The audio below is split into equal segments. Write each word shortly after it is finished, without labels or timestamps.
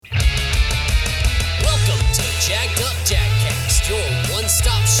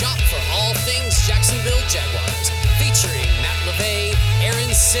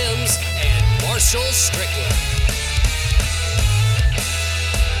Marshall Strickland.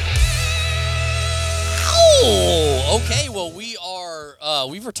 Oh, okay. Well,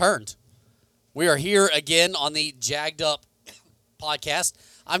 we've returned. We are here again on the Jagged Up podcast.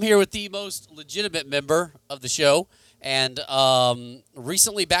 I'm here with the most legitimate member of the show, and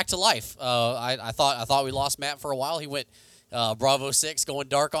recently back to life. I thought we lost Matt for a while. He went Bravo 6 going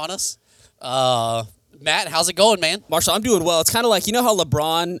dark on us. Matt, how's it going, man? Marshall, I'm doing well. It's kind of like, you know how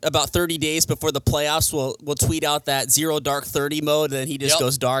LeBron, about 30 days before the playoffs, will tweet out that zero dark 30 mode, and then he just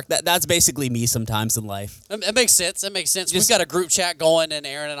goes dark? That's basically me sometimes in life. It makes sense. We've got a group chat going, and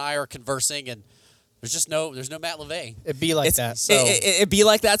Aaron and I are conversing, and there's no Matt LeVay. It'd be like that. So. It'd be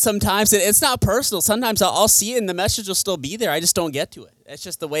like that sometimes. It's not personal. Sometimes I'll see it, and the message will still be there. I just don't get to it. It's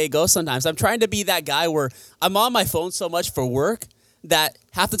just the way it goes sometimes. I'm trying to be that guy where I'm on my phone so much for work that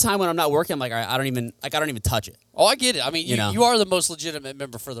half the time when I'm not working, I'm like, all right, I don't even touch it. Oh, I get it. I mean, you are the most legitimate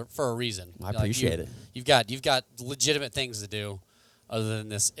member for a reason. I appreciate it. You've got legitimate things to do other than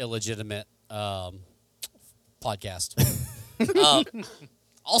this illegitimate podcast.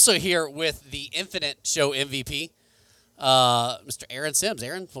 Also here with the Infinite Show MVP, Mr. Aaron Sims.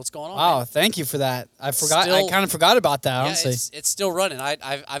 Aaron, what's going on? Wow, man? Thank you for that. I kind of forgot about that. Honestly, it's still running.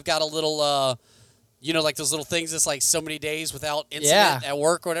 I've got a little. Like those little things that's like so many days without incident at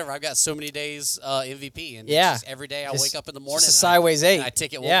work or whatever. I've got so many days MVP. And just every day I wake up in the morning. Just a sideways 8. And I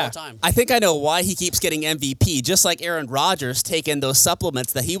take it one more time. I think I know why he keeps getting MVP. Just like Aaron Rodgers taking those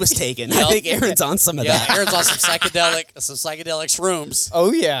supplements that he was taking. I think Aaron's on some of that. Yeah, Aaron's on some psychedelic shrooms.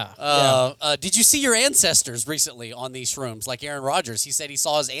 Oh, yeah. Did you see your ancestors recently on these shrooms? Like Aaron Rodgers, he said he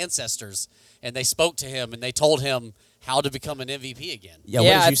saw his ancestors and they spoke to him and they told him how to become an MVP again.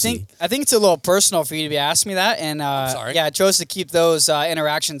 I think it's a little personal for you to be asking me that, and I'm sorry. I chose to keep those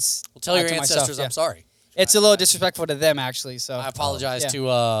interactions. Well, tell your to ancestors myself. I'm sorry. It's a little disrespectful to them, actually. So I apologize to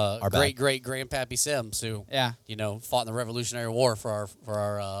Our great grandpappy Sims, who fought in the Revolutionary War for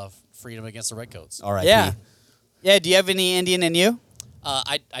our freedom against the Redcoats. All right. Yeah. Do you have any Indian in you?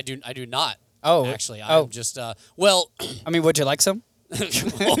 I do not. Oh, actually, I'm just well. I mean, would you like some? That's how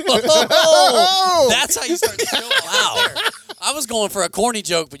you start the show. Wow. I was going for a corny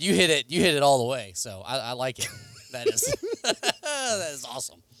joke, but you hit it all the way. So I like it. That is that is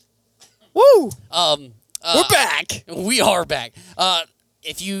awesome. Woo! We're back. We are back.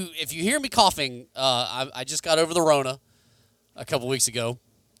 If you hear me coughing, I just got over the Rona a couple weeks ago.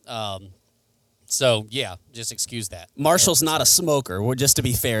 So yeah, just excuse that. Marshall's not a smoker. Well, just to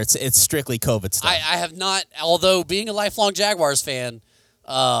be fair, it's strictly COVID stuff. I have not, although being a lifelong Jaguars fan,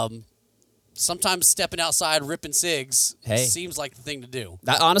 sometimes stepping outside ripping cigs seems like the thing to do.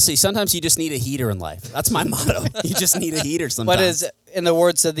 Honestly, sometimes you just need a heater in life. That's my motto. You just need a heater sometimes. What is, in the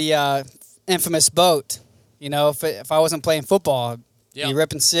words of the infamous Boat, if I wasn't playing football, be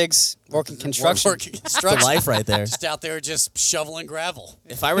ripping cigs, working construction. That's the life right there. Just out there just shoveling gravel.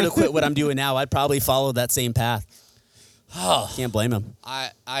 If I were to quit what I'm doing now, I'd probably follow that same path. Can't blame him.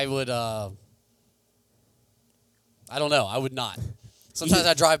 I would, I don't know. I would not. Sometimes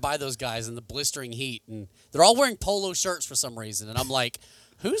I drive by those guys in the blistering heat, and they're all wearing polo shirts for some reason. And I'm like,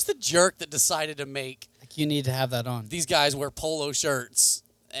 who's the jerk that decided to make you need to have that on? These guys wear polo shirts.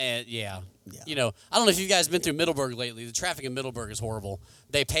 And I don't know if you guys been through Middleburg lately. The traffic in Middleburg is horrible.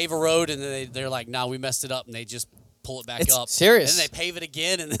 They pave a road, and then they're like, "No, we messed it up," and they just pull it back up. Serious. And then they pave it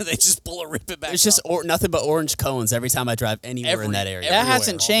again, and then they just rip it back up. It's just nothing but orange cones every time I drive anywhere in that area. That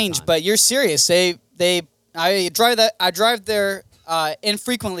hasn't changed, but you're serious. I drive there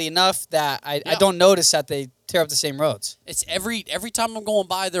infrequently enough that I don't notice that they tear up the same roads. It's every time I'm going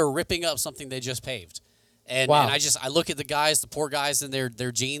by, they're ripping up something they just paved. And I look at the poor guys in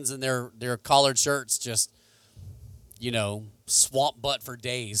their jeans and their collared shirts, just, swamp butt for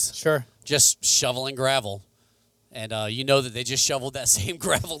days. Sure. Just shoveling gravel. And that they just shoveled that same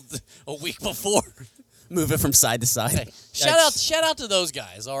gravel a week before. Move it from side to side. Hey, shout out to those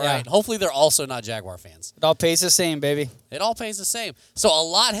guys, all right? Hopefully they're also not Jaguar fans. It all pays the same, baby. It all pays the same. So a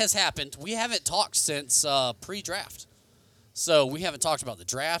lot has happened. We haven't talked since pre-draft. So we haven't talked about the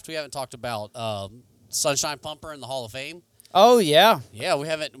draft. We haven't talked about Sunshine Pumper in the Hall of Fame. Oh yeah. Yeah, we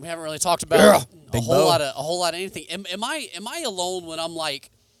haven't really talked about a whole lot of anything. Am I alone when I'm like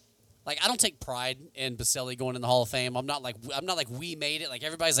I don't take pride in Baselli going in the Hall of Fame. I'm not like we made it. Like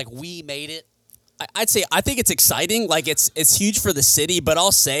everybody's like we made it. I'd say I think it's exciting. Like it's huge for the city, but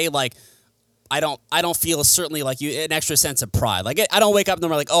I'll say I don't feel certainly like you an extra sense of pride. Like I don't wake up and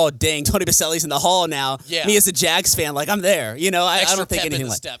I'm like, oh dang, Tony Baselli's in the Hall now. Yeah. Me as a Jags fan, like I'm there. I don't think anything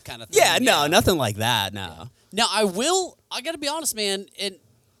like step kind of thing. Yeah, no, nothing like that. No. Yeah. Now I got to be honest, man. And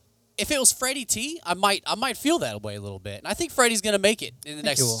if it was Freddie T, I might feel that way a little bit. And I think Freddie's going to make it in the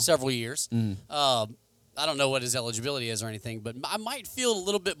next several years. I don't know what his eligibility is or anything, but I might feel a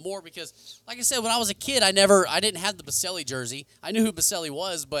little bit more because, like I said, when I was a kid, I didn't have the Baselli jersey. I knew who Baselli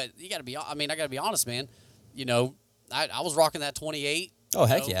was, but I got to be honest, man. You know, I was rocking that 28. Oh,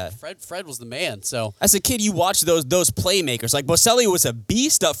 heck yeah. Fred was the man. So as a kid, you watched those playmakers. Like Boselli was a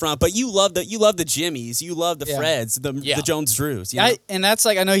beast up front, but you love the Jimmies, you love the Freds, the Jones Drews. You know? And that's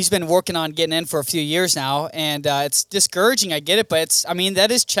like, I know he's been working on getting in for a few years now, and it's discouraging. I get it, but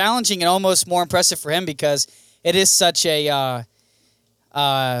that is challenging and almost more impressive for him because it is such a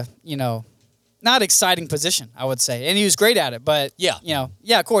not exciting position, I would say. And he was great at it, but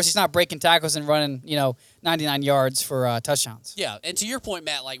of course he's not breaking tackles and running 99 yards for touchdowns. Yeah, and to your point,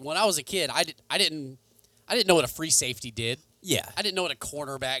 Matt, like when I was a kid, I didn't know what a free safety did. Yeah, I didn't know what a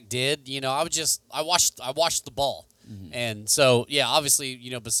cornerback did. You know, I watched the ball, and so obviously,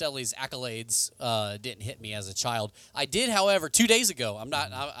 Baselli's accolades didn't hit me as a child. I did, however, 2 days ago.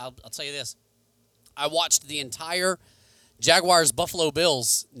 I'll tell you this. I watched the entire Jaguars Buffalo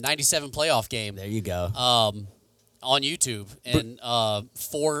Bills 97 playoff game. There you go. On YouTube and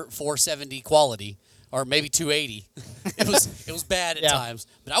 470 quality. Or maybe 280. It was bad at times,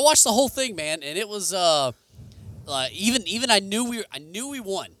 but I watched the whole thing, man, and it was even I knew we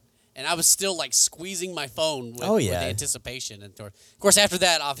won, and I was still like squeezing my phone with anticipation. And of course, after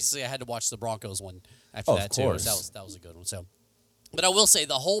that, obviously, I had to watch the Broncos one after that too. That was a good one. So, but I will say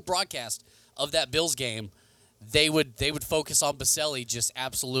the whole broadcast of that Bills game, they would focus on Baselli just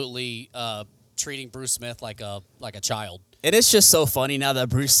absolutely treating Bruce Smith like a child. It is just so funny now that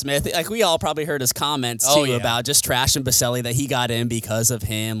Bruce Smith, like we all probably heard his comments too about just trashing Baselli that he got in because of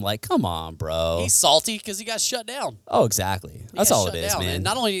him. Like, come on, bro. He's salty because he got shut down. Oh, exactly. That's all it is, man. And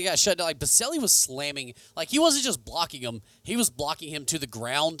not only he got shut down, like Baselli was slamming, like he wasn't just blocking him, he was blocking him to the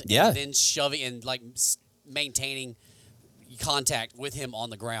ground and then shoving and like maintaining contact with him on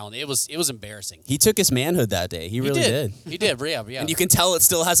the ground. It was embarrassing. He took his manhood that day. He really did. He did, yeah. And you can tell it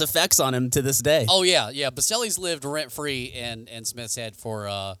still has effects on him to this day. Oh, yeah. Baselli's lived rent-free in Smith's head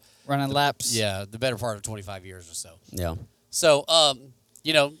for... running laps. Yeah, the better part of 25 years or so. Yeah. So,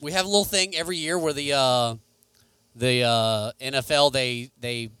 we have a little thing every year where the NFL,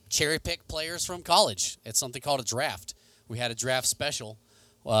 they cherry-pick players from college. It's something called a draft. We had a draft special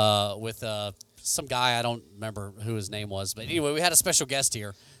with... some guy, I don't remember who his name was. But anyway, we had a special guest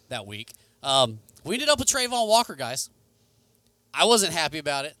here that week. We ended up with Travon Walker, guys. I wasn't happy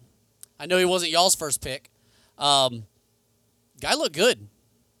about it. I know he wasn't y'all's first pick. Guy looked good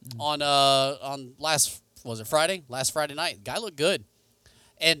on last Friday? Last Friday night. Guy looked good.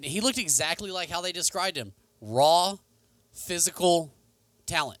 And he looked exactly like how they described him. Raw, physical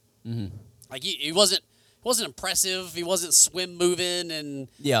talent. Mm-hmm. Like he wasn't impressive. He wasn't swim moving and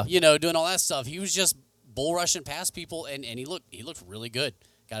doing all that stuff. He was just bull rushing past people, and he looked really good.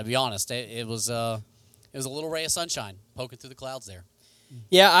 Got to be honest. It was a little ray of sunshine poking through the clouds there.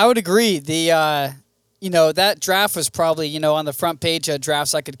 Yeah, I would agree. The that draft was probably on the front page of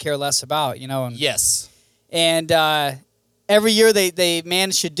drafts I could care less about. Yes. And every year they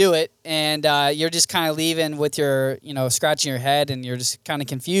manage to do it, and you're just kind of leaving with your scratching your head, and you're just kind of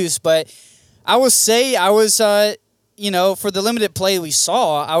confused, but. I will say I was, for the limited play we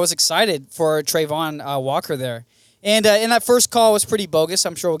saw, I was excited for Travon Walker there. And that first call was pretty bogus.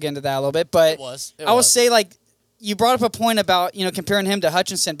 I'm sure we'll get into that a little bit. But I will say, like, you brought up a point about, comparing him to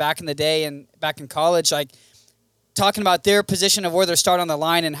Hutchinson back in the day and back in college, like, talking about their position of where they start on the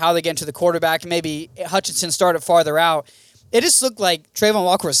line and how they get into the quarterback, and maybe Hutchinson started farther out. It just looked like Travon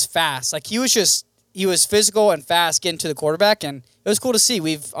Walker was fast. Like, he was physical and fast getting to the quarterback, and it was cool to see.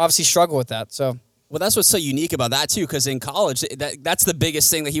 We've obviously struggled with that. So, well, that's what's so unique about that too, because in college, that's the biggest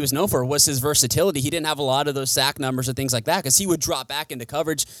thing that he was known for was his versatility. He didn't have a lot of those sack numbers and things like that because he would drop back into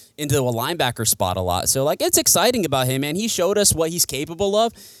coverage into a linebacker spot a lot. So, like, it's exciting about him, man. He showed us what he's capable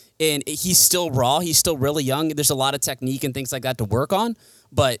of, and he's still raw. He's still really young. There's a lot of technique and things like that to work on.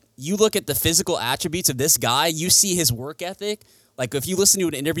 But you look at the physical attributes of this guy, you see his work ethic. Like, if you listen to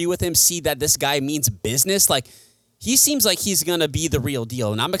an interview with him, see that this guy means business. Like, he seems like he's going to be the real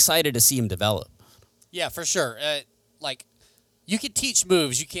deal, and I'm excited to see him develop. Yeah, for sure. Like, you can teach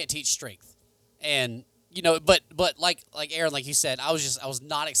moves, you can't teach strength. And, but like Aaron, like you said, I was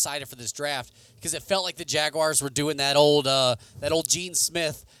not excited for this draft because it felt like the Jaguars were doing that old Gene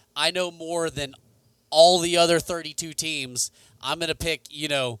Smith, I know more than all the other 32 teams. I'm going to pick,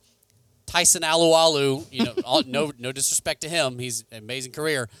 Tyson Alualu, no disrespect to him. He's an amazing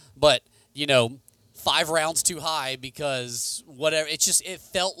career. But, 5 rounds too high because whatever. It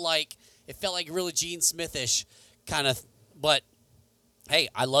felt like really Gene Smith-ish kind of. But Hey,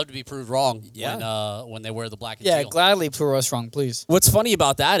 I love to be proved wrong Yeah. when they wear the black and Yeah, teal. gladly prove us wrong, please. What's funny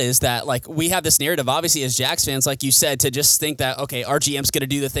about that is that, like, we have this narrative, obviously, as Jags fans, like you said, to just think that, okay, our GM's going to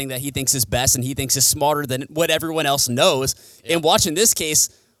do the thing that he thinks is best and he thinks is smarter than what everyone else knows. Yeah. And watching this case,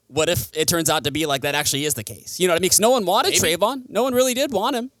 what if it turns out to be like that actually is the case? You know what I mean? Because no one wanted Maybe. Trayvon. No one really did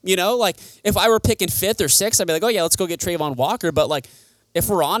want him. You know, like, if I were picking 5th or 6th, I'd be like, oh, yeah, let's go get Trayvon Walker. But, like, if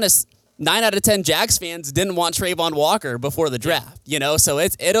we're honest, 9 out of 10 Jags fans didn't want Trayvon Walker before the draft, you know? So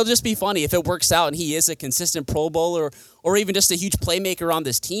it'll just be funny if it works out and he is a consistent Pro Bowler or even just a huge playmaker on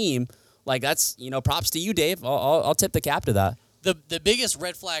this team. Like, that's, you know, props to you, Dave. I'll tip the cap to that. The biggest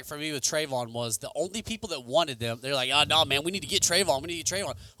red flag for me with Trayvon was the only people that wanted them. They're like, oh, no, man, we need to get Trayvon. We need to get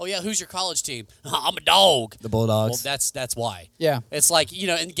Trayvon. Oh, yeah, who's your college team? I'm a dog. The Bulldogs. Well, that's why. Yeah. It's like, you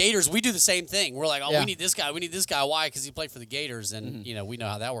know, in Gators, we do the same thing. We're like, oh, Yeah. we need this guy. We need this guy. Why? Because he played for the Gators, and, you know, we know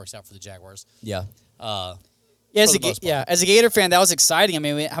how that works out for the Jaguars. Yeah. Uh, Yeah, For the most part. as a Gator fan, that was exciting. I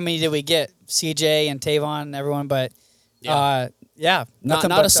mean, how many did we get? CJ and Tavon and everyone, but Yeah. yeah, Not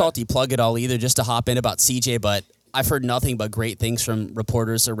nothing a salty plug at all either, just to hop in about CJ, but I've heard nothing but great things from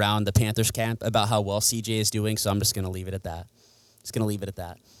reporters around the Panthers camp about how well CJ is doing, so I'm just going to leave it at that.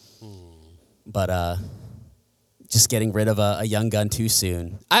 But just getting rid of a young gun too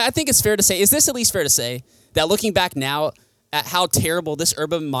soon. I think it's fair to say, is this at least fair to say, that looking back now at how terrible this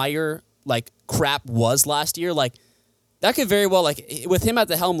Urban Meyer, like, crap was last year, like, that could very well, like, with him at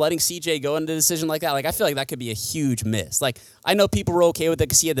the helm, letting CJ go into a decision like that, like, I feel like that could be a huge miss. Like, I know people were okay with it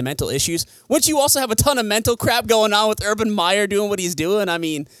because he had the mental issues. Wouldn't you also have a ton of mental crap going on with Urban Meyer doing what he's doing? I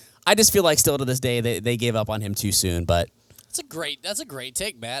mean, I just feel like still to this day they gave up on him too soon. But that's a great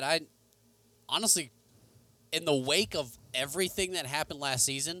take, Matt. I honestly, in the wake of everything that happened last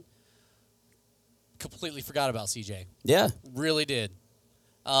season, completely forgot about CJ. yeah, Really did.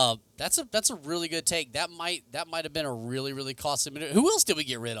 That's a really good take. That might have been a really, really costly minute. Who else did we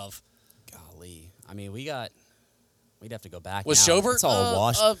get rid of? golly, I mean, we'd have to go back. Was now. Schobert, It's all a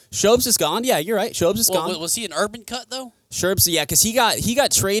wash. uh, Shobes is gone. Yeah, you're right. Shobes is Well, gone. was he an urban cut though? Sherbs, yeah, because he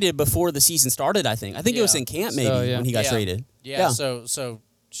got traded before the season started. I think it was Yeah. in camp maybe So, yeah. when he got Yeah. traded. Yeah. So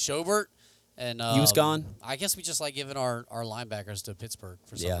Schobert and He was gone. I guess we just like giving our linebackers to Pittsburgh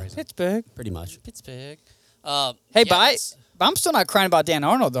for some Yeah. reason. Pittsburgh. Pretty much. Pittsburgh. Hey, yeah, but I'm still not crying about Dan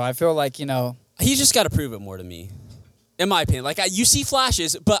Arnold though. I feel like He's just got to prove it more to me, in my opinion. Like you see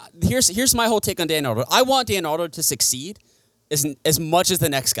flashes, but here's my whole take on Dan Arnold. I want Dan Arnold to succeed as much as the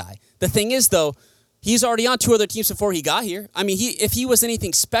next guy. The thing is, though, he's already on 2 other teams before he got here. I mean, if he was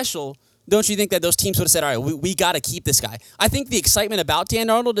anything special, don't you think that those teams would have said, all right, we got to keep this guy? I think the excitement about Dan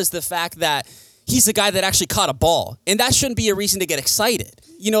Arnold is the fact that he's the guy that actually caught a ball, and that shouldn't be a reason to get excited.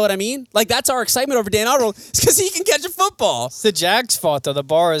 You know what I mean? Like, that's our excitement over Dan Arnold, because he can catch a football. it's the Jags' fault though. The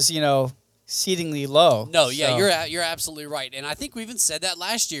bar is exceedingly low. No, yeah, So- you're absolutely right, and I think we even said that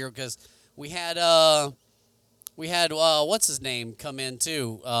last year because we had what's his name come in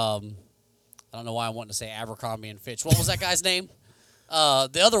too. I don't know why I'm wanting to say Abercrombie and Fitch. What was that guy's name?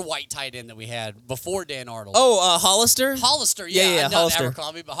 The other white tight end that we had before Dan Arnold. Oh, Hollister? Hollister, Yeah, not Hollister.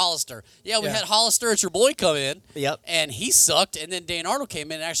 Abercrombie, but Hollister. Yeah, we Yeah. had Hollister at your boy come in. Yep. And he sucked, and then Dan Arnold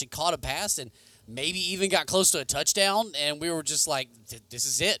came in and actually caught a pass and maybe even got close to a touchdown, and we were just like, this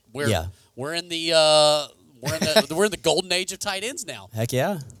is it. We're in the we're in the golden age of tight ends now. Heck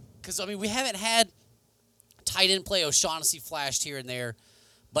yeah. Because I mean, we haven't had tight end play. O'Shaughnessy flashed here and there,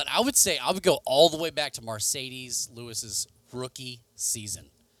 but I would say I would go all the way back to Mercedes Lewis's rookie season.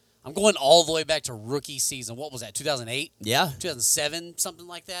 I'm going all the way back to rookie season. What was that? 2008, Yeah. 2007, something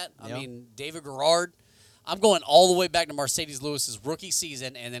like that. I Yep. mean, David Garrard. I'm going all the way back to Mercedes Lewis's rookie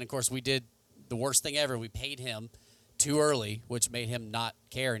season, and then of course we did the worst thing ever. We paid him too early, which made him not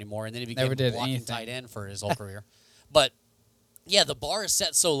care anymore, and then he became Never a did blocking anything. tight end for his whole career. But yeah, the bar is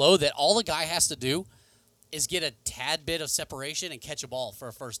set so low that all the guy has to do is get a tad bit of separation and catch a ball for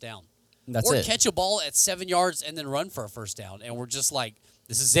a first down. That's or it. catch a ball at 7 yards and then run for a first down. And we're just like,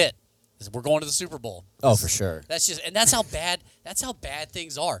 this is it. We're going to the Super Bowl. Oh, for sure. That's how bad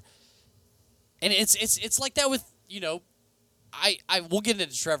things are. And it's like that with, we'll get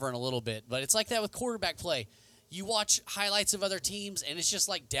into Trevor in a little bit, but it's like that with quarterback play. You watch highlights of other teams and it's just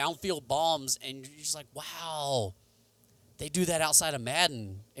like downfield bombs and you're just like, wow, they do that outside of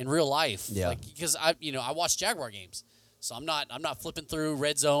Madden in real life. Yeah. Like, because I watch Jaguar games. So I'm not flipping through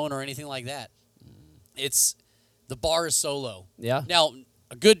red zone or anything like that. It's the bar is so low. Yeah. Now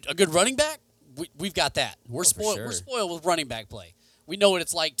a good running back, we've got that. We're for spoiled. sure. We're spoiled with running back play. We know what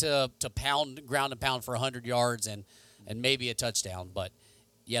it's like to ground and pound for 100 yards and maybe a touchdown. But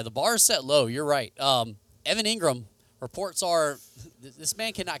yeah, the bar is set low. You're right. Evan Ingram, reports are this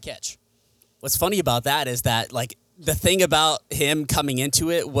man cannot catch. What's funny about that is that, like, the thing about him coming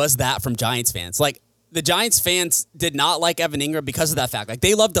into it was that from Giants fans. Like, the Giants fans did not like Evan Ingram because of that fact. Like,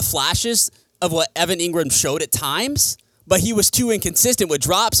 they loved the flashes of what Evan Ingram showed at times, but he was too inconsistent with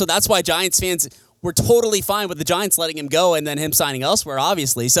drops, so that's why Giants fans were totally fine with the Giants letting him go and then him signing elsewhere,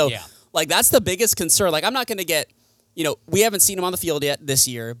 obviously. So, like, that's the biggest concern. Like, I'm not going to get, we haven't seen him on the field yet this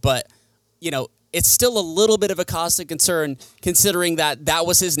year, but, it's still a little bit of a cause of concern considering that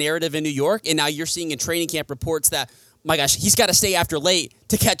was his narrative in New York, and now you're seeing in training camp reports that, my gosh, he's got to stay after late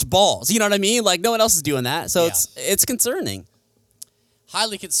to catch balls. You know what I mean? Like, no one else is doing that, so it's concerning.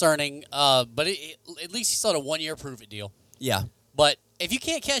 Highly concerning, but at least he still had a 1-year prove-it deal. Yeah. But if you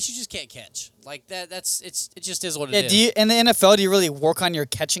can't catch, you just can't catch. Like that. It just is what it is. Do you in the NFL? Do you really work on your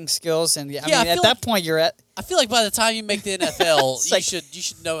catching skills? And I mean, at that point, you're at. I feel like by the time you make the NFL, like, you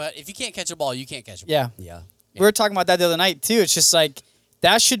should know if you can't catch a ball, you can't catch a ball. Yeah. Yeah. We were talking about that the other night too. It's just like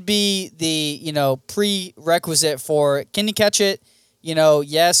that should be the prerequisite for can you catch it?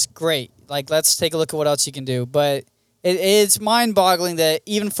 Yes, great. Like let's take a look at what else you can do. But it's mind-boggling that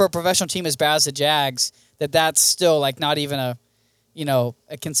even for a professional team as bad as the Jags, that's still like not even a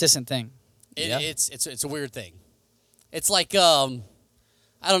consistent thing. It's a weird thing. It's like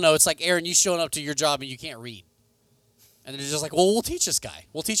I don't know. It's like Aaron, you showing up to your job and you can't read, and they're just like, "Well, we'll teach this guy.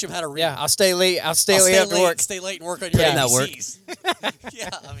 We'll teach him how to read." Yeah, I'll stay late. I'll stay late after work. Stay late and work on your ABCs. Yeah,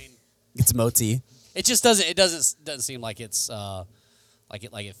 I mean, it's Moti. It just doesn't. It doesn't seem like it's like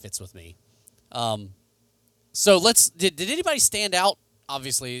it fits with me. So did anybody stand out?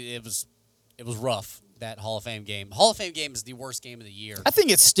 Obviously, it was rough. That Hall of Fame game. Hall of Fame game is the worst game of the year. I think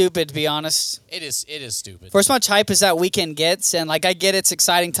it's stupid, to be honest. It is stupid. For as much hype as that weekend gets, and like I get it's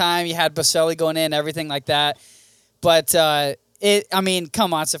exciting time. You had Boselli going in, everything like that. But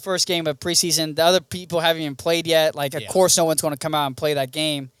come on, it's the first game of preseason. The other people haven't even played yet. Like, of course, no one's going to come out and play that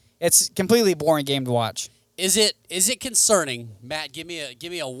game. It's a completely boring game to watch. Is it concerning, Matt? Give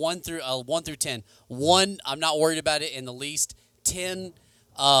me a 1 through 10. 1, I'm not worried about it in the least. 10.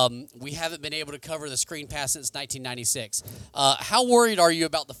 We haven't been able to cover the screen pass since 1996. How worried are you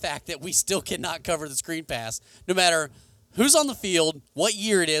about the fact that we still cannot cover the screen pass, no matter who's on the field, what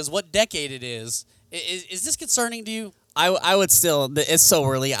year it is, what decade it is? Is this concerning to you? I would still, it's so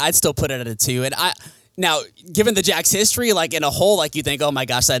early, I'd still put it at a 2. And now, given the Jags history, like in a whole, like you think, oh my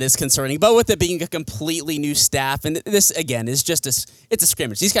gosh, that is concerning. But with it being a completely new staff, and this again is just it's a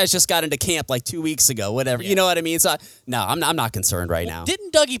scrimmage. These guys just got into camp like 2 weeks ago, whatever. Yeah. You know what I mean? So no, I'm not concerned right now.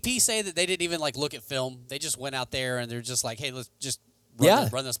 Didn't Dougie P say that they didn't even like look at film? They just went out there and they're just like, hey, let's just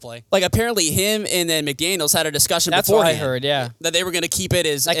run this play. Like apparently him and then McDaniels had a discussion. That's what I heard. Yeah, that they were going to keep it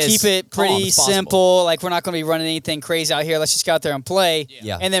as keep it pretty simple. Like we're not going to be running anything crazy out here. Let's just go out there and play.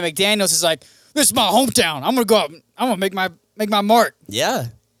 Yeah. And then McDaniels is like, this is my hometown. I'm gonna go out. I'm gonna make my mark. Yeah.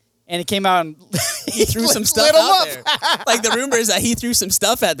 And he came out and he threw some stuff out there. Like the rumor is that he threw some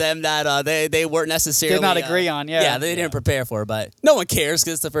stuff at them that they weren't necessarily did not agree on. Yeah. Yeah, they didn't prepare for, but no one cares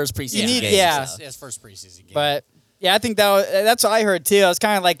because it's the first preseason game. Yeah, it's first preseason game. But yeah, I think that's what I heard too. I was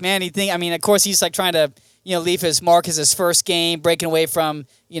kind of like, man, of course he's like trying to leave his mark as his first game, breaking away from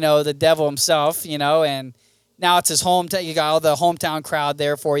the devil himself, and now it's his hometown. You got all the hometown crowd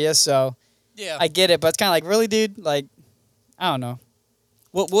there for you, so. Yeah, I get it, but it's kind of like, really, dude? Like, I don't know.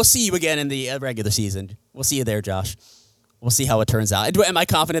 We'll see you again in the regular season. We'll see you there, Josh. We'll see how it turns out. Am I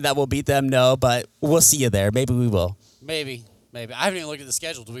confident that we'll beat them? No, but we'll see you there. Maybe we will. Maybe. I haven't even looked at the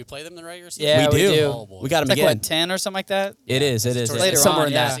schedule. Do we play them in the regular season? Yeah, we do. Oh, boy. We got them it's again. Like, what, 10 or something like that? It is. It is. Later somewhere on,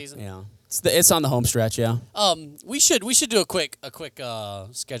 in that season. Yeah. It's on the home stretch. Yeah. We should do a quick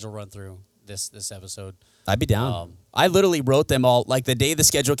schedule run through this episode. I'd be down. I literally wrote them all, like the day the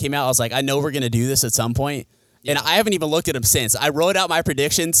schedule came out, I was like, I know we're going to do this at some point. Yeah. And I haven't even looked at them since. I wrote out my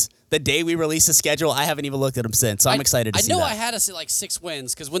predictions the day we released the schedule. I haven't even looked at them since, so I'm excited to see that. I know I had us at like 6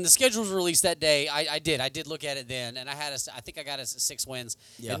 wins, because when the schedule was released that day, I did look at it then, and I think I got us at 6 wins.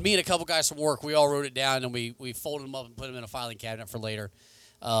 Yeah. And me and a couple guys from work, we all wrote it down, and we folded them up and put them in a filing cabinet for later.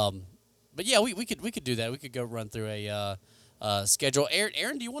 But yeah, we could do that. We could go run through a schedule.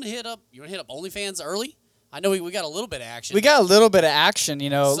 Aaron, do you want to hit up OnlyFans early? I know we got a little bit of action. We got a little bit of action,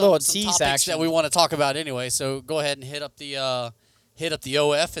 a little tease topics action that we want to talk about anyway. So go ahead and hit up the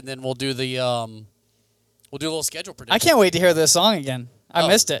OF, and then we'll do a little schedule prediction. I can't wait to hear this song again. I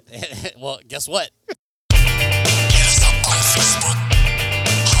missed it. Well, guess what?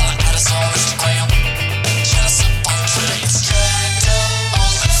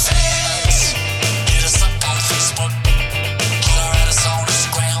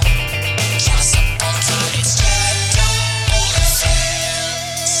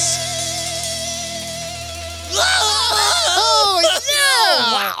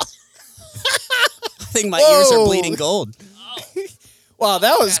 think my ears are Whoa. bleeding gold. Wow,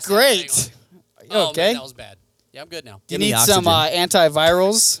 that was Pass that great. thing. You Oh, okay? man, that was bad. Yeah, I'm good now. You Give me need some oxygen.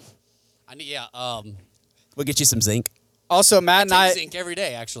 antivirals. I need We'll get you some zinc. Also, Matt and I. take zinc every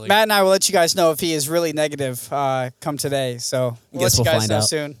day actually. Matt and I will let you guys know if he is really negative come today. So we'll Guess let you we'll guys find know out.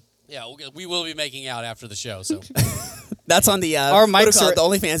 soon. Yeah, we will be making out after the show. So That's on the Our what do we mics call it? are-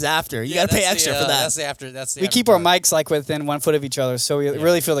 the OnlyFans after. You got to pay that's extra the, for that. That's the after. That's the We after keep our part. mics like within 1 foot of each other, so we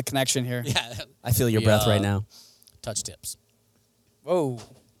really feel the connection here. Yeah, I feel your We, breath right now. touch tips. Whoa.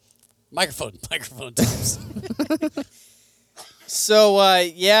 Microphone tips. So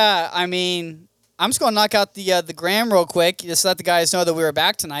yeah, I mean, I'm just gonna knock out the gram real quick, just to let the guys know that we were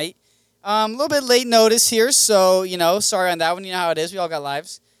back tonight. A little bit late notice here, so sorry on that one. You know how it is. We all got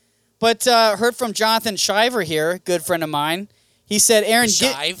lives. But heard from Jonathan Shiver here, good friend of mine. He said, "Aaron,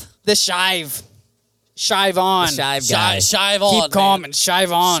 get Shive. the shive, shive on, Shive guy. Shive on. keep calm man. and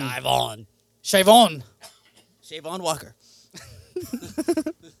shive on, Shive on. shive on." Shavon Walker.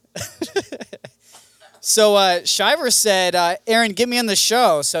 So Shiver said, "Aaron, get me on the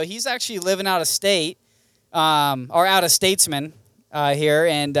show." So he's actually living out of state, or out of statesman here,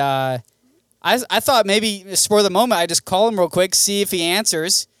 and I thought maybe spur of the moment I just call him real quick, see if he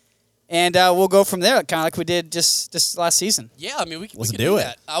answers, and we'll go from there, kind of like we did just this last season. Yeah, I mean we Let's could do do it.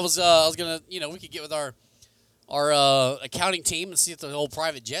 that. I was gonna we could get with our accounting team and see if the whole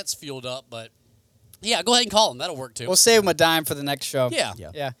private jet's fueled up, but yeah, go ahead and call him. That'll work too. We'll save him a dime for the next show. yeah.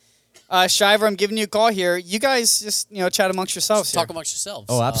 Yeah. Shiver, I'm giving you a call here. You guys just chat amongst yourselves Just here. talk amongst yourselves.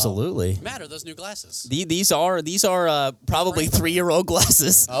 Oh, absolutely. Matt, are those new glasses? These are probably 3-year-old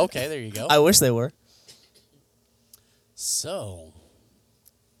glasses. Okay, there you go. I wish they were. So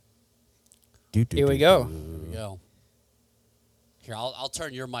Here we go. here we go. Here, I'll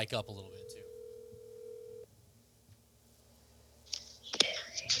turn your mic up a little bit too.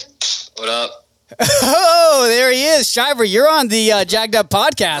 What up? Oh, there he is, Shiver. You're on the Jagged Up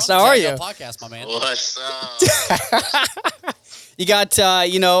podcast. How are you? Podcast, my man. What's up? You got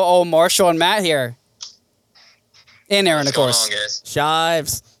old Marshall and Matt here, and Aaron, What's of going course. on, guys?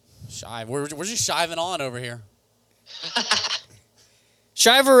 Shives. Shive. We're just shiving on over here.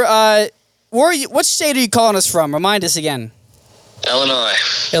 Shiver, where are you? What state are you calling us from? Remind us again.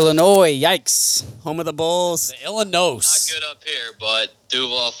 Illinois. Illinois. Yikes. Home of the Bulls. The Illinois. Not good up here, but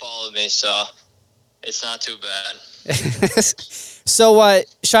Duval followed me, so it's not too bad. So,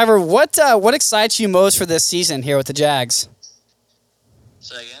 Shiver, what excites you most for this season here with the Jags?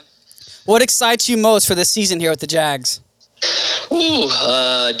 Say again? What excites you most for this season here with the Jags? Ooh,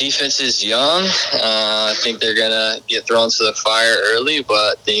 defense is young. I think they're going to get thrown to the fire early, but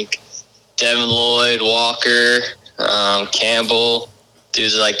I think Devin Lloyd, Walker, Campbell,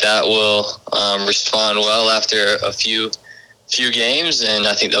 dudes like that will respond well after a few games, and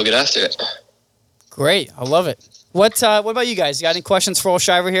I think they'll get after it. Great. I love it. What about you guys? You got any questions for old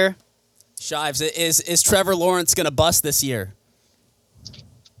Shiver here? Shives. Is Trevor Lawrence going to bust this year?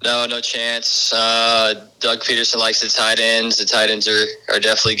 No chance. Doug Peterson likes the tight ends. The tight ends are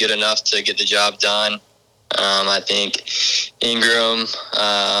definitely good enough to get the job done. I think Ingram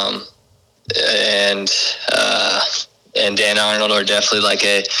and Dan Arnold are definitely like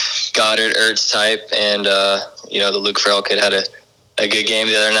a Goddard, Ertz type, and the Luke Farrell kid had a good game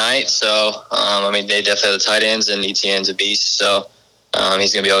the other night. So they definitely have the tight ends, and ETN's a beast. So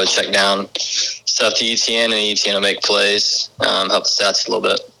he's gonna be able to check down stuff to ETN, and ETN will make plays, help the stats a little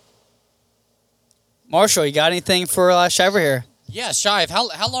bit. Marshall, you got anything for Shiver here? Yeah, Shive.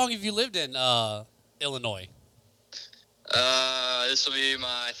 How long have you lived in Illinois? This will be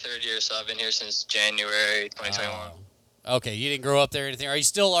my third year, so I've been here since January 2021. Okay, you didn't grow up there or anything.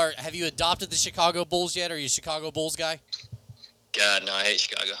 Have you adopted the Chicago Bulls yet? Are you a Chicago Bulls guy? God, no, I hate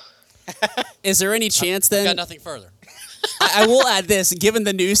Chicago. Is there any chance Got then? nothing further. I will add this. Given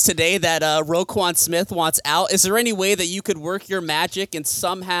the news today that Roquan Smith wants out, is there any way that you could work your magic and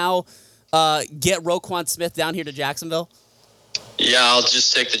somehow get Roquan Smith down here to Jacksonville? Yeah, I'll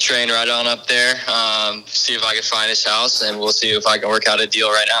just take the train right on up there, see if I can find his house, and we'll see if I can work out a deal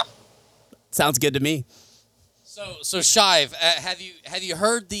right now. Sounds good to me. So Shive, have you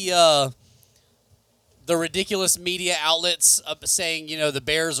heard the ridiculous media outlets saying the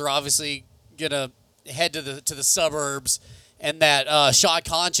Bears are obviously gonna head to the suburbs, and that Shad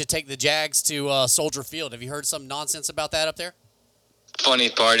Khan should take the Jags to Soldier Field? Have you heard some nonsense about that up there? Funny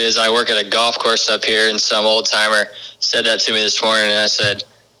part is I work at a golf course up here, and some old timer said that to me this morning, and I said,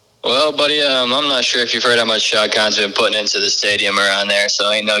 well, buddy, I'm not sure if you've heard how much Shad Khan's been putting into the stadium around there,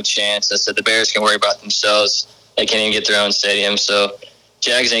 so ain't no chance. I said the Bears can worry about themselves. They can't even get their own stadium, so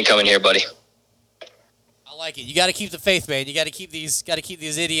Jags ain't coming here, buddy. I like it. You got to keep the faith, man. You got to keep these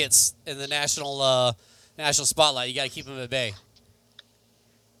idiots in the national spotlight. You got to keep them at bay.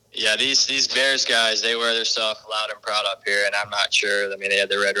 Yeah, these Bears guys, they wear their stuff loud and proud up here, and I'm not sure. I mean, they had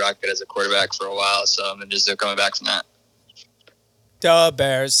the Red Rocket as a quarterback for a while, so I'm just coming back from that. Duh,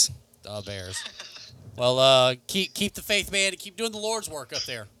 Bears. The Bears. Well, keep the faith, man, and keep doing the Lord's work up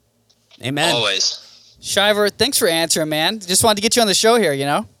there. Amen. Always. Shiver, thanks for answering, man. Just wanted to get you on the show here,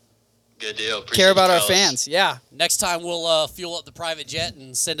 Good deal. Appreciate Care about you, our fellas. fans. Yeah. Next time we'll fuel up the private jet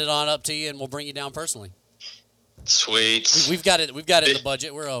and send it on up to you, and we'll bring you down personally. Sweet. We've got it in the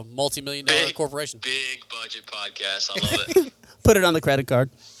budget. We're a multi-million-dollar corporation. Big budget podcast. I love it. Put it on the credit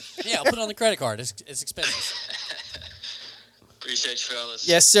card. Yeah, I'll put it on the credit card. It's expensive. Appreciate you, fellas.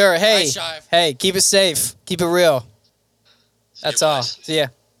 Yes, sir. Hey, Nice, Shive. hey, keep it safe. Keep it real. That's all. boys. See ya.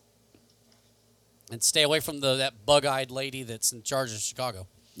 And stay away from that bug-eyed lady that's in charge of Chicago.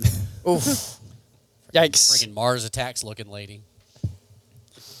 Oof. Yikes. Friggin' Mars Attacks looking lady.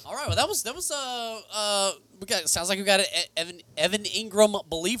 All right, well that was sounds like we got an Evan Ingram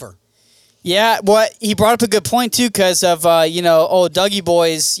believer. Yeah, well, he brought up a good point, too, because of, old Dougie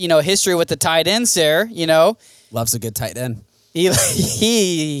Boy's, history with the tight ends there, Loves a good tight end.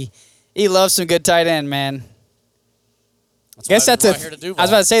 He loves some good tight end, man. That's Guess why that's we're out here to I was Duval.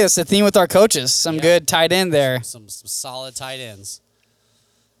 about to say that's the theme with our coaches. Some Yeah. good tight end there. some solid tight ends.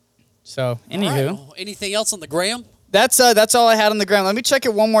 So, All anywho, right, well, anything else on the Graham? that's all I had on the ground. Let me check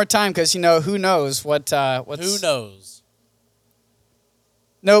it one more time because who knows what's. Who knows?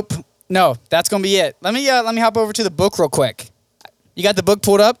 Nope. No, that's gonna be it. Let me hop over to the book real quick. You got the book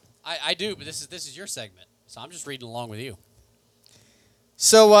pulled up? I do, but this is your segment, so I'm just reading along with you.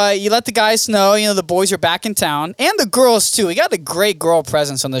 So you let the guys know, the boys are back in town, and the girls too. We got a great girl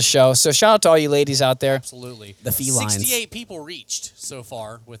presence on the show. So shout out to all you ladies out there. Absolutely. The felines. 68 people reached so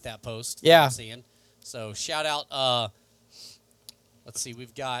far with that post. that Yeah. I'm seeing. So shout out. Let's see,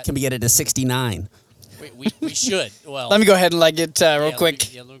 we've got. Can we get it to 69? We should. Well, Let me go ahead and get real yeah, quick.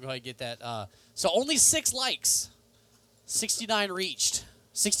 Let me go ahead and get that. So only 6 likes. 69 reached.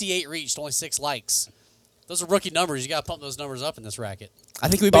 68 reached. Only 6 likes. Those are rookie numbers. You got to pump those numbers up in this racket. I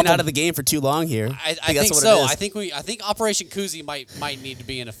think we've Bump been out 'em. of the game for too long here. I that's think what so. It is. I think Operation Koozie might need to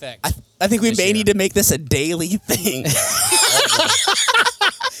be in effect. I think we this may year. need to make this a daily thing.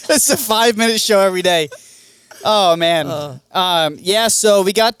 It's a 5-minute show every day. Oh man. Yeah. So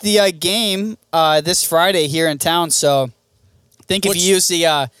we got the game this Friday here in town. So I think if Which- you use the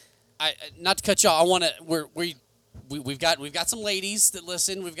I not to cut you off. I want to. We've got some ladies that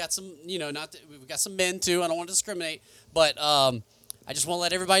listen. We've got some we've got some men too. I don't want to discriminate, but I just want to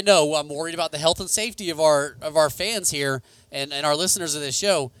let everybody know I'm worried about the health and safety of our fans here and our listeners of this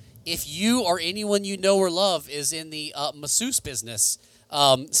show. If you or anyone you know or love is in the masseuse business,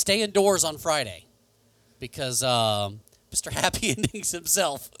 stay indoors on Friday because Mr. Happy Endings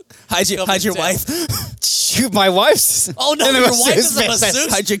himself. hide your coming to wife. shoot my wife's. Oh no, in the your wife is a business.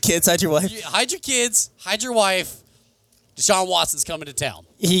 masseuse. Hide your kids. Hide your wife. Hide your kids. Hide your wife. Deshaun Watson's coming to town.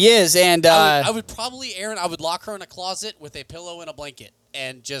 He is, and I would probably, Aaron, I would lock her in a closet with a pillow and a blanket,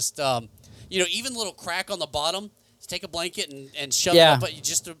 and just, even a little crack on the bottom. Just take a blanket and shove Yeah. it up, but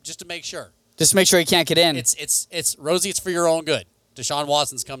just to make sure. just make sure he can't get in. It's Rosie. It's for your own good. Deshaun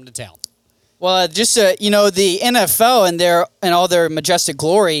Watson's coming to town. Well, just the NFL and all their majestic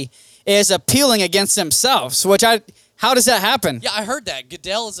glory is appealing against themselves. How does that happen? Yeah, I heard that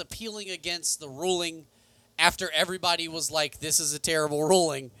Goodell is appealing against the ruling. After everybody was like, "This is a terrible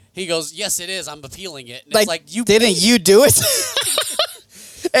ruling," he goes, "Yes, it is. I'm appealing it." And it's like you didn't you do it?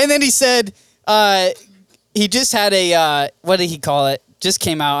 And then he said he just had a what did he call it? Just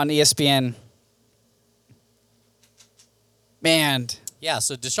came out on ESPN. Man, Yeah,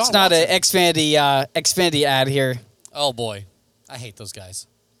 so Deshaun. it's not Watson, an Xfinity ad here. Oh boy, I hate those guys.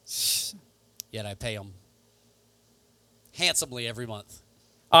 Yet I pay them handsomely every month.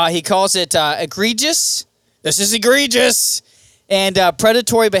 He calls it egregious. This is egregious and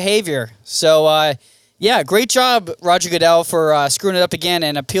predatory behavior. So, yeah, great job, Roger Goodell, for screwing it up again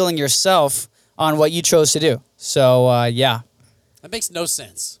and appealing yourself on what you chose to do. So, yeah. That makes no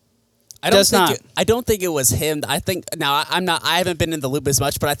sense. I don't Does think not. I don't think it was him. I think now I'm not. I haven't been in the loop as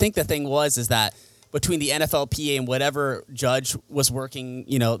much, but I think the thing is that between the NFLPA and whatever judge was working,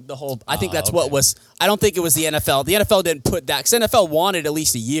 the whole. I think that's what okay. was. I don't think it was the NFL. The NFL didn't put that because NFL wanted at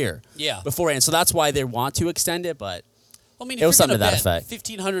least a year. Yeah. Beforehand, so that's why they want to extend it. But I mean, It was if you're something to going that to bet effect.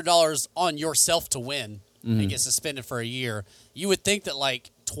 $1,500 on yourself to win and get suspended for a year, you would think that like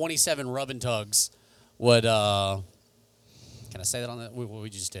 27 rub and tugs would. Can I say that on that? What we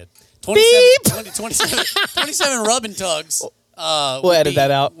just did. 27 rub and tugs. We'll would edit be-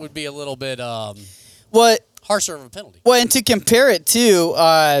 that out. Would be a little bit. What harsher of a penalty. Well, and to compare it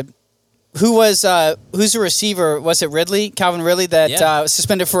to who's the receiver? Was it Ridley, Calvin Ridley, that Yeah. was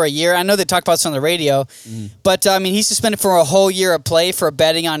suspended for a year? I know they talked about this on the radio, but I mean, he's suspended for a whole year of play for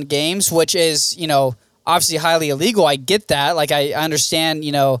betting on games, which is obviously highly illegal. I get that. Like I understand,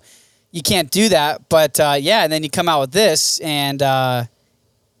 you can't do that, but yeah, and then you come out with this, and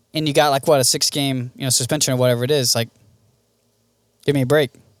you got like what, a 6-game suspension or whatever it is. Like, give me a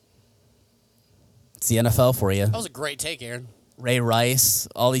break. It's the NFL for you. That was a great take, Aaron. Ray Rice,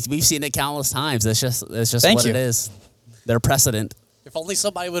 all these, we've seen it countless times. It's just Thank what you. it is. They're precedent. If only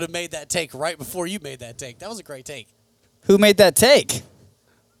somebody would have made that take right before you made that take. That was a great take. Who made that take?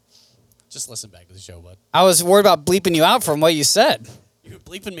 Just listen back to the show, bud. I was worried about bleeping you out from what you said. You were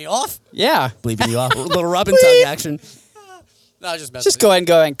bleeping me off? Yeah. Bleeping you off. A little rub and tug action. No, I just messed Just with go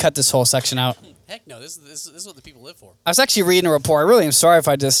ahead and cut this whole section out. you. Heck no, this is what the people live for. I was actually reading a report. I really am sorry if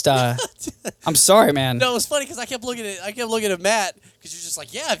I just. I'm sorry, man. No, it's funny because I kept looking at Matt because you're just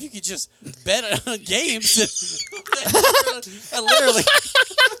like, yeah, if you could just bet on games. I literally.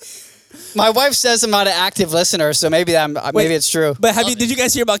 My wife says I'm not an active listener, so maybe maybe it's true. But did you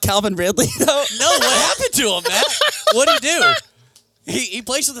guys hear about Calvin Ridley though? No, what happened to him, Matt? What'd he do? He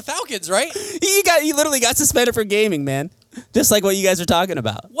plays for the Falcons, right? He literally got suspended for gaming, man. Just like what you guys are talking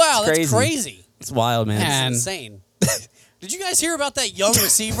about. Wow, It's that's crazy. It's wild, man. Man. It's insane. Did you guys hear about that young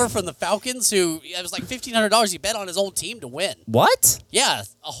receiver from the Falcons who it was like $1,500 he bet on his own team to win? What? Yeah,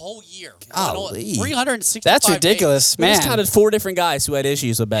 a whole year. Golly. 365 That's ridiculous, We just man. counted 4 different guys who had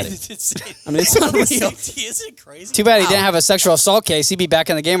issues with betting. It's insane. I mean, it's unreal. Isn't it crazy? Too bad he didn't have a sexual assault case. He'd be back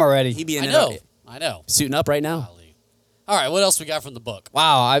in the game already. He'd be in I know. suiting up right now. Golly. All right, what else we got from the book?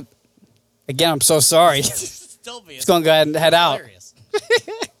 Wow. I'm so sorry. Still be. Just going to go ahead and head out. Hilarious.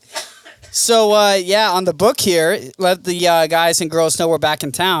 So, on the book here, let the guys and girls know we're back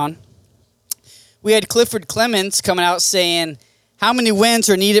in town. We had Clifford Clements coming out saying, how many wins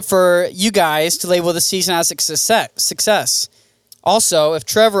are needed for you guys to label the season as a success? Also, if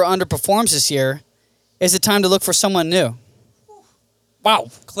Trevor underperforms this year, is it time to look for someone new? Wow.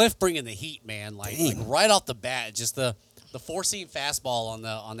 Cliff bringing the heat, man. Like right off the bat, just the 4-seam fastball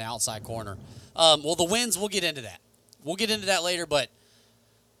on the outside corner. Well, the wins, we'll get into that. We'll get into that later, but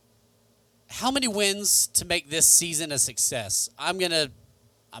how many wins to make this season a success? I'm gonna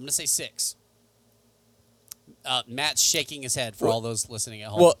say 6. Matt's shaking his head for all those listening at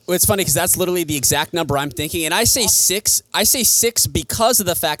home. Well, it's funny because that's literally the exact number I'm thinking, and I say 6. I say 6 because of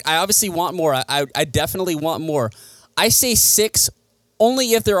the fact I obviously want more. I definitely want more. I say 6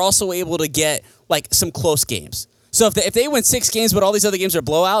 only if they're also able to get like some close games. So if they win 6 games, but all these other games are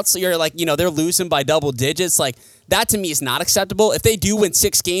blowouts, so you're like, they're losing by double digits, like that to me is not acceptable. If they do win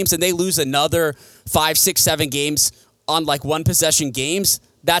 6 games and they lose another 5, 6, 7 games on like 1 possession games,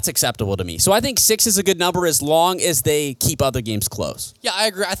 that's acceptable to me. So I think 6 is a good number as long as they keep other games close. Yeah, I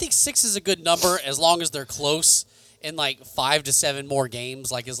agree. I think 6 is a good number as long as they're close in like 5 to 7 more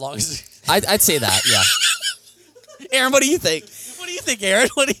games. Like as long as I'd say that, yeah. Aaron, what do you think? What do you think, Aaron?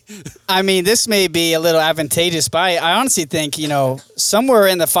 I mean, this may be a little advantageous, but I honestly think, somewhere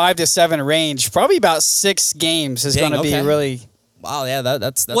in the 5 to 7 range, probably about 6 games is going to be really Wow, yeah,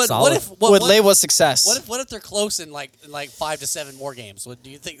 that's what solid. would label success. What if they're close in like 5 to 7 more games? What do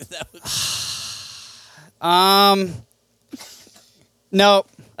you think that would? No,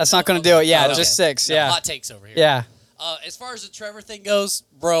 that's not going to do it. Yeah, Okay. just 6. No, Yeah, hot takes over here. yeah. As far as the Trevor thing goes,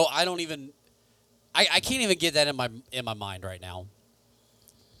 bro, I can't even get that in my mind right now.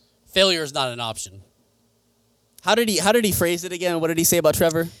 Failure is not an option. How did he phrase it again? What did he say about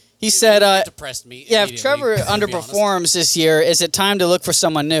Trevor? He said, It depressed me. yeah, if immediately, Trevor to be honest. underperforms this year, is it time to look for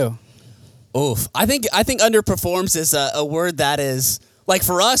someone new? Oof. I think underperforms is a word that is like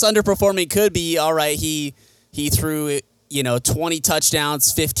for us, underperforming could be all right. He threw 20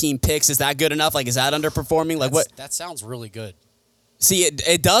 touchdowns, 15 picks. Is that good enough? Like, is that underperforming? Like what? That sounds really good. See,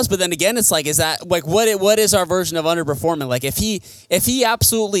 it does, but then again, it's like, is that like what is our version of underperforming? Like if he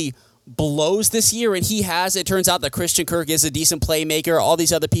absolutely blows this year and it turns out that Christian Kirk is a decent playmaker, all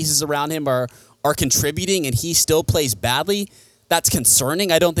these other pieces around him are contributing, and he still plays badly. That's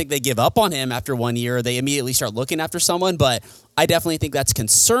concerning. I don't think they give up on him after 1 year. They immediately start looking after someone, but I definitely think that's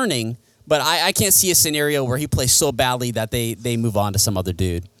concerning. But I can't see a scenario where he plays so badly that they move on to some other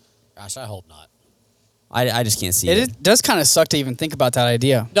dude. Gosh, I hope not. I just can't see it. It does kind of suck to even think about that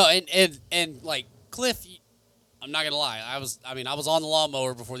idea. No, and like Cliff, I'm not gonna lie. I was on the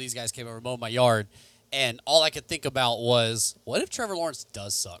lawnmower before these guys came over to mow my yard, and all I could think about was, what if Trevor Lawrence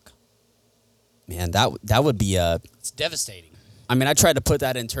does suck? Man, that would be It's devastating. I mean, I tried to put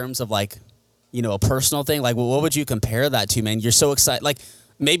that in terms of like, a personal thing. Like, well, what would you compare that to, man? You're so excited. Like,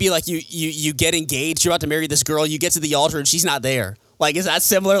 maybe like you get engaged, you're about to marry this girl, you get to the altar and she's not there. Like, is that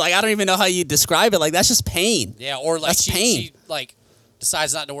similar? Like, I don't even know how you describe it. Like, that's just pain. Yeah, or like That's pain. she like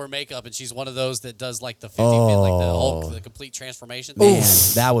decides not to wear makeup, and she's one of those that does like the 50 like the Hulk, the complete transformation. Man,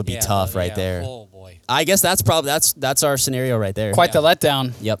 thing. that would be Yeah, tough right yeah. there. Oh boy. I guess that's probably that's our scenario right there. Quite the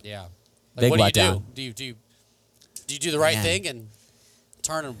letdown. Yep. Yeah. Like, Big what do you letdown. do? Do you do the right Man. thing and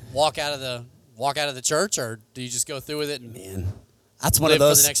turn and walk out of the church, or do you just go through with it and Man, that's one live of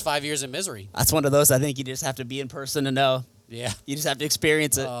those. for the next 5 years in misery? That's one of those. I think you just have to be in person to know. Yeah. You just have to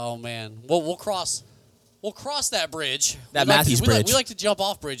experience it. Oh man. Well, we'll cross that bridge. That We like Matthews to, we like- Bridge. We like to jump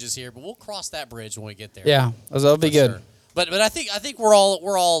off bridges here, but we'll cross that bridge when we get there. Yeah, that'll be For good. sure. But I think we're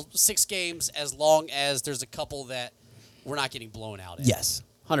all 6 games as long as there's a couple that we're not getting blown out in. Yes,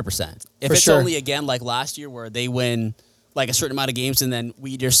 100%. If For it's sure. only again like last year where they win like a certain amount of games and then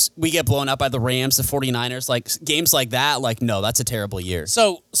we get blown out by the Rams, the 49ers, like games like that, like no, that's a terrible year.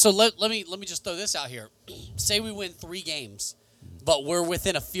 So let me just throw this out here. Say we win 3 games, but we're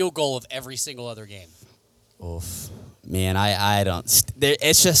within a field goal of every single other game. Oof. Man, I don't.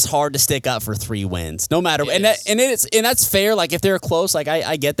 It's just hard to stick up for 3 wins, no matter. It And is. that's fair. Like if they're close, like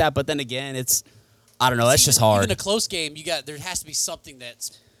I get that. But then again, it's I don't know. That's just hard. Even a close game, there has to be something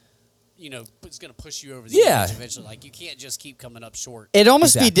that's is going to push you over the Yeah. edge eventually. Like you can't just keep coming up short. It'd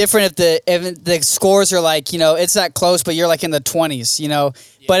almost Exactly. be different if the scores are like, it's that close, but you're like in the 20s,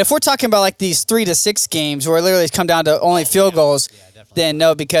 But if we're talking about like these 3 to 6 games where it literally it's come down to only field goals, definitely. then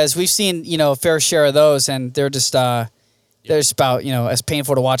no, because we've seen, a fair share of those and they're just, they're just about, as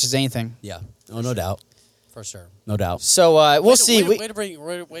painful to watch as anything. Yeah. Oh, no doubt. For sure. No doubt. So we'll see. Way to bring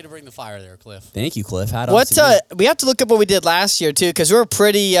the fire there, Cliff. Thank you, Cliff. Hat off What to you. we have to look up what we did last year too, because we were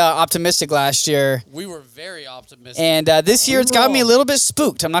pretty optimistic last year, We were very optimistic. and this year it's got me a little bit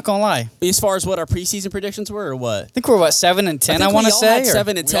spooked. I'm not gonna lie. I As far as what our preseason predictions were, or what? think we're 7 and 10. I think want we to all say had or-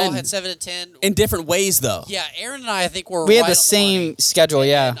 7 and we all 10 had 7 and 10. in different ways, though. Yeah, Aaron and I think were We had right the on same money. schedule.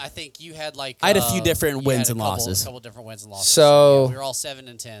 Yeah. And I think you had like I had a few different you wins had and a couple- losses. A couple different wins and losses. So- yeah, we were all 7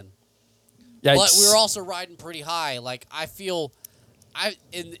 and 10. Yikes. But we were also riding pretty high. Like I feel,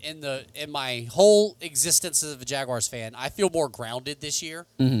 in my whole existence as a Jaguars fan, I feel more grounded this year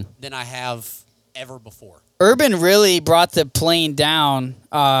than I have ever before. Urban really brought the plane down.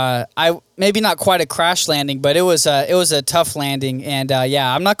 I maybe not quite a crash landing, but it was a tough landing. And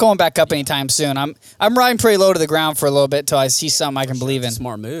I'm not going back up anytime soon. I'm riding pretty low to the ground for a little bit till I see something I can believe in.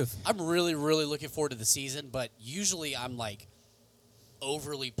 Smart move. I'm really, really looking forward to the season, but usually I'm like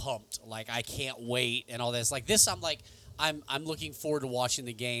overly pumped. Like I can't wait and all this. Like this, I'm looking forward to watching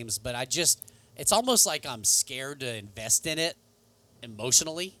the games, but it's almost like I'm scared to invest in it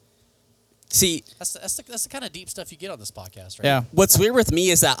emotionally. See, That's the kind of deep stuff you get on this podcast, right? Yeah. what's weird with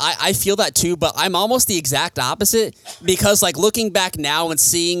me is that I feel that too, but I'm almost the exact opposite because like looking back now and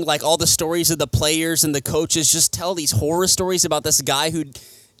seeing like all the stories of the players and the coaches just tell these horror stories about this guy who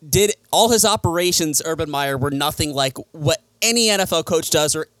did all his operations, Urban Meyer, were nothing like what any NFL coach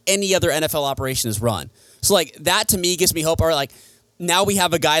does or any other NFL operation is run. So like that to me gives me hope. Or like now we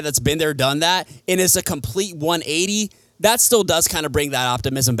have a guy that's been there, done that, and is a complete 180. That still does kind of bring that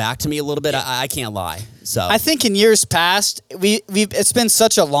optimism back to me a little bit. I can't lie. So I think in years past, it's been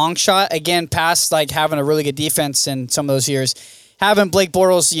such a long shot. Again, past like having a really good defense in some of those years, having Blake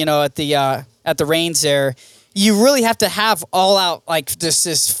Bortles, at the reins there, you really have to have all out like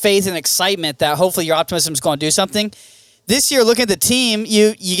this faith and excitement that hopefully your optimism is going to do something. This year, looking at the team,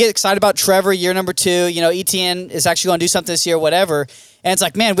 you get excited about Trevor, year number 2. ETN is actually going to do something this year, whatever. And it's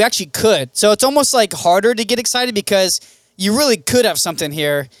like, man, we actually could. So it's almost like harder to get excited because you really could have something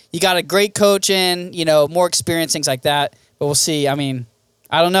here. You got a great coach in, more experience, things like that. But we'll see. I mean,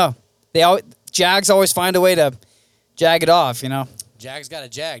 I don't know. Jags always find a way to jag it off, Jags got a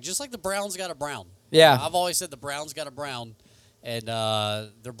jag, just like the Browns got a Brown. Yeah. I've always said the Browns got a Brown, and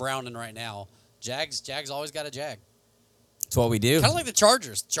they're browning right now. Jags always got a jag. it's what we do. Kind of like the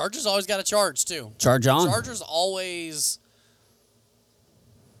Chargers. Chargers always got a charge too. Charge on.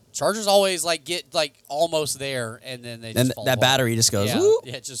 Chargers always like get like almost there, and then they And just fall that apart. battery just goes Yeah, whoop,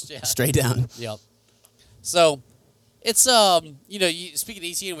 yeah. straight down. Yep. So it's speaking of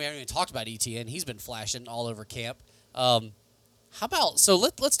ETN, we haven't even talked about ETN. He's been flashing all over camp. How about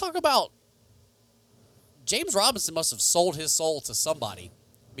let's talk about James Robinson must have sold his soul to somebody,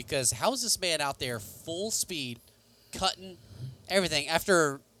 because how is this man out there full speed, cutting everything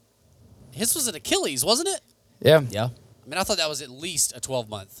after his was an Achilles, wasn't it? Yeah. Yeah. I mean, I thought that was at least a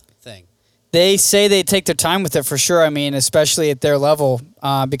 12-month thing. They say they take their time with it for sure. I mean, especially at their level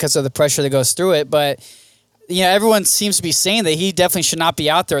because of the pressure that goes through it. But, everyone seems to be saying that he definitely should not be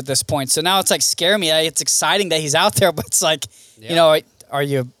out there at this point. So now it's like scaring me. It's exciting that he's out there, but it's like, are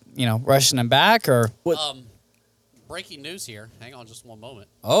you rushing him back or? Breaking news here. Hang on just one moment.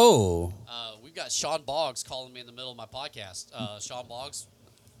 Oh. We've got Sean Boggs calling me in the middle of my podcast. Sean Boggs,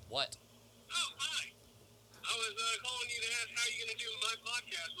 what? Oh, hi. I was calling you to ask how you're going to do my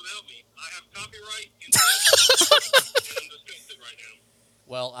podcast without me. I have copyright and I'm disgusted right now.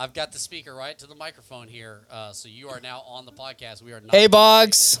 Well, I've got the speaker right to the microphone here, so you are now on the podcast. We are not. Hey,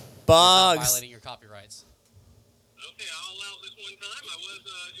 Boggs. we're not Boggs. violating your copyrights. Okay, I'll allow this one time. I was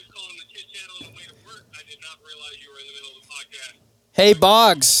just calling to chit-chat on the way to work. I did not realize you were in the middle of the podcast. Hey,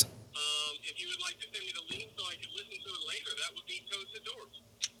 Boggs. If you would like to send me the link so I could listen to it later, that would be toasted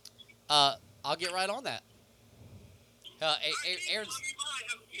doors. I'll get right on that. Aaron's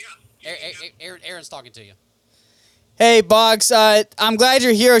Aaron's talking to you. Hey, Boggs. I'm glad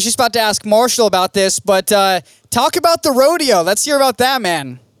you're here. I was just about to ask Marshall about this, but talk about the rodeo. Let's hear about that,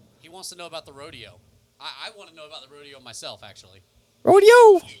 man. He wants to know about the rodeo. I want to know about the rodeo myself, actually. Rodeo.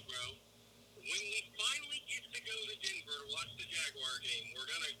 Bro, when we finally get to go to Denver to watch the Jaguar game, we're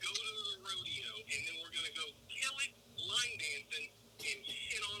going to go to the rodeo, and then we're going to go kill it line dancing and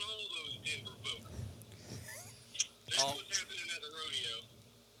shit on all those Denver folks. That's what's happening at the rodeo.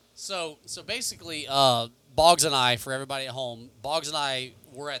 So basically, Boggs and I, for everybody at home, Boggs and I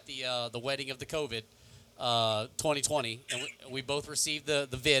were at the wedding of the COVID 2020, and we both received the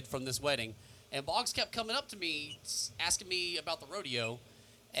vid from this wedding. And Boggs kept coming up to me, asking me about the rodeo,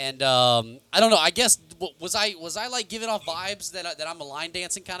 and I don't know. I guess was I like giving off vibes that I'm a line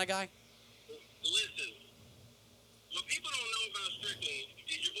dancing kind of guy? Listen, what people don't know about Strickland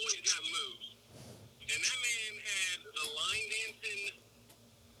is your boy's got moves. And that man had the line dancing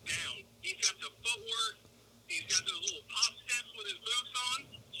down. He's got the footwork. He's got those little pop steps with his boots on.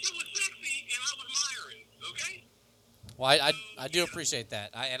 She was sexy, and I was admiring, okay? Well, I do appreciate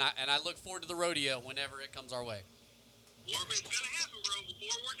that, and I look forward to the rodeo whenever it comes our way. Well, it's going to happen, bro,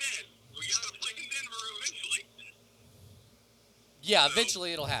 before we're dead. We got to play in Denver eventually. Yeah,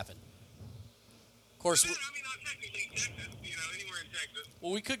 eventually it'll happen. Of course, I mean, not technically Texas, anywhere in Texas.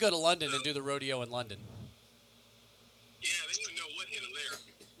 well, we could go to London and do the rodeo in London. Yeah, they wouldn't know what hit them there.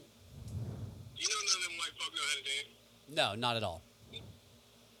 None of them white folk know how to dance. No, not at all.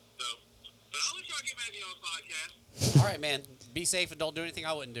 So, but I'll let y'all get back to y'all's podcast. All right, man. Be safe and don't do anything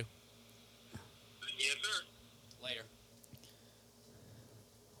I wouldn't do. Yes, sir. Later.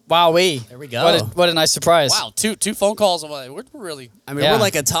 Wowee. There we go. What a nice surprise. Wow, two phone calls. We're really. I mean, Yeah. we're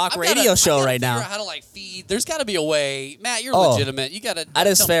like a talk radio show right Figure out now. how to feed. There's got to be a way. Matt, you're Oh. legitimate. You got to. That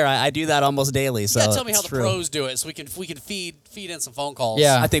is fair. I do that almost daily. So You got to tell me how it's the true. pros do it, so we can feed in some phone calls.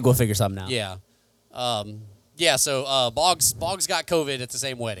 Yeah. I think we'll figure something out. Yeah. Yeah. So Boggs got COVID at the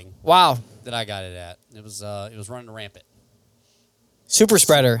same wedding Wow. that I got it at. It was running rampant. Super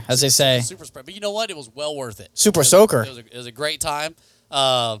spreader, as they say. Super spread. But you know what? It was well worth it. Super soaker. It was a great time.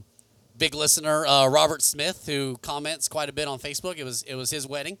 Big listener, Robert Smith, who comments quite a bit on Facebook. It was his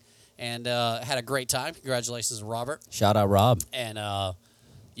wedding, and had a great time. Congratulations, Robert. Shout out Rob. And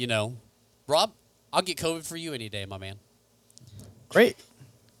Rob, I'll get COVID for you any day, my man. Great.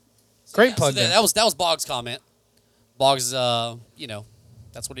 Great Yeah, plug so there. that was Boggs' comment. Boggs,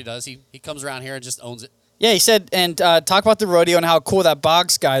 that's what he does. He comes around here and just owns it. Yeah, he said, and talk about the rodeo and how cool that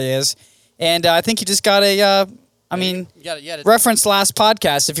Boggs guy is. And I think he just got a, You gotta reference last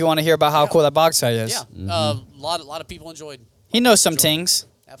podcast if you want to hear about how cool that Boggs guy is. yeah. A lot of people enjoyed. He knows some things.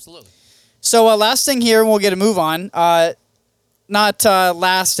 Absolutely. So last thing here, and we'll get a move on. Not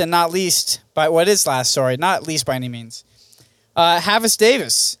last and not least, but what is last? Sorry, not least by any means. Havis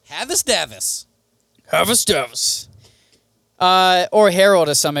Davis. Havis Davis. Havis Davis. Or Harold,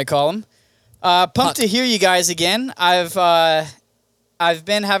 as some may call him. Pumped to hear you guys again. I've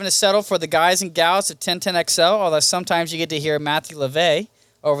been having to settle for the guys and gals at 1010XL, although sometimes you get to hear Matthew LeVay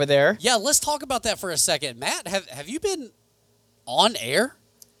over there. Yeah, let's talk about that for a second. Matt, have you been on air?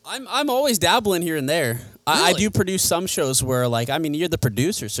 I'm always dabbling here and there. I Really? do produce some shows where, you're the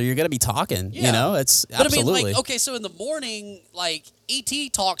producer, so you're gonna be talking. Yeah. It's But absolutely. I mean, okay, so in the morning, ET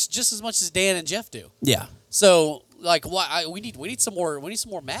talks just as much as Dan and Jeff do. Yeah. So, we need some more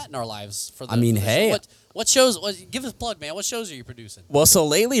Matt in our lives for the. I mean, for the hey. show. What shows? Give us a plug, man. What shows are you producing? Well, so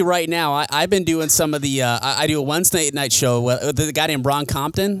lately, right now, I've been doing some of the. I do a Wednesday night show with the guy named Ron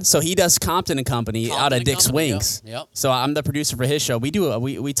Compton. So he does Compton and Company Compton out of and Dick's Company, Wings. yep. So I'm the producer for his show.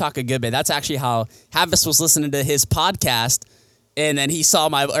 We talk a good bit. That's actually how Havis was listening to his podcast, and then he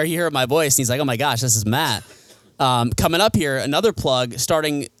heard my voice, and he's like, "Oh my gosh, this is Matt." Coming up here, another plug.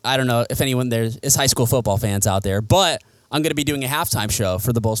 Starting, I don't know if anyone there is high school football fans out there, but I'm going to be doing a halftime show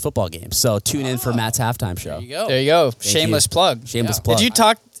for the Bulls football game. So tune in for Matt's halftime show. There you go. There you go. Thank Shameless you. plug. Shameless Yeah. plug. Did you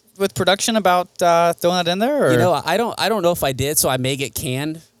talk with production about throwing that in there? Or? You know, I don't know if I did, so I may get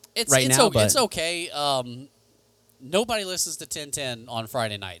canned right now. But It's okay. Nobody listens to 1010 on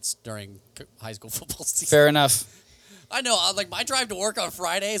Friday nights during high school football season. Fair enough. I know. Like my drive to work on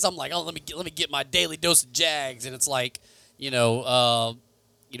Fridays, I'm like, oh, let me get my daily dose of Jags, and it's like,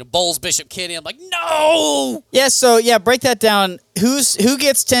 Bowles Bishop Kenny. I'm like, no. Yeah. So break that down. Who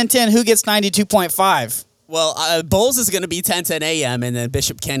gets 1010? Who gets 92.5? well, Bowles is going to be 1010 a.m. and then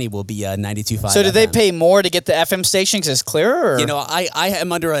Bishop Kenny will be 92.5. So do they FM. pay more to get the FM station because it's clearer? Or? You know, I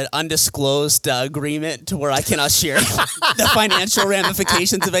am under an undisclosed agreement to where I cannot share the financial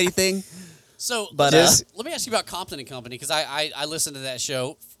ramifications of anything. So But, let me ask you about Compton and Company, because I listened to that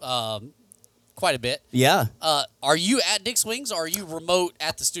show quite a bit. Yeah, Are you at Dick's Wings or are you remote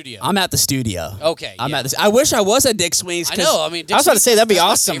at the studio? I'm at the studio. Okay, I'm yeah. at this. I wish I was at Dick's Wings. I 'cause- know. I mean, I was about to say, that'd be that's my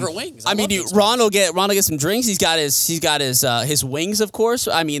awesome. favorite wings. I mean, love dude, Dick's Ron will get some drinks. He's got his wings, of course.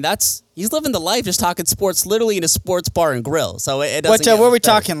 I mean, he's living the life, just talking sports, literally in a sports bar and grill. So it doesn't. What get are we much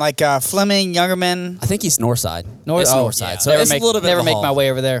better. talking? Like Fleming, Youngerman? I think he's Northside. North- It's oh, Northside. yeah. So Never it's make, a little bit never of a make haul. my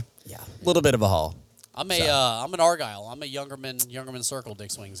way over there. Yeah, a little bit of a haul. I'm I'm an Argyle. I'm a Youngerman Circle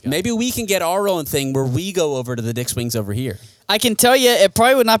Dick's Wings guy. Maybe we can get our own thing where we go over to the Dick's Wings over here. I can tell you, it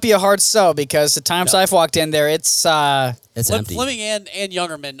probably would not be a hard sell because the times I've walked in there, it's It's empty. Fleming and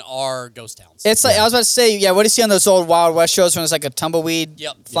Youngerman are ghost towns. like I was about to say, what do you see on those old Wild West shows when it's like a tumbleweed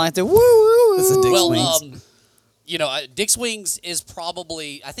Yep. flying through? Woo, woo, This is woo. Dick's well, Wings. Dick's Wings is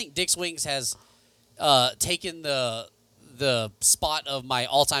probably. I think Dick's Wings has taken the spot of my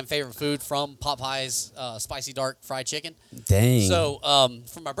all-time favorite food from Popeye's spicy dark fried chicken. Dang. So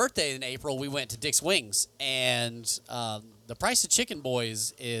for my birthday in April, we went to Dick's Wings, and the price of chicken,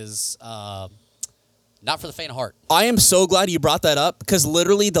 boys, is not for the faint of heart. I am so glad you brought that up because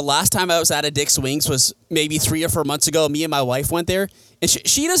literally the last time I was at a Dick's Wings was maybe 3 or 4 months ago. Me and my wife went there, and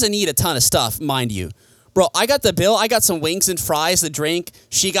she doesn't need a ton of stuff, mind you. Bro, I got the bill. I got some wings and fries, the drink.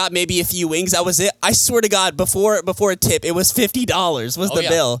 She got maybe a few wings. That was it. I swear to God, before a tip, it was $50 was the yeah.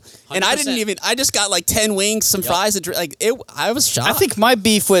 bill, and I 100%. I just got like 10 wings, some fries, and I was shocked. I think my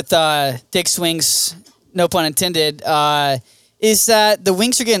beef with Dick's Wings, no pun intended, is that the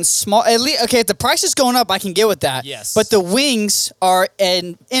wings are getting small. At least, okay, if the price is going up, I can get with that. Yes. But the wings are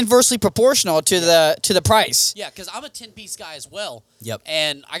inversely proportional to the price. Yeah, because I'm a 10-piece guy as well. Yep.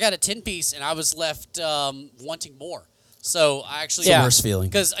 And I got a 10-piece, and I was left wanting more. So I actually, Yeah. Worst feeling.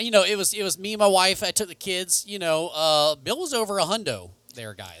 because it was me and my wife. I took the kids. Bill was over $100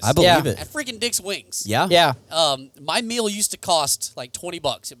 there, guys. I believe Yeah. it. At freaking Dick's Wings. Yeah. Yeah. My meal used to cost like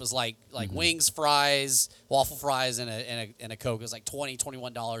 $20. It was like Mm-hmm. wings, fries, waffle fries, and a Coke. It was like $20,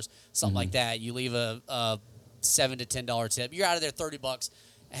 $21, something like Mm-hmm. that. You leave a $7 to $10 tip. You're out of there $30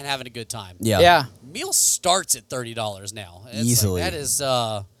 and having a good time. Yeah. Yeah. Meal starts at $30 now. It's Easily. Like, that is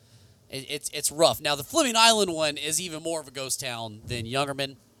it's rough. Now the Fleming Island one is even more of a ghost town than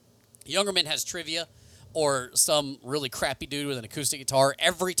Youngerman. Youngerman has trivia or some really crappy dude with an acoustic guitar.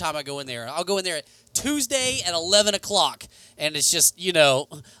 Every time I go in there, I'll go in there at Tuesday at 11 o'clock, and it's just, girl,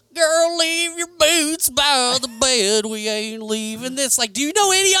 leave your boots by the bed. We ain't leaving this. Like, do you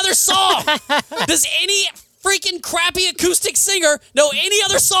know any other song? Does any freaking crappy acoustic singer know any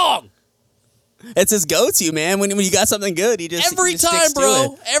other song? It's his go-to, man. When you got something good, he just Every he just sticks time, to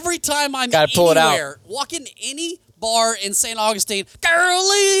bro. it. Every time I'm Gotta pull it out. anywhere, walk in any bar in St. Augustine, girl,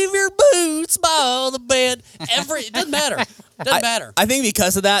 leave your boots by the bed. It doesn't matter. Doesn't matter. I think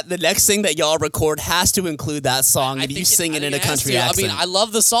because of that, the next thing that y'all record has to include that song, I and you think sing it I in a think has country to. accent. I mean, I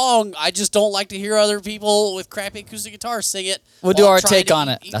love the song. I just don't like to hear other people with crappy acoustic guitars sing it. We'll do while our trying take to on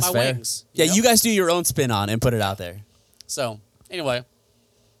it. Eat That's my fair. wings. Yeah, know? you guys do your own spin on it and put it out there. So anyway,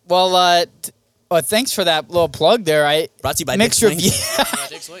 Well, thanks for that little plug there. Brought to you by mixed Dick's Wings.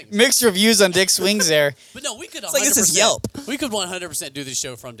 Dick's Wings. mixed reviews on Dick's Wings there. But no, we could. like this is Yelp. We could 100% do this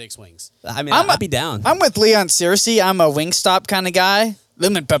show from Dick's Wings. I mean, I'm I'd be down. I'm with Leon Searcy. I'm a Wingstop kind of guy.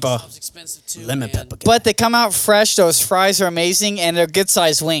 Lemon pepper. It's expensive too. Lemon man. pepper. But they come out fresh. Those fries are amazing, and they're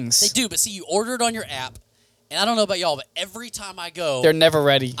good-sized wings. They do, but see, you order it on your app, and I don't know about y'all, but every time I go, They're never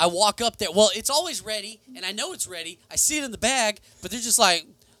ready. I walk up there. Well, it's always ready, and I know it's ready. I see it in the bag, but they're just like,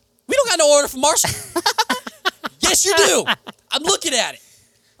 we don't got no order from Marshall. Yes, you do. I'm looking at it.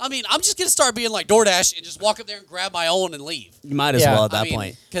 I mean, I'm just going to start being like DoorDash and just walk up there and grab my own and leave. You might as Yeah. well at that I mean,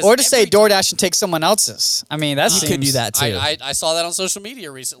 point. 'cause Or to say every- DoorDash and take someone else's. I mean, that You could do that too. I saw that on social media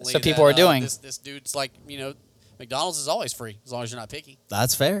recently. That's what people that, are doing. This dude's like, McDonald's is always free as long as you're not picky.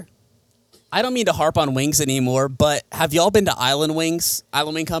 That's fair. I don't mean to harp on wings anymore, but have y'all been to Island Wings,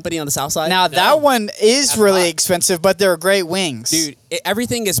 Island Wing Company on the south side? Now, No. that one is Have really not. expensive, but they're great wings. dude,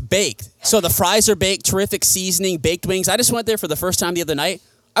 everything is baked. So the fries are baked, terrific seasoning, baked wings. I just went there for the first time the other night.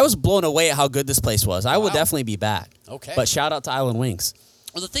 I was blown away at how good this place was. I would Wow. definitely be back. Okay. But shout out to Island Wings.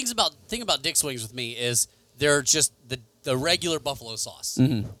 Well, the thing about Dick's Wings with me is they're just the regular buffalo sauce.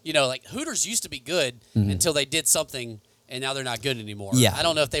 You know, like Hooters used to be good until they did something, and now they're not good anymore. Yeah. I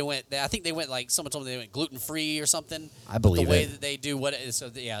don't know if they went. I think they went like someone told me they went gluten free or something. I believe the way it. that they do what. So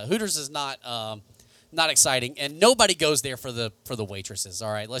yeah, Hooters is not exciting, and nobody goes there for the waitresses.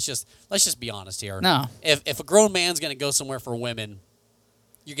 All right, let's just be honest here. No. If a grown man's gonna go somewhere for women,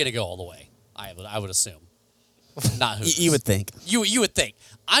 you're gonna go all the way. I would assume. Not Hooters. You would think. You would think.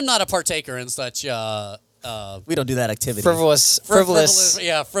 I'm not a partaker in such We don't do that activity. Frivolous frivolous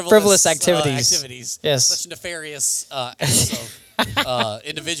activities. activities. Yes. Such nefarious acts of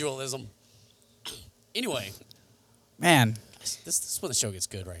individualism. Anyway, Man, this is when the show gets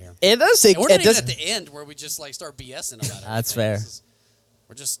good right here. it does. And we're not It even does. at the end where we just like start BSing about it. That's fair.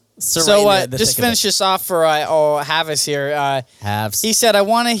 We're just So right in the just thick of finish it. this off for Havis here. Halves. He said, "I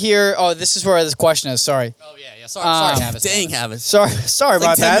want to hear." Oh, this is where this question is. Sorry, oh yeah. Sorry, Havis. Dang, Havis. sorry Like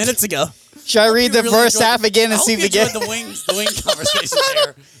about 10 that. minutes ago. Should I read You the really first enjoyed- half again I and hope see if you we get? enjoyed the wing conversation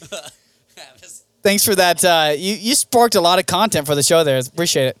there. Havis. Thanks for that. You sparked a lot of content for the show there.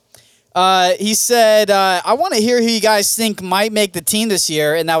 Appreciate it. He said, "I want to hear who you guys think might make the team this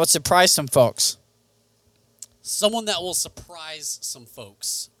year, and that would surprise some folks." Someone that will surprise some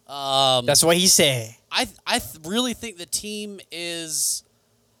folks. That's what he said. Really think the team is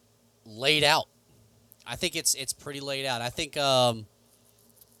laid out. I think it's pretty laid out. I think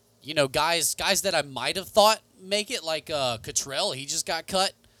guys that I might have thought make it, like Cottrell, he just got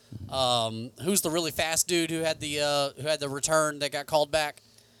cut. Who's the really fast dude who had the return that got called back?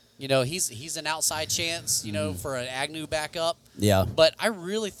 You know, he's an outside chance, for an Agnew backup. Yeah. But I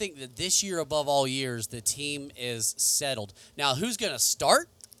really think that this year, above all years, the team is settled. Now, who's going to start?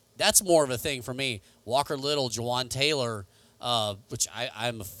 That's more of a thing for me. Walker Little, Jawan Taylor, which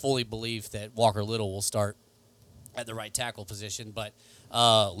I'm fully believe that Walker Little will start at the right tackle position. But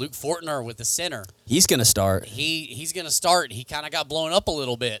Luke Fortner with the center, He's going to start. he's going to start. He kind of got blown up a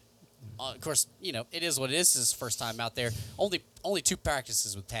little bit. Of course, it is what it is. His first time out there. Only 2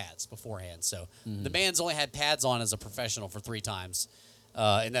 practices with pads beforehand. So the man's only had pads on as a professional for 3 times,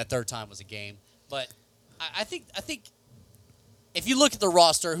 and that third time was a game. But I think if you look at the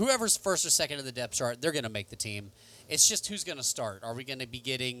roster, whoever's first or second in the depth chart, they're going to make the team. It's just who's going to start. Are we going to be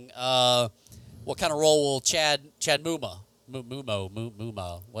getting what kind of role will Chad Muma,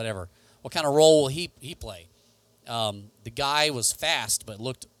 whatever? What kind of role will he play? The guy was fast, but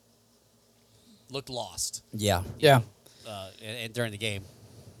looked lost Yeah. Yeah. and during the game.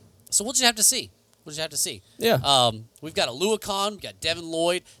 So we'll just have to see. Yeah. We've got Aluakon, we've got Devin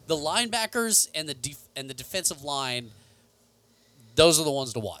Lloyd, the linebackers and the defensive line. Those are the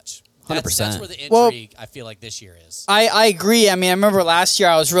ones to watch. 100%. That's where the Well- intrigue I feel like this year is. I agree. I mean, I remember last year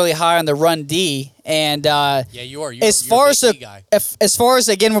I was really high on the run D, and Yeah, you are. You're as a far big as D guy. as far as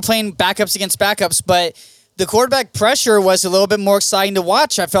again, we're playing backups against backups, but the quarterback pressure was a little bit more exciting to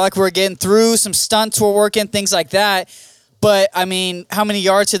watch. I felt like we were getting through, some stunts were working, things like that. But I mean, how many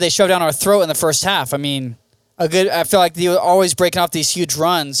yards did they shove down our throat in the first half? I mean, I feel like they were always breaking off these huge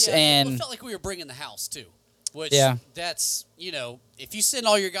runs, Yeah, it and felt like we were bringing the house too. Which Yeah. that's if you send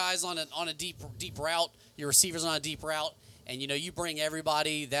all your guys on a deep route, your receivers on a deep route, and you bring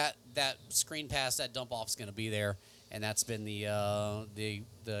everybody, that screen pass, that dump off is going to be there, and that's been the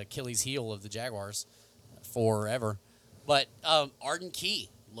Achilles heel of the Jaguars forever. But Arden Key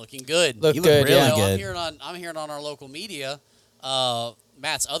looking good. Looked You look good. really Yeah. good. I'm hearing on our local media,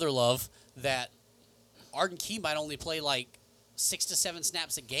 Matt's other love, that Arden Key might only play like 6 to 7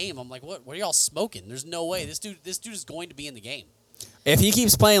 snaps a game. I'm like, what are y'all smoking? There's no way. This dude is going to be in the game. If he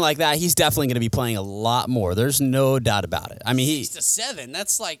keeps playing like that, he's definitely going to be playing a lot more. There's no doubt about it. I mean, 6 to 7.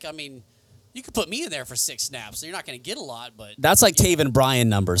 That's like, you could put me in there for 6 snaps. So you're not going to get a lot, but that's like Taven Bryan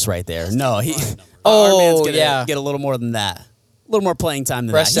numbers right there. That's No, Taven he. Bryan numbers. Our man's Oh, gonna yeah. get a little more than that. A little more playing time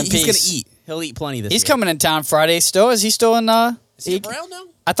than Rest that. in He's going peace. to eat. He'll eat plenty this He's year. coming in town Friday still. Is he still in? is he around now?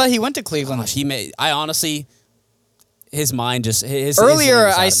 I thought he went to Cleveland. Gosh, I honestly, his mind just his Earlier, name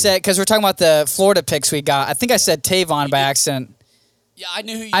is out I of me. said, because we're talking about the Florida picks we got, I think I said Tavon by did. accident. Yeah, I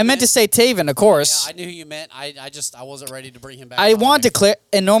knew who you I meant to say Taven, of course. Yeah, I knew who you meant. I wasn't ready to bring him back. I on wanted to there. clear.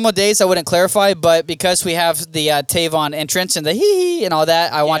 In normal days, I wouldn't clarify, but because we have the Tavon entrance and the hee and all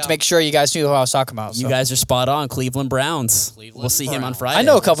that, I wanted Yeah. to make sure you guys knew who I was talking about. You so. guys are spot on. Cleveland Browns. Cleveland We'll see him on Browns. Friday. I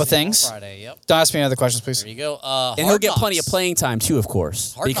know a couple We'll see him on things. Friday, yep. Don't ask me any other questions, please. There you go. And he'll Hard get plenty of Knocks. playing time too, of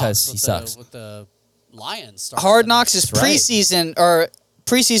course, Hard because Knocks he with sucks. with the Lions. starts Hard tonight. Knocks is That's right. preseason or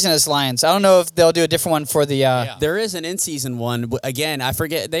preseason is Lions. I don't know if they'll do a different one for the. Yeah. There is an in-season one. Again, I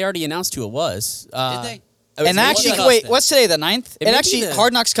forget. They already announced who it was. Did they? It was And maybe actually, the- wait, what's today? The 9th? It It may actually be the-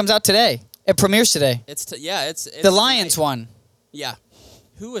 Hard Knocks comes out today. It premieres today. it's The Lions tonight. one. Yeah.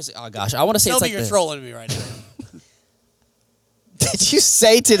 Who is? Oh gosh, I want to say Tell it's me like you're the, trolling me right now. Did you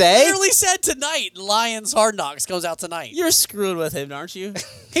say I today? literally said tonight. Lions Hard Knocks comes out tonight. You're screwing with him, aren't you?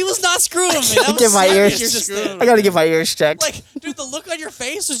 He was not screwing with me. That Get was my serious ears. just You're then. I gotta get my ears checked. Like, dude, the look on your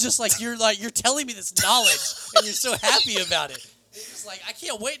face was just like you're telling me this knowledge, and you're so happy about it. It's just like I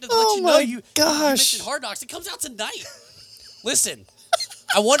can't wait to let Oh you know my you gosh. mentioned Hard Knocks. It comes out tonight. Listen,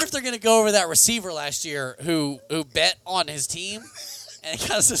 I wonder if they're gonna go over that receiver last year who bet on his team and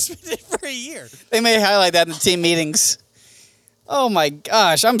got suspended for a year. They may highlight that in the team meetings. Oh my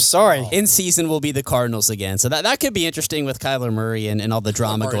gosh, I'm sorry. In season will be the Cardinals again, so that could be interesting with Kyler Murray and all the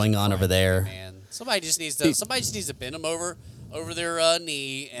drama Murray's going on fine, over there. Man, somebody just needs to bend him over their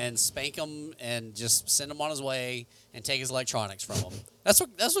knee and spank him and just send him on his way and take his electronics from him. That's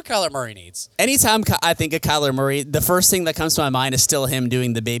what Kyler Murray needs. Anytime I think of Kyler Murray, the first thing that comes to my mind is still him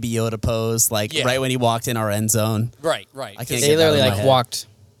doing the Baby Yoda pose, like Yeah. right when he walked in our end zone. Right. I can't They get that literally in my like head. walked.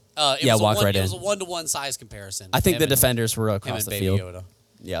 It Yeah, was walk right It in. was a 1-to-1 size comparison. I think Him the and- defenders were him across and the Baby field. Yoda.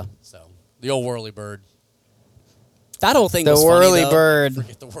 Yeah, So the old whirly bird. that whole thing The was whirly funny, though. bird.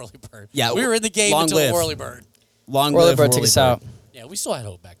 Forget the whirly bird. Yeah, we were in the game long until live. the whirly bird. Long Whirly live bird took us out. Yeah, we still had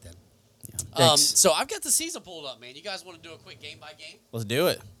hope back then. Yikes. So I've got the season pulled up, man. You guys want to do a quick game by game? Let's do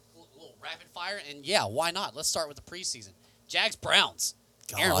it. Little rapid fire, and yeah, why not? Let's start with the preseason. Jags Browns.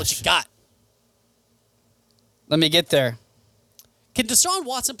 Aaron, what Gosh. you got? Let me get there. Can Deshaun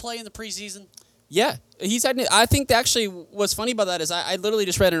Watson play in the preseason? Yeah, he's had. I think actually what's funny about that is I literally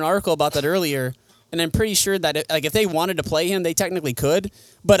just read an article about that earlier, and I'm pretty sure that if they wanted to play him, they technically could.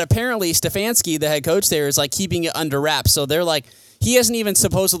 But apparently Stefanski, the head coach there, is like keeping it under wraps. So they're like, he hasn't even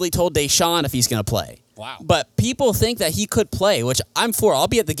supposedly told Deshaun if he's going to play. Wow. But people think that he could play, which I'm for. I'll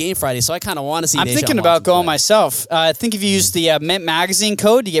be at the game Friday, so I kind of want to see. I'm Deshaun thinking about Watson going play. myself. I think if you use the Mint Magazine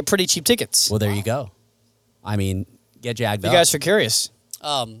code, you get pretty cheap tickets. Well, there you go. I mean, get jagged You up. guys are curious.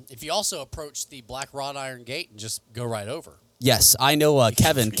 If you also approach the black wrought iron gate and just go right over. Yes, I know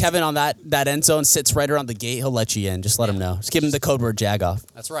Kevin. Kevin on that end zone sits right around the gate. He'll let you in. Just let him know. Just give him the code word jag off.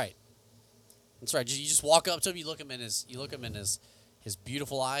 That's right. That's right. You just walk up to him. You look him in his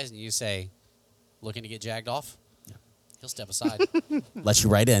beautiful eyes, and you say, "Looking to get jagged off?" He'll step aside. Let you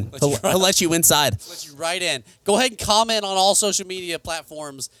right in. Let you He'll let you inside. Let you right in. Go ahead and comment on all social media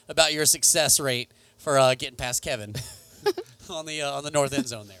platforms about your success rate for getting past Kevin on the north end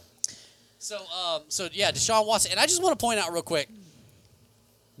zone there. So yeah, Deshaun Watson, and I just want to point out real quick,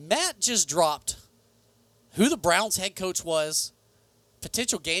 Matt just dropped who the Browns head coach was,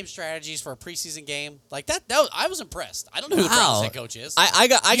 potential game strategies for a preseason game. Like that I was impressed. I don't know who the Wow. Browns head coach is. I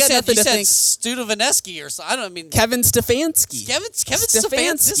got nothing to think. Studovaneski or so. I don't mean Kevin Stefanski. Kevin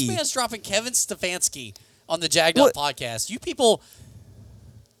Stefanski. This man's dropping Kevin Stefanski on the Jagged Up podcast. You people,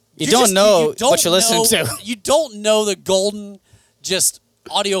 You don't know don't what you're listening know- to. You don't know the golden just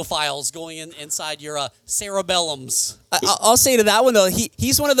audio files going inside your cerebellums. I'll say to that one though,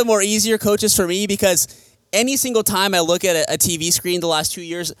 he's one of the more easier coaches for me because any single time I look at a TV screen the last 2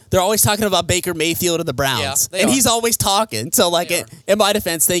 years, they're always talking about Baker Mayfield and the Browns, Yeah, they and are. he's always talking. So like, They are. in my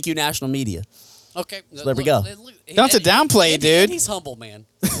defense, thank you, national media. Okay, there we go. Don't have to downplay it, dude. And he's humble, man.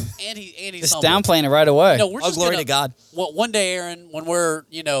 and he's Just humble. downplaying it right away. No, we're Oh, just glory gonna- to God. One day, Aaron, when we're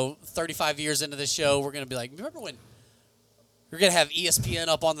 35 years into this show, we're gonna be like, remember when we're gonna have ESPN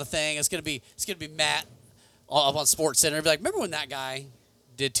up on the thing? It's gonna be Matt up on Sports Center. Be like, remember when that guy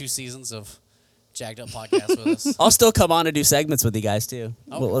did 2 seasons of Jagged Up podcast with us? I'll still come on and do segments with you guys too.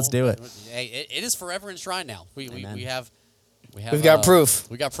 Oh, Well, let's do it. Hey, it is forever enshrined now. We Amen. have We've got proof.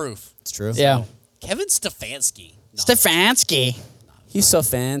 We got proof. It's true. Yeah. Kevin Stefanski. No, Stefanski. He's so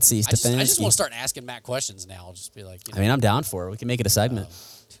fancy, I just Stefanski. want to start asking Matt questions now. I'll just be like, I mean, I'm down for it. We can make it a segment.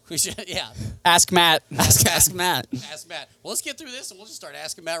 we should, yeah. Ask Matt. ask Matt. Ask Matt. Well, let's get through this and we'll just start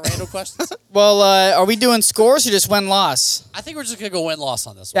asking Matt random questions. Well, are we doing scores or just win-loss? I think we're just gonna go win-loss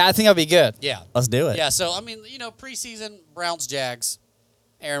on this one. Yeah, I think that'll be good. Yeah. Let's do it. Yeah. So I mean, preseason Browns Jags.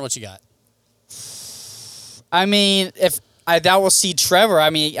 Aaron, what you got? I mean, if I doubt we'll see Trevor, I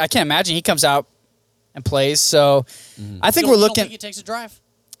mean, I can't imagine he comes out and plays. So I think You we're don't looking. think he takes a drive?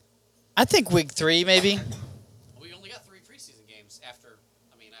 I think week 3 maybe. We only got 3 preseason games after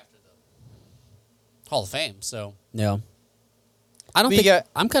the Hall of Fame. So Yeah. I don't We think got-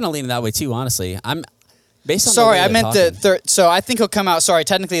 I'm kind of leaning that way too. Honestly, I'm based on. Sorry, the way I they're meant the talking. third. So I think he'll come out. Sorry,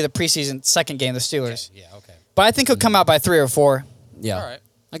 technically the preseason second game, the Steelers. yeah. Okay. But I think he'll come out by 3 or 4. Yeah. All right.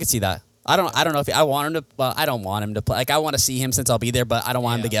 I could see that. I don't know if I want him to. Well, I don't want him to play. Like I want to see him since I'll be there, but I don't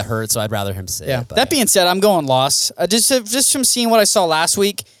want him to Yeah. get hurt. So I'd rather him sit. Yeah. But That being said, I'm going loss. Just from seeing what I saw last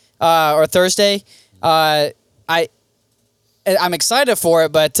week or Thursday, I'm excited for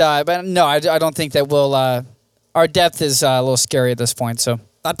it, but no, I don't think that we'll. Our depth is a little scary at this point. So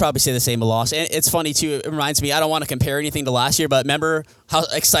I'd probably say the same, a loss. And it's funny, too. It reminds me, I don't want to compare anything to last year, but remember how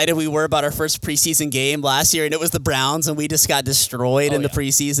excited we were about our first preseason game last year, and it was the Browns, and we just got destroyed in the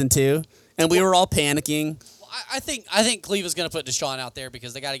preseason, too. And we were all panicking. Well, I think Cleveland's going to put Deshaun out there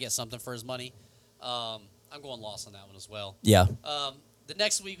because they got to get something for his money. I'm going loss on that one as well. Yeah. The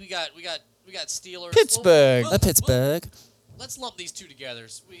next week we got Steelers. Pittsburgh. Pittsburgh. Let's lump these two together.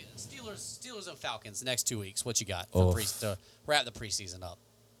 Steelers and Falcons the next 2 weeks. What you got Oh. to wrap the preseason up?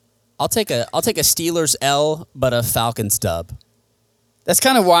 I'll take a Steelers L, but a Falcons dub. that's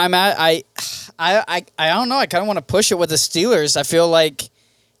kind of why I'm at. I don't know. I kind of want to push it with the Steelers. I feel like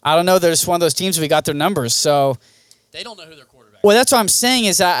I don't know. They're just one of those teams we got their numbers. So They don't know who their quarterback well, that's what I'm saying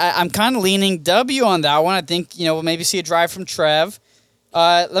is I'm kind of leaning W on that one. I think we'll maybe see a drive from Trev.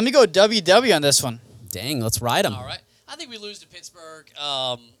 Let me go WW on this one. Dang, let's ride them. All right. I think we lose to Pittsburgh.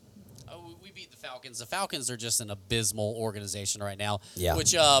 We beat the Falcons. The Falcons are just an abysmal organization right now. Yeah.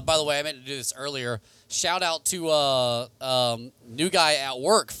 Which, by the way, I meant to do this earlier. Shout out to new guy at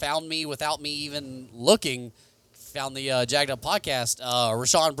work. Found me without me even looking. Found the Jagged Up podcast.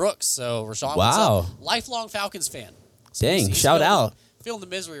 Rashawn Brooks. So Rashawn, Wow. what's up? Lifelong Falcons fan. So Dang, he's shout out. Feeling the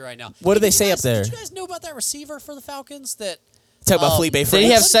misery right now. What do Hey, they you say up guys- there? Did you guys know about that receiver for the Falcons? That Talk about Felipe Did he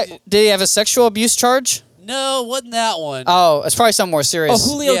Franks. have did he have a sexual abuse charge? no, wasn't that one? Oh, it's probably something more Oh, serious.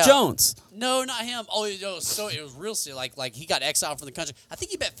 Julio Yeah. Jones. No, not him. Oh, so it was real serious. Like he got exiled from the country. I think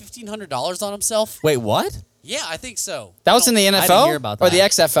he bet $1,500 on himself. Wait, what? Yeah, I think so. That was in the NFL didn't hear about or the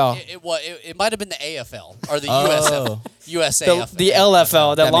that. XFL, It might have been the AFL or the Oh. USAFL. the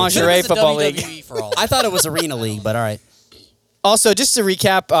LFL, the That makes lingerie It was the football league. WWE for all. I thought it was Arena League, but all right. Also, just to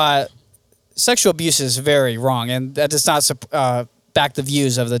recap, sexual abuse is very wrong, and that does not back the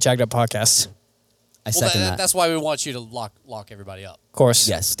views of the Jagged Up podcast. I Well, second that. that's why we want you to lock everybody up. Of course.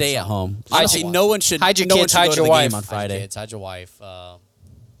 Yes, stay at home. Hide Honestly, your- no one should. hide your no one kids, should hide go to your the wife. game on Hide Friday. your kids, hide your wife.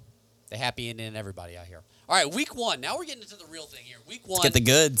 The happy ending and everybody out here. All right, week one. Now we're getting into the real thing here. Week one. Get the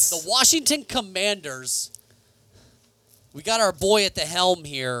goods. The Washington Commanders. We got our boy at the helm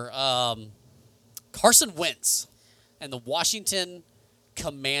here, Carson Wentz, and the Washington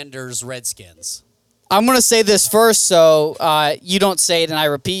Commanders Redskins. I'm going to say this first, so you don't say it and I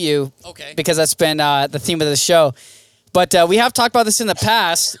repeat you. Okay. Because that's been the theme of the show. But we have talked about this in the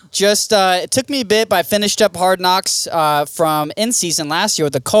past. Just it took me a bit, but I finished up Hard Knocks from in season last year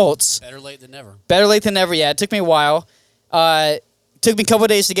with the Colts. Better late than never. Better late than never. Yeah, it took me a while. Took me a couple of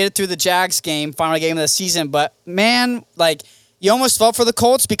days to get it through the Jags game, final game of the season. But man, like you almost felt for the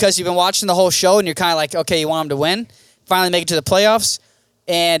Colts because you've been watching the whole show and you're kind of like, okay, you want them to win, finally make it to the playoffs.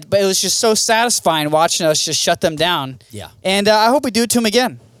 But it was just so satisfying watching us just shut them down. Yeah. And I hope we do it to them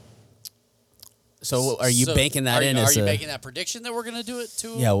again. So are you banking that in? Are you making that prediction that we're going to do it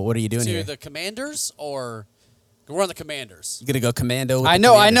to? Yeah. What are you doing to here? the Commanders, or we're on the Commanders? You gonna go commando? With I the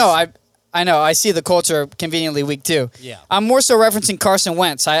know. Commanders? I know. I see the Colts are conveniently weak too. Yeah. I'm more so referencing Carson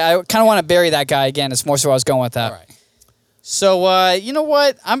Wentz. I kind of want to bury that guy again. It's more so I was going with that. All right. So you know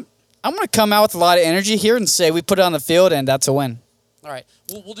what? I'm going to come out with a lot of energy here and say we put it on the field and that's a win. All right,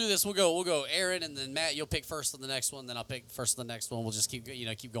 we'll do this. We'll go Aaron, and then Matt. You'll pick first on the next one. Then I'll pick first on the next one. We'll just keep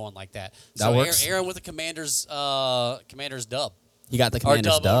going like that. That works. Aaron with the Commanders dub. You got the Or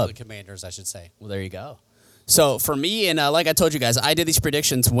Commanders dub dub. over the Commanders, I should say. Well, there you go. So for me, and like I told you guys, I did these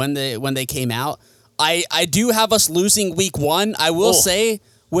predictions when they came out. I do have us losing week one. I will say,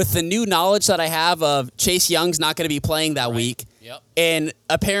 with the new knowledge that I have of Chase Young's not going to be playing that week. Yep. And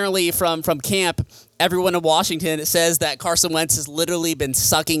apparently from camp, everyone in Washington says that Carson Wentz has literally been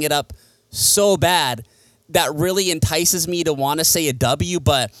sucking it up so bad that really entices me to want to say a W,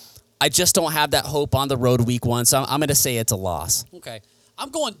 but I just don't have that hope on the road week one. So I'm going to say it's a loss. Okay.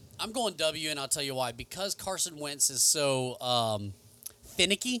 I'm going W, and I'll tell you why. Because Carson Wentz is so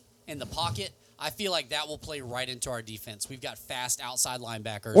finicky in the pocket, I feel like that will play right into our defense. We've got fast outside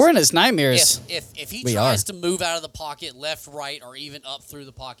linebackers. We're in his nightmares. If he We tries are. to move out of the pocket, left, right, or even up through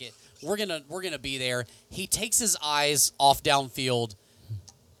the pocket, we're gonna be there. He takes his eyes off downfield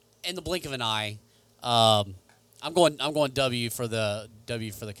in the blink of an eye. I'm going W for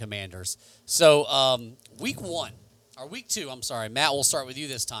the Commanders. So week one or week two, I'm sorry, Matt. We'll start with you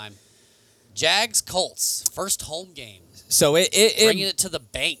this time. Jags Colts first home game, So bringing it to the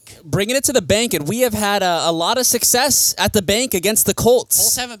bank. bringing it to the bank, and we have had a lot of success at the bank against the Colts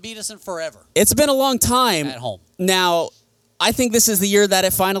Colts. haven't beat us in forever It's been a long time. at home. Now, I think this is the year that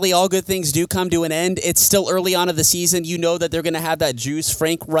it finally all good things do come to an end. It's still early on of the season. You know that they're going to have that juice.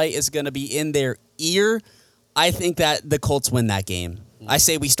 Frank Wright is going to be in their ear. I think that the Colts win that game. I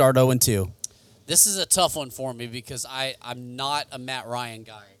say we start 0-2. This is a tough one for me because I'm not a Matt Ryan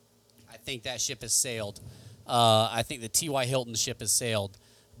guy. I think that ship has sailed. I think the T.Y. Hilton ship has sailed,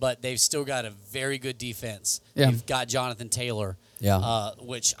 but they've still got a very good defense. Yeah. You've got Jonathan Taylor, Yeah.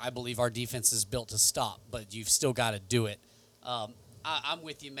 which I believe our defense is built to stop, but you've still got to do it. I'm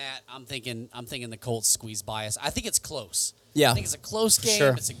with you, Matt. I'm thinking the Colts squeeze by us. I think it's close. Yeah. I think it's a close game.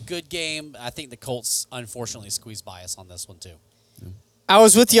 sure. It's a good game. I think the Colts unfortunately squeeze by us on this one too. I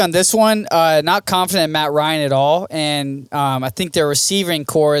was with you on this one. Not confident in Matt Ryan at all, and I think their receiving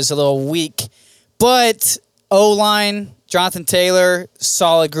core is a little weak. But O-line, Jonathan Taylor,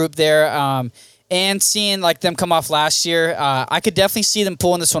 solid group there. And seeing like them come off last year, I could definitely see them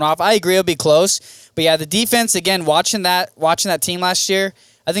pulling this one off. I agree it'll be close, but yeah, the defense again. Watching that team last year,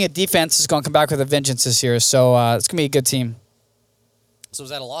 I think a defense is going to come back with a vengeance this year. So it's going to be a good team. So is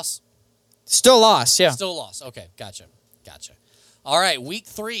that a loss? Still lost, yeah. Still a loss. Okay, gotcha. All right, week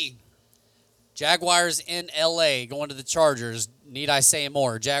 3. Jaguars in L.A. going to the Chargers. Need I say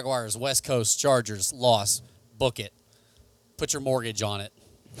more? Jaguars, West Coast, Chargers, loss. Book it. Put your mortgage on it.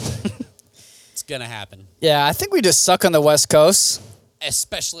 It's going to happen, Yeah, I think we just suck on the West Coast,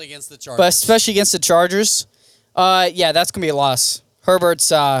 especially against the Chargers. but especially against the Chargers. Yeah, that's going to be a loss.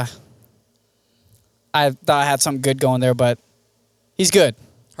 Herbert's, I thought I had something good going there, but he's good.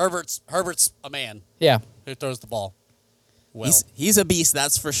 Herbert's a man Yeah. who throws the ball well. He's a beast,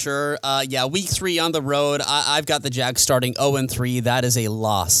 that's for sure. Yeah, week 3 on the road. I've got the Jags starting 0-3. That is a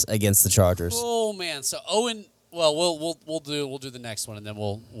loss against the Chargers. Oh man, so Owen. Well, we'll do the next one, and then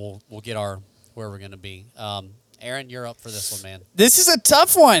we'll get our where we're gonna be. Aaron, you're up for this one, man. This is a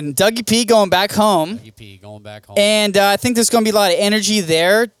tough one. Dougie P going back home. UP going back home. And I think there's going to be a lot of energy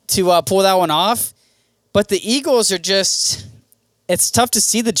there to pull that one off. But the Eagles are just, it's tough to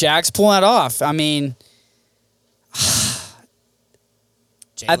see the Jags pulling that off. I mean,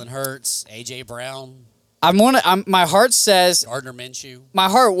 Jalen Hurts, AJ Brown, my heart says, Gardner Minshew. my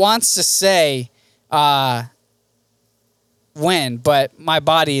heart wants to say win, but my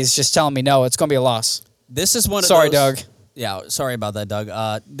body is just telling me no, it's going to be a loss. This is one of Sorry, those, Doug. Yeah, sorry about that,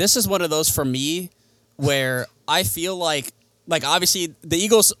 Doug. This is one of those for me where I feel like obviously the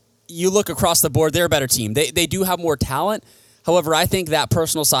Eagles, you look across the board, they're a better team. They do have more talent. However, I think that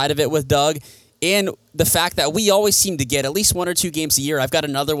personal side of it with Doug and the fact that we always seem to get at least 1 or 2 games a year. I've got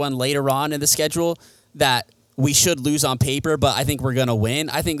another one later on in the schedule that we should lose on paper, but I think we're going to win.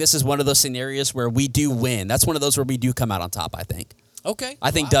 I think this is one of those scenarios where we do win. That's one of those where we do come out on top, I think. Okay. I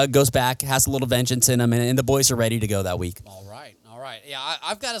think Wow. Doug goes back, has a little vengeance in him, and the boys are ready to go that week. All right. Yeah,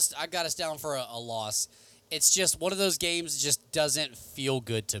 I've got us down for a loss. It's just one of those games that just doesn't feel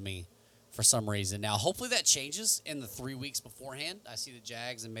good to me for some reason. Now, hopefully that changes in the 3 weeks beforehand. I see the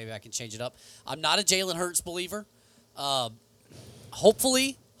Jags, and maybe I can change it up. I'm not a Jalen Hurts believer.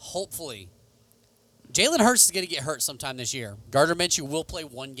 Hopefully, Jalen Hurts is going to get hurt sometime this year. Gardner Minshew will play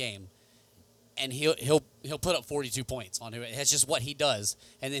 1 game, and he'll put up 42 points on it. That's just what he does,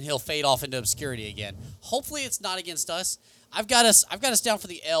 and then he'll fade off into obscurity again. Hopefully, it's not against us. I've got us down for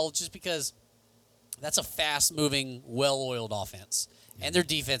the L just because that's a fast-moving, well-oiled offense, and their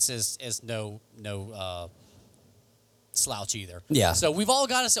defense is no slouch either. Yeah. So we've all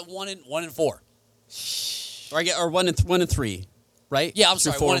got us at 1-4. Or 1-3, right? Yeah, I'm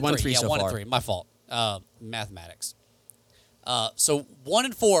Through sorry. 4, 1-3 Yeah, so 1-3. far. My fault. Mathematics. So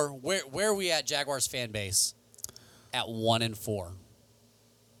 1-4. Where are we at, Jaguars fan base? At 1-4.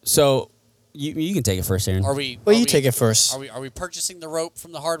 So you can take it first, Aaron. Are we? Well, are you we- take it first. Are we purchasing the rope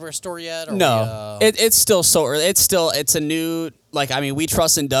from the hardware store yet? Or No, it's still so early. It's a new, we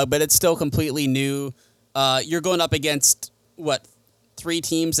trust in Doug, but it's still completely new. You're going up against, 3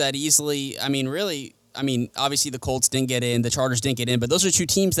 teams that easily, obviously the Colts didn't get in, the Chargers didn't get in, but those are 2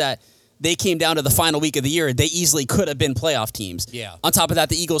 teams that they came down to the final week of the year. They easily could have been playoff teams. Yeah. On top of that,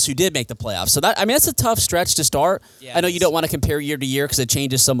 the Eagles who did make the playoffs. So that's a tough stretch to start. Yeah, I know it you is. don't want to compare year to year because it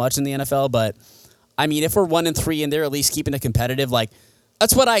changes so much in the NFL, but if we're 1-3 and they're at least keeping it competitive,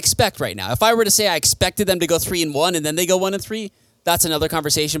 that's what I expect right now. If I were to say I expected them to go 3-1 and then they go 1-3, that's another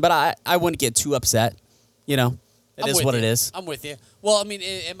conversation. But I wouldn't get too upset. It is with what you. it is. I'm with you. Well,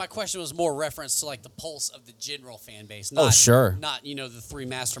 and my question was more reference to the pulse of the general fan base. Not, Sure. Not the 3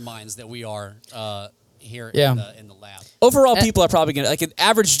 masterminds that we are here Yeah. in the lab. Overall, people are probably gonna an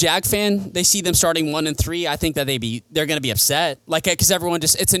average Jag fan. They see them starting 1-3. I think that they're gonna be upset, because everyone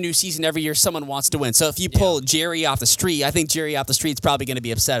it's a new season every year. Someone wants to win. So if you pull Jerry off the street, I think Jerry off the street's probably gonna be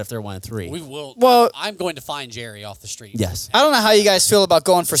upset if they're 1-3. We will. Well- I'm going to find Jerry off the street. Yes. I don't know how you guys feel about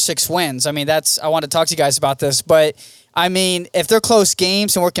going for 6 wins. I want to talk to you guys about this, but if they're close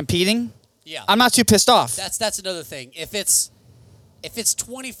games and we're competing, Yeah. I'm not too pissed off. That's another thing. If it's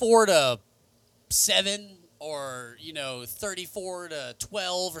 24 to 7 or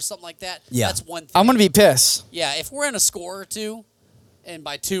 34-12 or something like that. Yeah. That's one thing. I'm gonna be pissed. Yeah, if we're in a score or two, and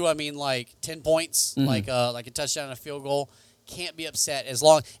by 2 I mean like 10 points, like a touchdown and a field goal, can't be upset as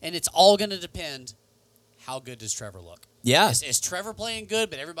long. And it's all going to depend. How good does Trevor look? Yeah. Is Trevor playing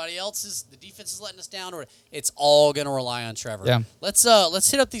good, but everybody else the defense is letting us down, or it's all going to rely on Trevor? Yeah. Let's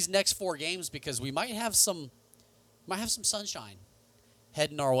hit up these next 4 games because we might have some sunshine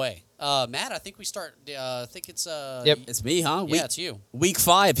heading our way. Matt, I think we start. I think it's Yep. It's me, huh? Yeah, it's you. Week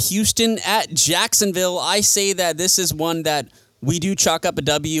 5, Houston at Jacksonville. I say that this is one that we do chalk up a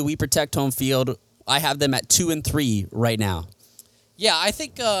W. We protect home field. I have them at 2-3 right now. Yeah, I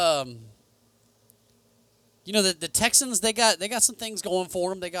think the Texans they got some things going for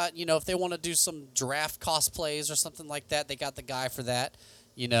them. They got if they want to do some draft cost plays or something like that, they got the guy for that.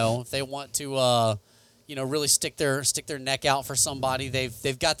 If they want to really stick their neck out for somebody,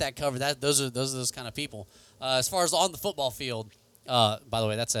 they've got that covered. Those are those kind of people. As far as on the football field, by the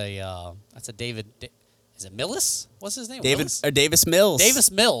way, that's a David. Is it Millis? What's his name? Willis? Davis Mills.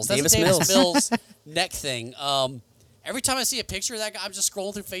 Davis Mills. That's Davis a Davis Mills. Mills neck thing. Every time I see a picture of that guy, I'm just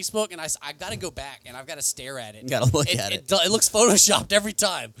scrolling through Facebook, and I got to go back, and I've got to stare at it. You got to look at it. It looks photoshopped every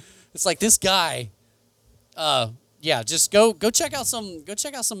time. It's like this guy. Just go check out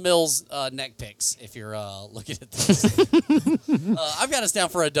some Mills neck pics if you're looking at this. I've got us down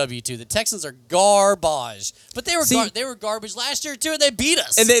for a W2. The Texans are garbage, but they were garbage last year too, and they beat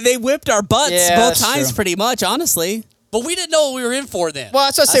us. And they whipped our butts Yeah, both that's times true. pretty much, honestly. But we didn't know what we were in for then. Well,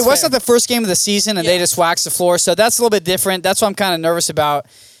 that's what I say. That's What's fair. not the first game of the season, and they Yeah. just waxed the floor, so that's a little bit different. That's what I'm kind of nervous about.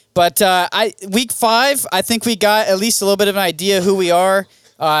 But week 5, I think we got at least a little bit of an idea who we are.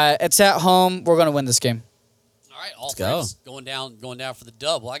 It's at home. We're going to win this game. All right, all go. three going down for the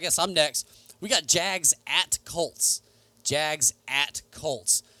dub. Well, I guess I'm next. We got Jags at Colts.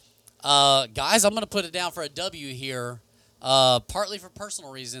 Guys, I'm going to put it down for a W here. Partly for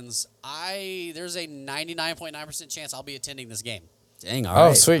personal reasons. There's a 99.9% chance I'll be attending this game. Dang, all right.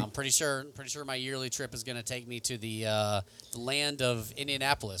 Oh, sweet. I'm pretty sure my yearly trip is going to take me to the land of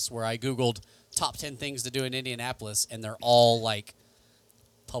Indianapolis, where I Googled top 10 things to do in Indianapolis, and they're all like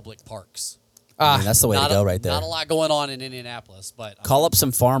public parks. I mean, that's the way to Not go a- right there. Not a lot going on in Indianapolis, but Call up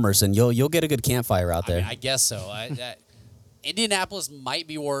some farmers, and you'll get a good campfire out there. I guess so. Indianapolis might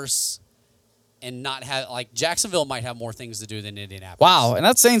be worse, and not have Jacksonville might have more things to do than Indianapolis. Wow, and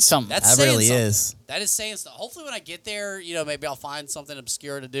that's saying something. That's That saying really something. is. That is saying something. Hopefully, when I get there, maybe I'll find something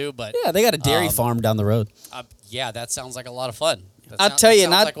obscure to do. But Yeah, they got a dairy farm down the road. yeah, that sounds like a lot of fun. I'll tell you,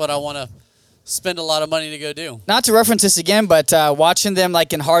 sounds not- like what I want to spend a lot of money to go do. Not to reference this again, but watching them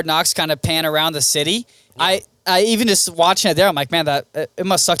like in Hard Knocks kind of pan around the city, I even just watching it there, I'm like, man, that it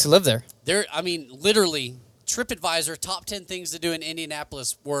must suck to live there. Literally, TripAdvisor top 10 things to do in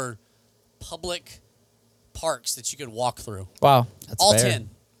Indianapolis were public parks that you could walk through. Wow. That's All fair. 10.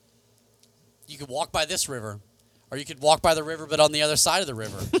 You could walk by this river, or you could walk by the river but on the other side of the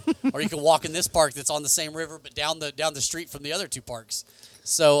river, or you could walk in this park that's on the same river but down the street from the other 2 parks.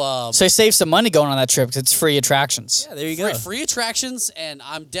 So, So you save some money going on that trip because it's free attractions. Yeah, there you go. free attractions, and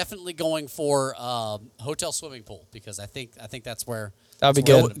I'm definitely going for hotel swimming pool because I think that's where. That would be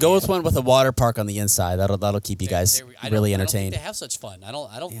Go, good. go with one with a water park on the inside. That'll keep you guys I really don't entertained. think they have such fun. I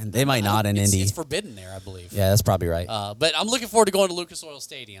don't. And they might not in it's, Indy. It's forbidden there, I believe. Yeah, that's probably right. But I'm looking forward to going to Lucas Oil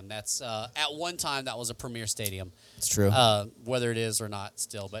Stadium. That's at one time that was a premier stadium. It's true. Whether it is or not,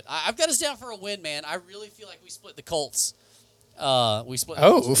 still. But I've got us down for a win, man. I really feel like we split the Colts. We split the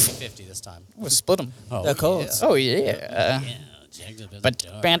Oh. Colts 50 this time. We'll split them. Oh, The Colts. Oh, yeah. Yeah, Jags up in the But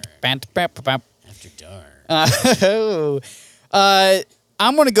dark. After dark.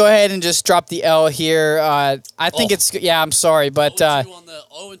 I'm going to go ahead and just drop the L here. I think Oh. I'm sorry, but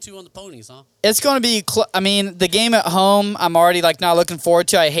 0-2 on the ponies, huh? it's going to be. The game at home, I'm already not looking forward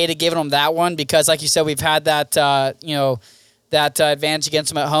to. I hated giving them that one because, like you said, we've had that that advantage against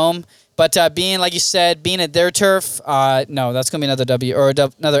them at home. But being like you said, being at their turf, no, that's going to be another W or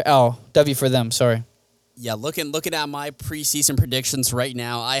another L. W for them. Sorry. Yeah, looking at my preseason predictions right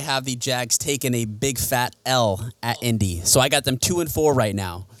now, I have the Jags taking a big fat L at Indy. So I got them 2-4 right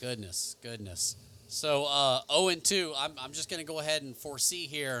now. Goodness. So 0-2. I'm just going to go ahead and foresee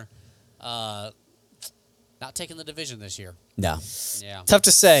here, not taking the division this year. No. Yeah. Tough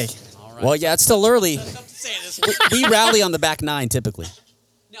to say. All right. Well, yeah, it's still early. Tough to say this week. We rally on the back 9 typically.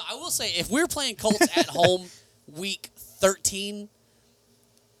 Now, I will say, if we're playing Colts at home week 13,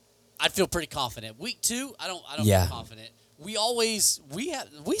 I'd feel pretty confident. Week 2, I don't Yeah. feel confident. We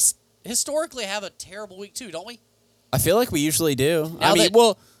historically have a terrible week 2, don't we? I feel like we usually do. Now I mean, that-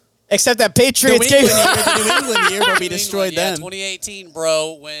 well, Except that the New Patriots England game. year, the New England year where we New destroyed England, them. 2018,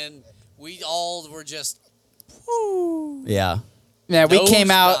 bro, when we all were just Yeah. Man, we Nose came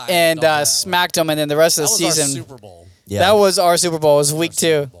out dive and off that one. smacked them, and then the rest of that the was our season. Super Bowl. Yeah. That was our Super Bowl. It was week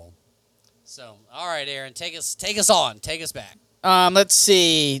Super 2. Bowl. So, all right, Aaron, take us on, take us back. Let's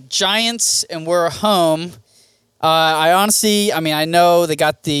see. Giants, and we're home. I honestly, I know they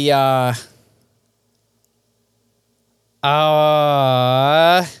got the.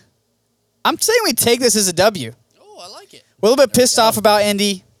 I'm saying we take this as a W. Oh, I like it. We're a little bit There we pissed go. off about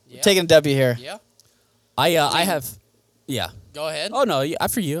Indy. Yeah. We're taking a W here. Yeah, I have. Yeah. go ahead. Oh no,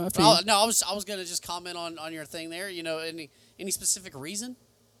 after you. After you. No, I was gonna just comment on your thing there. You know, any specific reason?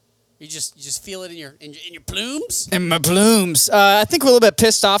 You just feel it in your plumes. And my blooms. I think we're a little bit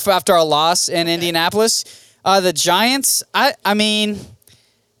pissed off after our loss in Indianapolis. The Giants, I mean,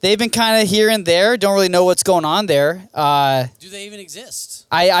 they've been kind of here and there. Don't really know what's going on there. Do they even exist?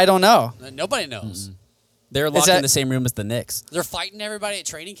 I don't know. Nobody knows. They're locked that- in the same room as the Knicks. They're fighting everybody at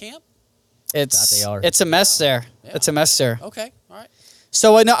training camp. It's That they are. it's a mess there. Yeah. It's a mess there. Okay, all right.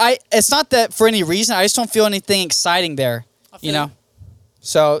 So no, it's not that for any reason. I just don't feel anything exciting there. I feel You know.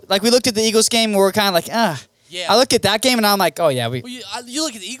 So like we looked at the Eagles game, we were kind of like, Yeah. I look at that game and I'm like, oh yeah, Well, you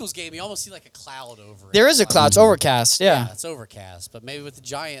look at the Eagles game, you almost see like a cloud over it. there is a cloud. It's overcast. Yeah. It's overcast, but maybe with the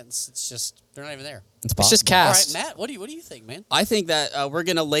Giants, it's just they're not even there. It's It's just possible. All cast. right, Matt, what do you think, man? I think that we're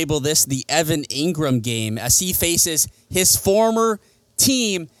going to label this the Evan Ingram game as he faces his former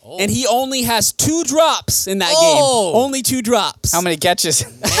team, Oh. and he only has 2 drops in that Oh. game. Only 2 drops. How many catches?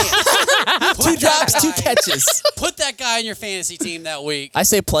 2 drops, 2 catches. Put that guy in your fantasy team that week. I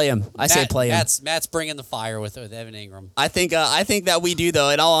say play him. I say play him. Matt's bringing the fire with Evan Ingram. I think that we do though.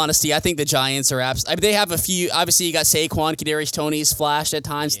 In all honesty, I think the Giants are they have a few. Obviously, you got Saquon, Kadarius Toney's flashed at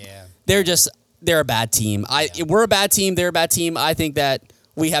times. Yeah. They're a bad team. We're a bad team. They're a bad team. I think that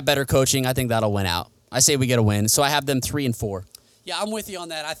we have better coaching. I think that'll win out. I say we get a win. So I have them 3-4. Yeah, I'm with you on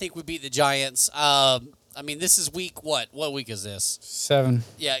that. I think we beat the Giants. I mean, this is week what? What week is this? 7.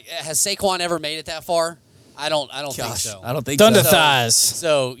 Yeah, has Saquon ever made it that far? I don't think so. I don't think Thunder so. thighs.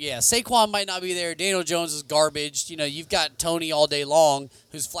 So, yeah, Saquon might not be there. Daniel Jones is garbage. You know, you've got Tony all day long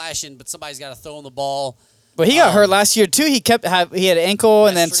who's flashing, but somebody's got to throw him the ball. But he got hurt last year too. He had an ankle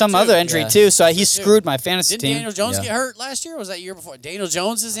and That's then true, some too. other injury Yeah. too. So he true. screwed my fantasy Didn't team. Daniel Jones Yeah. get hurt last year, or was that year before? Daniel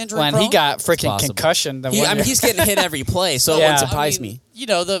Jones is injury when prone? he got freaking possible. concussion. I mean, he's getting hit every play, so it Yeah. wouldn't surprise I mean, me. You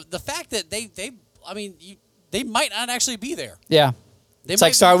know, the fact that they might not actually be there. yeah. They It's might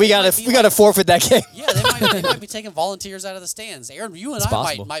like sorry, we they got might to be we got to like- forfeit that game. Yeah, they might be taking volunteers out of the stands. Aaron, you and It's I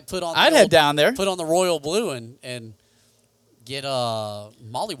possible. might put on. I'd the head old- down there. Put on the royal blue and get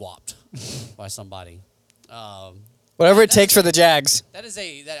mollywopped by somebody. Whatever it takes for the Jags.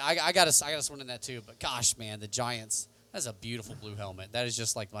 I got to swing in that too. But gosh, man, the Giants. That's a beautiful blue helmet. That is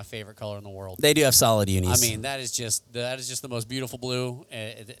just like my favorite color in the world. They do have solid unis. I mean, that is just the most beautiful blue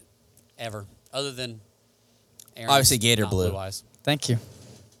ever, other than Aaron's Obviously Gator blue. eyes. Thank you.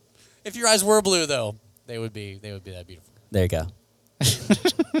 If your eyes were blue, though, they would be that beautiful. there you go.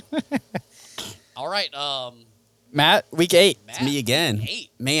 All right, Matt, week 8. Matt, It's me again. 8.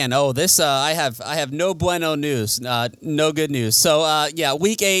 Man, this I have no bueno news. No good news. So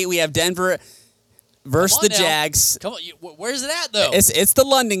week 8 we have Denver versus Come on the now. Jags. Come on, where's it at though? It's the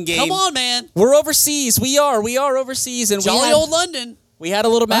London game. Come on, man. We're overseas. We are overseas, and Jolly old London. we had a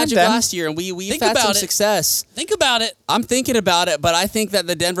little magic them. last year, and we've Think had some about it. success. Think about it. I'm thinking about it, but I think that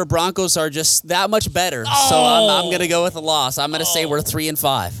the Denver Broncos are just that much better. So I'm going to go with a loss. I'm going to say we're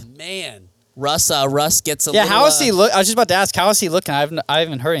 3-5. Man, Russ gets a Yeah, little. how is he look? I was just about to ask, how is he looking? I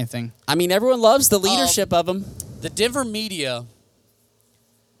haven't heard anything. I mean, everyone loves the leadership of him. the Denver media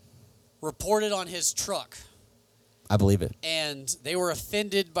reported on his truck, I believe it. and they were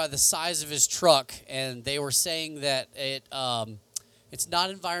offended by the size of his truck, and they were saying that it's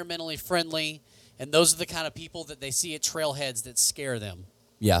not environmentally friendly, and those are the kind of people that they see at trailheads that scare them.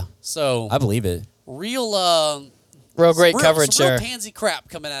 Yeah, So I believe it. real Real great some coverage some real there. pansy crap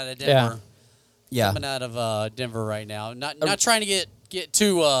coming out of Denver. Yeah. Coming out of Denver right now. Not trying to get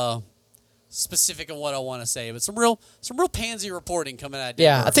too specific on what I want to say, but some real pansy reporting coming out of Denver.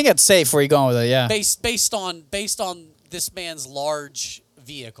 Yeah, I think it's safe where you're going with it. Yeah. based on this man's large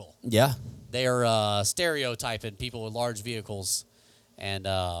vehicle. Yeah. They are stereotyping people with large vehicles, and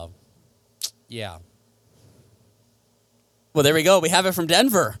yeah. Well, there we go. We have it from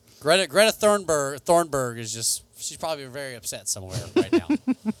Denver. Greta Thunberg is she's probably very upset somewhere right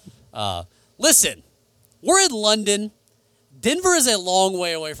now. Listen, we're in London. Denver is a long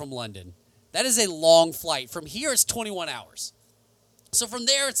way away from London. That is a long flight. From here, it's 21 hours. So from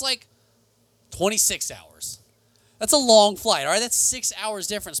there, it's like 26 hours. That's a long flight, all right? That's 6 hours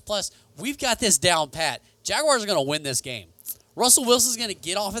difference. Plus, we've got this down pat. Jaguars are going to win this game. Russell Wilson's going to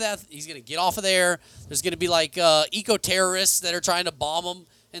get off of that. He's going to get off of there. There's going to be like eco-terrorists that are trying to bomb him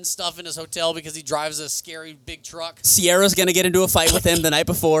and stuff in his hotel because he drives a scary big truck. Sierra's gonna get into a fight with him the night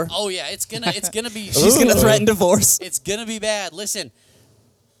before. Oh yeah, it's gonna be. She's gonna threaten divorce. It's gonna be bad. Listen,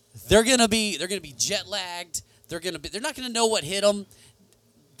 they're gonna be jet lagged. They're not gonna know what hit them.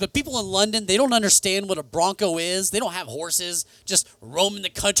 The people in London, they don't understand what a Bronco is. They don't have horses just roaming the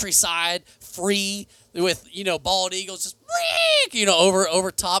countryside free with, bald eagles just,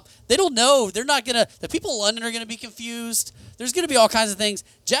 over top. They don't know. The people in London are going to be confused. There's going to be all kinds of things.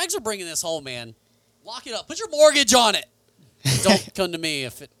 Jags are bringing this home, man. Lock it up. Put your mortgage on it. Don't come to me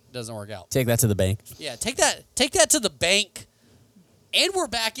if it doesn't work out. Take that to the bank. Yeah, take that to the bank. And we're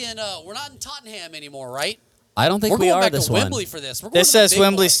back in, we're not in Tottenham anymore, right? I don't think We're we going are back this to one. Wembley for this. This says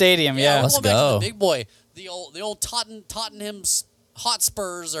Wembley Stadium, yeah. We're Let's going back to go. the big boy. The old Tottenham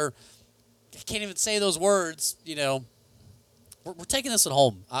Hotspurs, or I can't even say those words. We're taking this at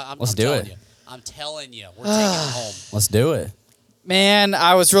home. Let's I'm do telling it. You. I'm telling you, we're taking it home. Let's do it. Man,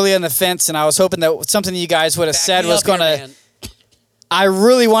 I was really on the fence, and I was hoping that something you guys would have Back said me was up here, going to. man. I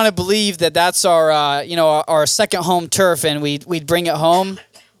really want to believe that that's our, our second home turf, and we'd bring it home.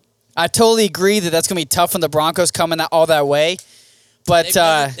 I totally agree that that's going to be tough when the Broncos coming all that way, but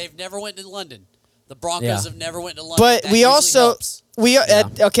They've never went to London. The Broncos Yeah. have never went to London. but That we usually also helps.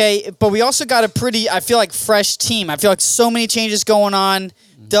 but we also got a pretty, I feel like, fresh team. I feel like so many changes going on.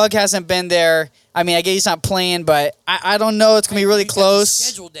 Doug hasn't been there. I mean, I guess he's not playing, but I don't know. It's going to be really We've got the close.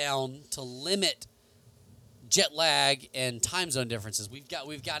 schedule down to limit jet lag and time zone differences. We've got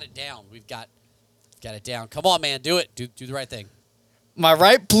it down. We've got it down. Come on, man, do it. Do the right thing. My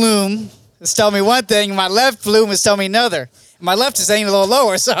right plume is telling me one thing. My left plume is telling me another. My left is aiming a little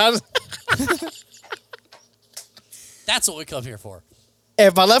lower, so That's what we come here for.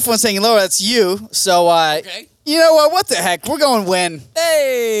 if my left one's hanging lower, that's you. So, Okay. you know what? What the heck? We're going win.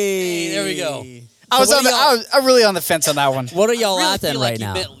 Hey, There we go. I'm really on the fence on that one. What are y'all I really at then feel like right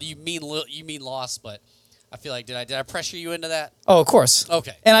now? you mean loss, but I feel like did I pressure you into that? Oh, of course.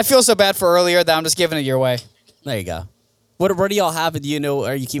 Okay. And I feel so bad for earlier that I'm just giving it your way. There you go. What do y'all have? Do you know?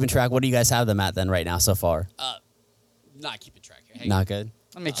 Are you keeping track? What do you guys have them at then right now so far? Not keeping track here. Hang Not good.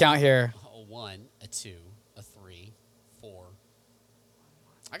 Let me count here. on. A 1, a 2, a 3, 4.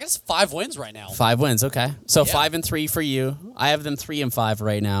 I guess 5 wins right now. 5 wins. Okay. So Yeah. 5 and 3 for you. I have them 3 and 5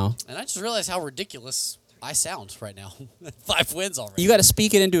 right now. And I just realized how ridiculous I sound right now. 5 wins already. You got to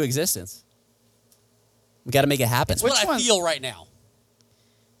speak it into existence. We got to make it happen. It's what Which I one? feel right now.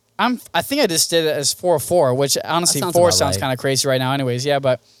 I think I just did it as 4-4, which honestly That sounds 4 about sounds right. kind of crazy right now, anyways. Yeah,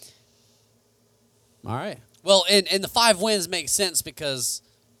 but All right. Well, and the 5 wins make sense because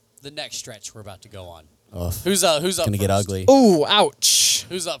the next stretch we're about to go on. Oh, Who's up gonna first? get ugly. ooh, ouch.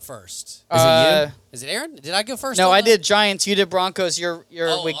 Who's up first? Is it you? Is it Aaron? Did I go first? No, on I that? did Giants. You did Broncos. You're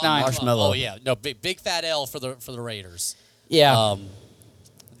week 9. Marshmallow. Oh yeah, no, big fat L for the Raiders. Yeah.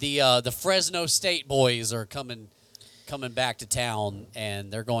 The Fresno State boys are coming back to town,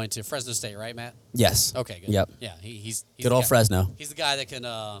 and they're going to Fresno State, right, Matt? Yes. Okay, good. Yep. Yeah, he's Good the old guy- Fresno. He's the guy that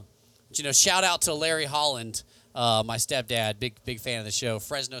can, shout out to Larry Holland, my stepdad, big fan of the show,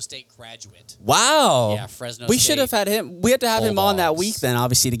 Fresno State graduate. Wow. Yeah, Fresno We State should have had him. We had to have him on that Bulldogs. week then,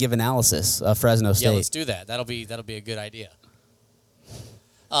 obviously, to give analysis of Fresno State. Yeah, let's do that. That'll be a good idea.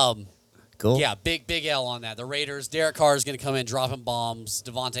 Cool. Yeah, big L on that. The Raiders. Derek Carr is going to come in dropping bombs.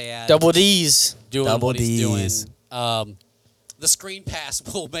 Devontae Adams Double D's. doing Double what he's Ds. doing. The screen pass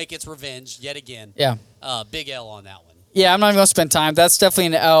will make its revenge yet again. Yeah. Big L on that one. Yeah, I'm not even going to spend time. That's definitely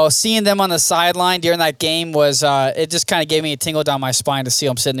an L. Seeing them on the sideline during that game was, it just kind of gave me a tingle down my spine to see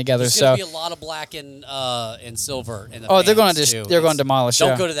them sitting together. There's So, going to be a lot of black and silver in the they're going fans, to too. they're going to demolish. Don't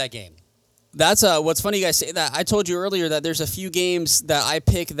yeah. go to that game. That's what's funny you guys say that. I told you earlier that there's a few games that I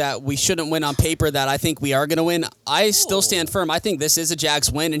pick that we shouldn't win on paper that I think we are going to win. I still stand firm. I think this is a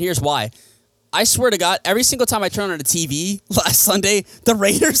Jags win, and here's why. I swear to God, every single time I turned on the TV last Sunday, the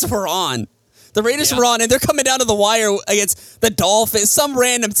Raiders were on. The Raiders Yeah. were on, and they're coming down to the wire against the Dolphins, some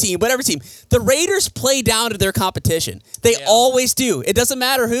random team, whatever team. The Raiders play down to their competition. They Yeah. always do. It doesn't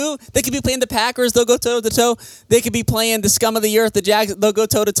matter who. They could be playing the Packers. They'll go toe-to-toe. They could be playing the scum of the earth, the Jags. They'll go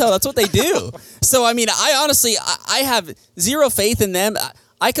toe-to-toe. That's what they do. So, I mean, I honestly, I have zero faith in them.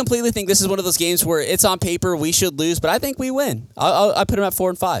 I completely think this is one of those games where it's on paper we should lose, but I think we win. I put them at 4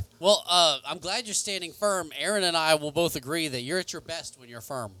 and 5. Well, I'm glad you're standing firm. Aaron and I will both agree that you're at your best when you're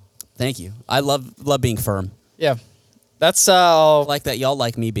firm. Thank you. I love being firm. Yeah. That's I like that y'all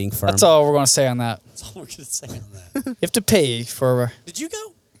like me being firm. that's all we're going to say on that. That's all we're going to say on that. You have to pay for. Did you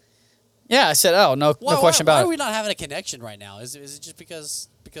go? Yeah, I said, no question Why about are it. we not having a connection right now? Is it just because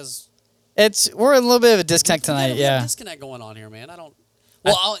We're in a little bit of a disconnect We got tonight. a Yeah. disconnect going on here, man. I don't.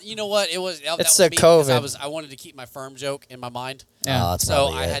 Well, you know what? It was. That It's was the me because COVID. I wanted to keep my firm joke in my mind. Yeah. Oh, that's So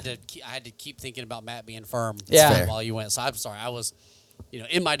probably I it. had to keep thinking about Matt being firm. Yeah. fair. While you went, so I'm sorry. I was,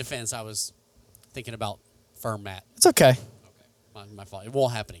 in my defense, I was thinking about firm Matt. It's okay. My fault. It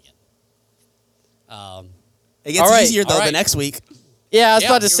won't happen again. It gets All right, easier though all the right. next week. Yeah, I was Yeah,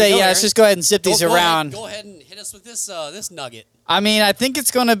 about to here we say, go, let's Aaron. just go ahead and zip these around. Go ahead and hit us with this nugget. I mean, I think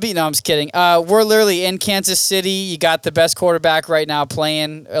it's going to be. No, I'm just kidding. We're literally in Kansas City. You got the best quarterback right now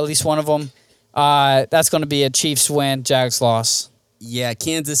playing, at least one of them. That's going to be a Chiefs win, Jags loss. Yeah,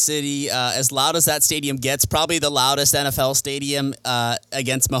 Kansas City, as loud as that stadium gets, probably the loudest NFL stadium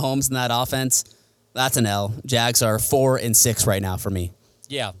against Mahomes in that offense. That's an L. Jags are 4-6 right now for me.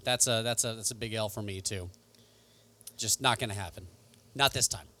 Yeah, that's a big L for me too. Just not going to happen. Not this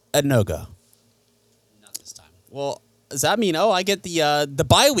time. A no-go. Not this time. Well, does that mean, I get the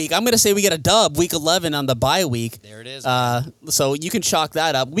bye week? I'm going to say we get a dub, week 11 on the bye week. There it is. So you can chalk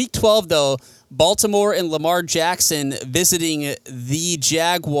that up. Week 12, though, Baltimore and Lamar Jackson visiting the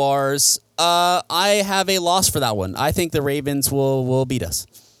Jaguars. I have a loss for that one. I think the Ravens will beat us.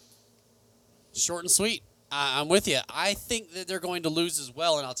 Short and sweet. I'm with you. I think that they're going to lose as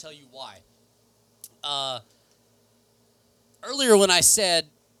well, and I'll tell you why. Earlier when I said,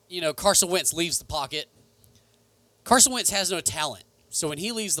 Carson Wentz leaves the pocket, Carson Wentz has no talent. So when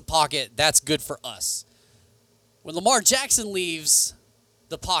he leaves the pocket, that's good for us. When Lamar Jackson leaves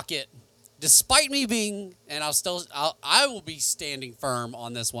the pocket, despite me being, and I will be standing firm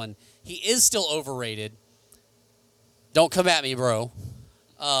on this one, he is still overrated. Don't come at me, bro.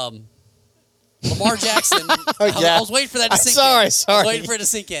 Lamar Jackson. I was waiting for that to sink in. I was waiting for it to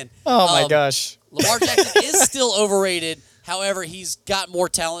sink in. Oh, my gosh. Lamar Jackson is still overrated. However, he's got more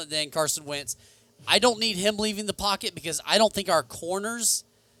talent than Carson Wentz. I don't need him leaving the pocket because I don't think our corners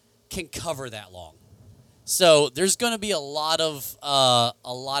can cover that long. So there's going to be a lot of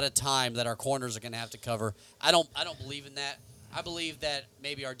time that our corners are going to have to cover. I don't believe in that. I believe that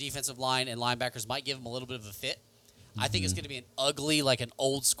maybe our defensive line and linebackers might give them a little bit of a fit. I think it's going to be an ugly, like an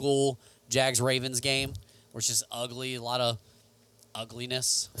old school Jags-Ravens game where it's just ugly, a lot of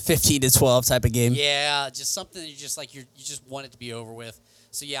ugliness. 15-12 type of game. Yeah, just something you just like you just want it to be over with.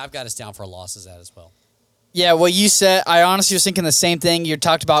 So yeah, I've got us down for a loss as that as well. Yeah, what you said, I honestly was thinking the same thing. You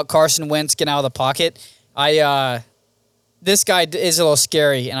talked about Carson Wentz getting out of the pocket. This guy is a little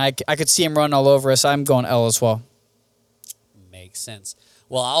scary, and I could see him running all over us. I'm going L as well. Makes sense.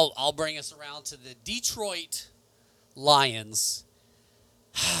 Well, I'll bring us around to the Detroit Lions.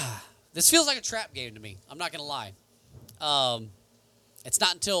 This feels like a trap game to me. I'm not going to lie. It's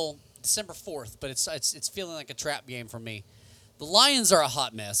not until December 4th, but it's feeling like a trap game for me. The Lions are a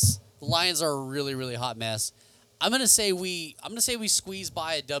hot mess. The Lions are a really, really hot mess. I'm gonna say we squeeze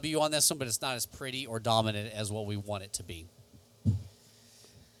by a W on this one, but it's not as pretty or dominant as what we want it to be.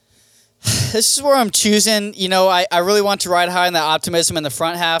 This is where I'm choosing. I really want to ride high on the optimism in the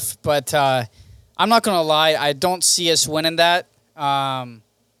front half, but I'm not going to lie. I don't see us winning that. I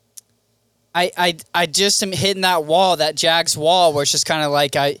just am hitting that wall, that Jags wall, where it's just kind of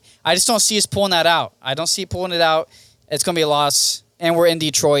like I just don't see us pulling that out. I don't see pulling it out. It's going to be a loss, and we're in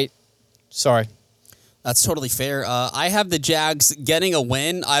Detroit. Sorry. That's totally fair. I have the Jags getting a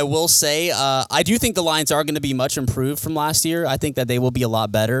win. I will say I do think the Lions are going to be much improved from last year. I think that they will be a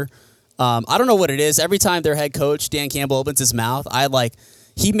lot better. I don't know what it is. Every time their head coach, Dan Campbell, opens his mouth,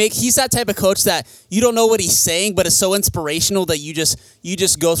 he's that type of coach that you don't know what he's saying, but it's so inspirational that you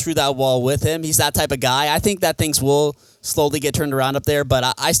just go through that wall with him. He's that type of guy. I think that things will slowly get turned around up there,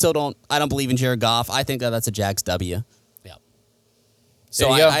 but I still don't believe in Jared Goff. I think that's a Jags W. Yeah. So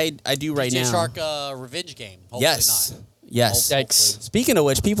There you go. I do right DJ now. Shark revenge game. Hopefully Yes. not. Yes. Yikes. Speaking of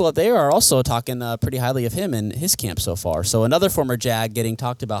which, people up there are also talking pretty highly of him and his camp so far. So another former Jag getting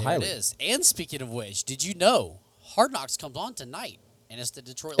talked about There highly. it is. And speaking of which, did you know Hard Knocks comes on tonight, and it's the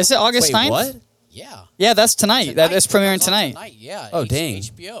Detroit. Is it Lions. August Wait, 9th? what? Yeah. Yeah, that's tonight. That is It comes premiering on tonight. Yeah. Oh, dang.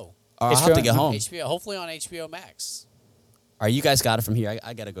 HBO. I'll have to get home. HBO. Hopefully on HBO Max. All right, you guys got it from here.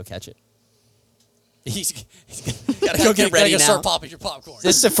 I got to go catch it. He's Gotta go get ready gotta now. start popping your popcorn.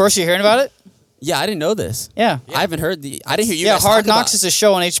 This is the first you're hearing about it? Yeah, I didn't know this. Yeah. I haven't heard I didn't hear you Yeah, guys Hard talk Knocks about is a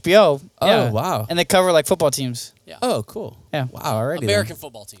show on HBO. Oh, Yeah. wow. And they cover like football teams. Yeah. Oh, cool. Yeah. Wow, already. American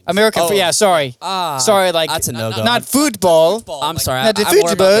football teams. American, Oh. yeah, sorry. Sorry, like that's a no-go. not football. Football, I'm like, sorry. Not the I'm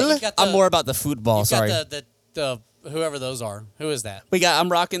more about football. You've got I'm more about the football. You've Sorry. got the whoever those are. Who is that? I'm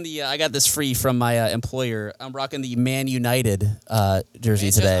rocking the. I got this free from my employer. I'm rocking the Man United jersey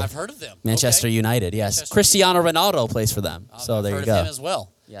Manchester- today. I've heard of them. Manchester Okay. United. Yes, Manchester Cristiano Ronaldo plays for them. So I've there heard you of go. him as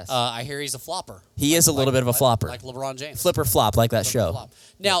well. Yes. I hear he's a flopper. He is a little bit of a flopper. Like LeBron James. Flip or flop, like that show. Flop.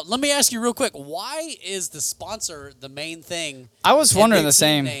 Now, let me ask you real quick. Why is the sponsor the main thing? I was and wondering the the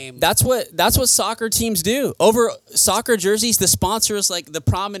team same. name? That's what soccer teams do. Over soccer jerseys, the sponsor is like the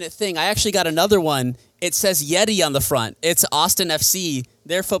prominent thing. I actually got another one. It says Yeti on the front. It's Austin FC.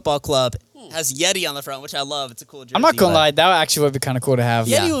 Their football club has Yeti on the front, which I love. It's a cool jersey. I'm not gonna but- lie, that actually would be kind of cool to have.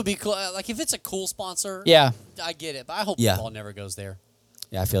 Yeti Yeah. would be cool. Like, if it's a cool sponsor, Yeah. I get it. But I hope Yeah. football never goes there.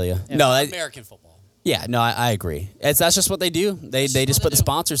 Yeah, I feel you. No, American football. I agree. That's just what they do. They just just what put they the do.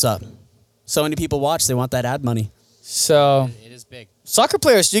 sponsors up. So many people watch. They want that ad money. So It is big. soccer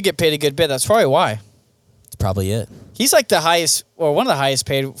players do get paid a good bit. That's probably why. That's probably it. He's like the highest, or one of the highest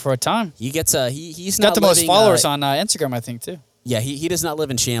paid for a time. He gets he's He's not got the most living, followers on Instagram, I think, too. Yeah, he does not live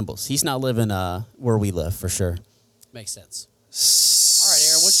in shambles. He's not living where we live for sure. Makes sense. All right,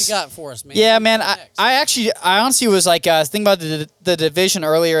 Aaron, what you got for us, man? Yeah, What man. you got next? I honestly was like thinking about the division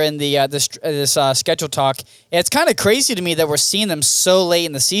earlier in the this schedule talk. It's kind of crazy to me that we're seeing them so late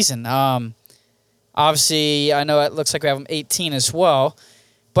in the season. Obviously, I know it looks like we have them 18 as well,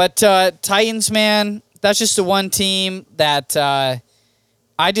 but Titans, man, that's just the one team that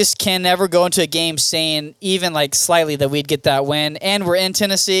I just can never go into a game saying even like slightly that we'd get that win. And we're in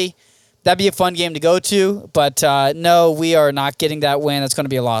Tennessee. That'd be a fun game to go to, but no, we are not getting that win. It's going to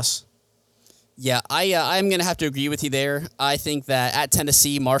be a loss. Yeah, I'm going to have to agree with you there. I think that at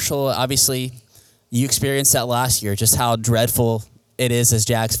Tennessee, Marshall, obviously, you experienced that last year, just how dreadful it is as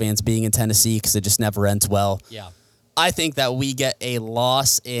Jags fans being in Tennessee because it just never ends well. Yeah. I think that we get a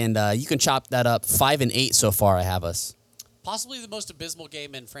loss, and you can chop that up 5-8 so far. I have us. Possibly the most abysmal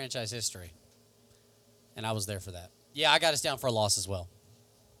game in franchise history. And I was there for that. Yeah, I got us down for a loss as well.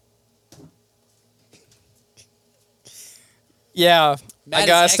 Yeah, Matt I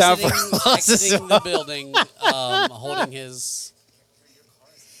got is us down for exiting, losses. exiting the building, holding his...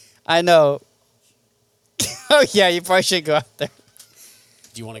 I know. Oh yeah, you probably should go out there.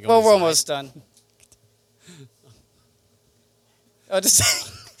 Do you want to go Well, we're inside? almost done. Oh,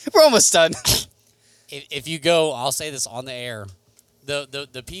 just we're almost done. If you go, I'll say this on the air.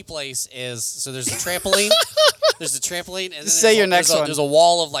 The P place is, so there's a trampoline. There's a trampoline. And then Just say your next there's one. There's a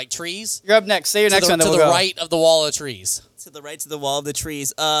wall of like trees. You're up next. Say your next one. To Then the we'll go. right of the wall of trees. To the right to the wall of the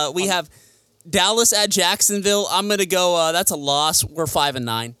trees. We have Dallas at Jacksonville. I'm going to go, that's a loss. We're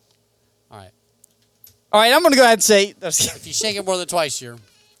 5-9. All right. All right, I'm gonna go ahead and say. If you shake it more than twice, you're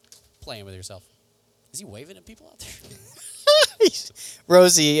playing with yourself. Is he waving at people out there?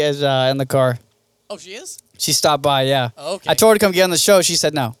 Rosie is in the car. Oh, she is? She stopped by. Yeah. Oh, okay. I told her to come get on the show. She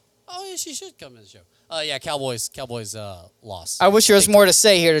said no. Oh, yeah, she should come in the show. Yeah, Cowboys lost. I wish there was more to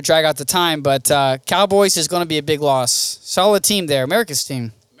say here to drag out the time, but Cowboys is going to be a big loss. Solid team there, America's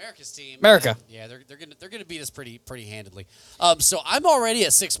team. America's team. America. Yeah, they're gonna beat us pretty handedly. So I'm already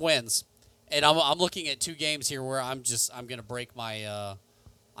at 6 wins, and I'm looking at 2 games here where I'm gonna break my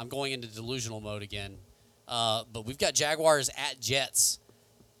I'm going into delusional mode again. But we've got Jaguars at Jets,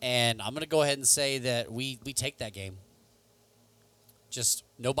 and I'm gonna go ahead and say that we take that game. Just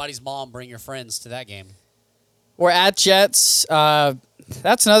nobody's mom, bring your friends to that game. We're at Jets.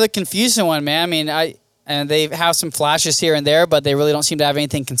 That's another confusing one, man. I mean, and they have some flashes here and there, but they really don't seem to have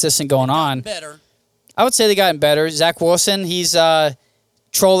anything consistent going on. Better. I would say they gotten better. Zach Wilson, he's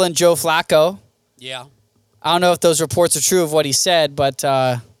trolling Joe Flacco. Yeah. I don't know if those reports are true of what he said, but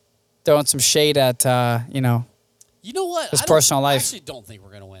throwing some shade at You know what? His I personal life. I actually don't think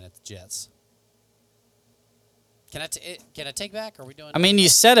we're gonna win at the Jets. Can I take back? Are we doing? I mean, you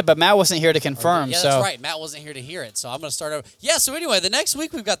said it, but Matt wasn't here to confirm. Yeah, so that's right. Matt wasn't here to hear it, so I'm going to start over. Yeah, so anyway, the next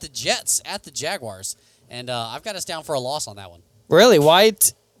week we've got the Jets at the Jaguars, and I've got us down for a loss on that one. Really,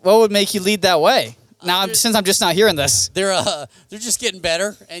 what would make you lead that way? Now, since I'm just not hearing this. They're just getting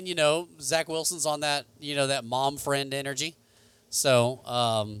better, and Zach Wilson's on that that mom friend energy,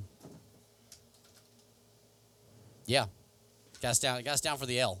 so yeah, got us down for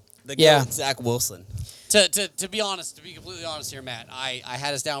the L. The Yeah. GOAT, Zach Wilson. To be honest, to be completely honest here, Matt, I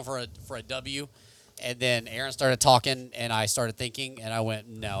had us down for a W, and then Aaron started talking, and I started thinking, and I went,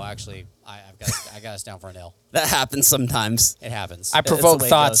 no, actually, I got us down for an L. That happens sometimes. It happens. I the provoke way it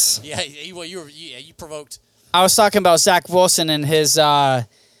thoughts. Yeah, you provoked. I was talking about Zach Wilson and his what's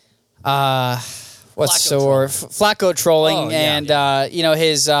Flacco the word? Flacco trolling, Oh, yeah,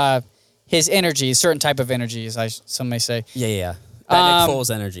 and his energy, certain type of energy, as some may say. Yeah. That Nick Um, Foles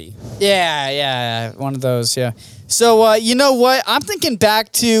energy. Yeah, one of those. Yeah. So you know what? I'm thinking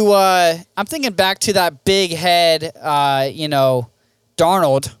back to that big head.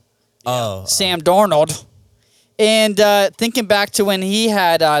 Darnold, Oh. Sam Darnold, And thinking back to when he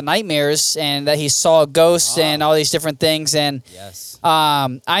had nightmares and that he saw ghosts and all these different things, and Yes.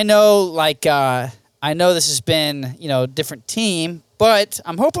 I know, I know this has been, different team, but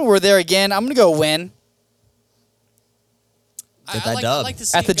I'm hoping we're there again. I'm gonna go win. Get that I like dub. to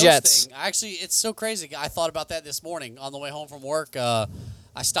see At the a ghost Jets. thing. Actually, it's so crazy. I thought about that this morning on the way home from work. I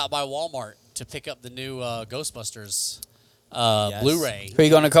stopped by Walmart to pick up the new Ghostbusters Yes. Blu-ray, Who are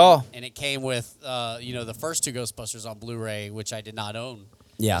you gonna call? and it came with the first two Ghostbusters on Blu-ray, which I did not own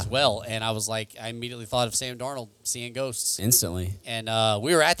Yeah. as well. And I was like, I immediately thought of Sam Darnold seeing ghosts. Instantly. And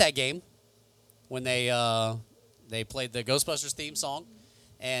we were at that game when they played the Ghostbusters theme song,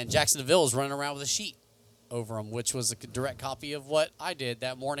 and Jackson DeVille was running around with a sheet over him, which was a direct copy of what I did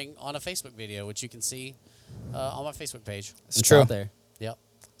that morning on a Facebook video, which you can see on my Facebook page. It's true. Out there. Yep.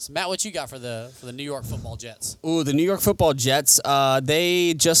 So Matt, what you got for the New York Football Jets? Ooh, the New York Football Jets.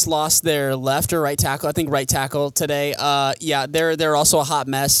 They just lost their left or right tackle. I think right tackle today. Yeah, they're also a hot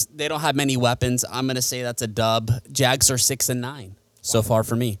mess. They don't have many weapons. I'm gonna say that's a dub. Jags are 6-9 so far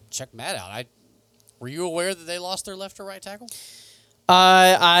for me. Check Matt out. Were you aware that they lost their left or right tackle?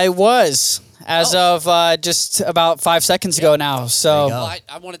 I was as of just about 5 seconds ago now. There you So go. Well,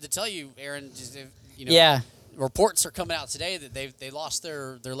 I wanted to tell you, Aaron. Just if, yeah, reports are coming out today that they lost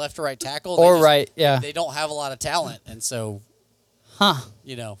their left or right tackle. Or They just- right, yeah. They don't have a lot of talent, and so huh?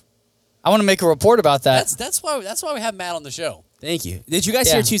 I want to make a report about that. that's why we have Matt on the show. Thank you. Did you guys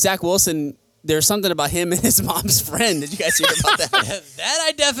Yeah. hear too? Zach Wilson. There's something about him and his mom's friend. Did you guys hear about that? That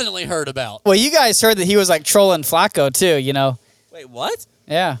I definitely heard about. Well, you guys heard that he was like trolling Flacco too. Wait, what?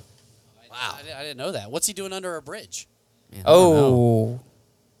 Yeah. Wow, I didn't know that. What's he doing under a bridge? Man, I don't know. Oh,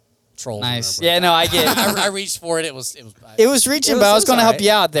 Trolls. nice. Under a Yeah, bridge. no, I get. I reached for it. It was. It was reaching, It but I was was going to all help right.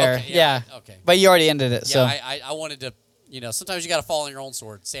 you out there. Okay, yeah. okay. But you already ended it. Yeah, So I wanted to. Sometimes you got to fall on your own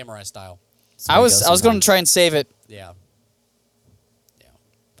sword, samurai style. So I there you was go, going to sometimes. try and save it. Yeah.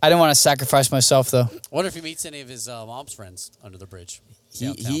 I didn't want to sacrifice myself though. I wonder if he meets any of his mom's friends under the bridge. He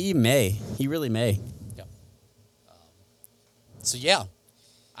downtown. he may. He really may. So yeah.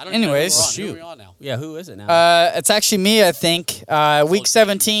 I don't Anyways, even know shoot. who we're on now. Yeah, who is it now? It's actually me, I think. Week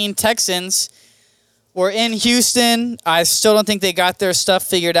 17 Texans. We're in Houston. I still don't think they got their stuff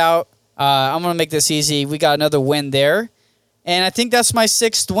figured out. I'm gonna make this easy. We got another win there, and I think that's my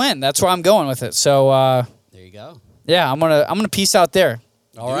 6th win. That's where I'm going with it. So there you go. yeah, I'm gonna peace out there.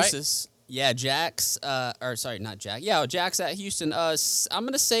 All right. Deuces. Yeah, Jax. Or sorry, not Jack. Yeah, Jax at Houston. I'm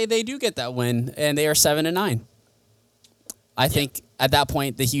gonna say they do get that win, and they are 7-9. I think at that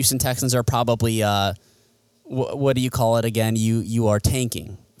point the Houston Texans are probably what do you call it again? You are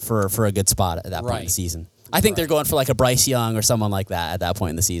tanking for a good spot at that point in Right. the season. I think they're going for like a Bryce Young or someone like that at that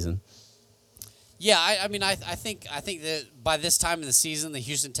point in the season. Yeah, I mean, I think that by this time in the season, the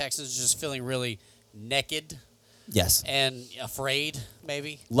Houston Texans are just feeling really naked Yes. and afraid,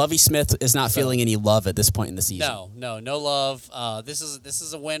 maybe. Lovie Smith is not feeling any love at this point in the season. No love. This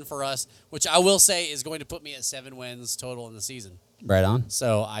is a win for us, which I will say is going to put me at 7 wins total in the season. Right on.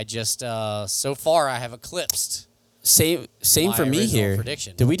 So I just so far I have eclipsed. Same My for me original here.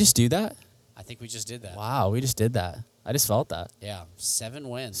 prediction. Did we just do that? I think we just did that. Wow, we just did that. I just felt that. Yeah, 7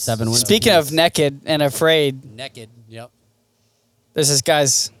 wins. 7 wins. Speaking of naked and afraid, Naked. Yep. there's this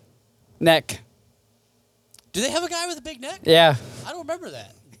guy's neck. Do they have a guy with a big neck? Yeah, I don't remember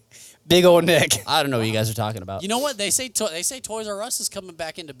that. big old neck. I don't know what you guys are talking about. You know what they say? They say Toys R Us is coming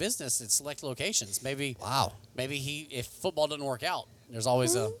back into business at select locations. Maybe. Wow. Maybe if football doesn't work out, there's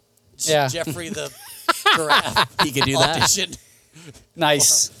always a Yeah. Jeffrey the giraffe He could do that. audition.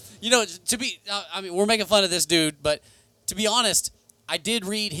 Nice. I mean, we're making fun of this dude, but to be honest, I did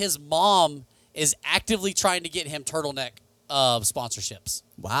read his mom is actively trying to get him turtleneck sponsorships.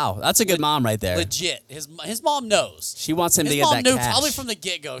 Wow, that's a good mom right there. Legit. His mom knows. She wants him His to get mom that knew cash. probably from the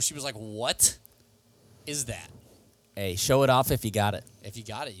get-go. She was like, what is that? Hey, show it off if you got it. If you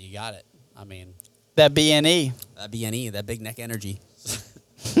got it, you got it. I mean, That BNE. That BNE, that big neck energy.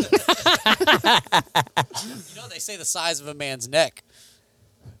 they say the size of a man's neck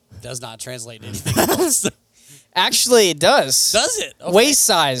does not translate to anything else. Actually, it does. Does it? Okay. Waist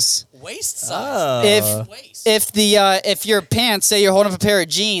size. Waist size. Oh. If Waist. if your pants, say you're holding up a pair of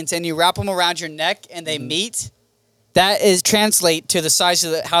jeans and you wrap them around your neck and they meet, that is translate to the size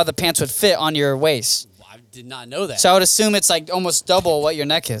of how the pants would fit on your waist. I did not know that. So I would assume it's like almost double what your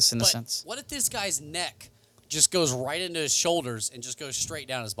neck is in a But sense. what if this guy's neck just goes right into his shoulders and just goes straight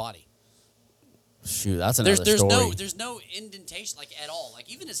down his body? Shoot, that's another There's story. there's no indentation like at all. Like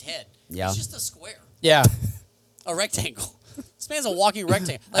even his head. Yeah. It's just a square, Yeah. a rectangle. This man's a walking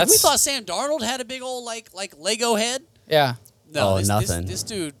rectangle. Like we That's- thought Sam Darnold had a big old like Lego head. Yeah. No, Oh, this, nothing. This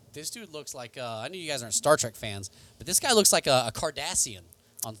dude looks like. I know you guys aren't Star Trek fans, but this guy looks like a Cardassian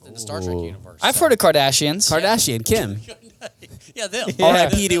in the Star Trek Ooh. universe. I've So- heard of Kardashians. Kardashian, Kim. yeah, them. Yeah.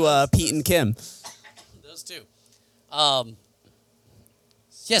 R.I.P. to Pete and Kim. Those two.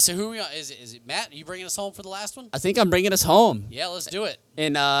 Yeah. So who are we on? Is it Matt? Are you bringing us home for the last one? I think I'm bringing us home. Yeah, let's do it.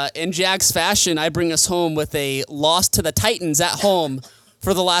 In Jags fashion, I bring us home with a loss to the Titans at home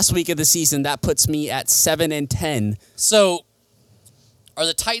for the last week of the season. That puts me at 7-10. So, are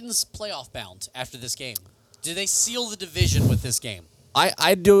the Titans playoff bound after this game? Do they seal the division with this game?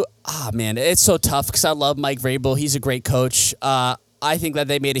 I do. Man, it's so tough because I love Mike Vrabel. He's a great coach. I think that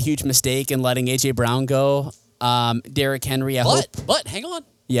they made a huge mistake in letting A.J. Brown go. Derrick Henry, I hope. But hang on,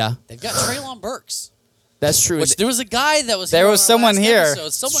 Yeah, they've got Traylon Burks. that's true. Which there was a guy that was There here was on our someone last here.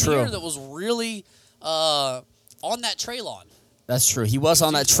 episode, someone True. here that was really on that Traylon. That's true. He was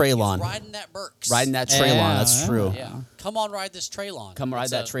on that He was Traylon. riding that Burks. Riding that Traylon. That's Yeah. true. Yeah, come on, ride this Traylon. Come ride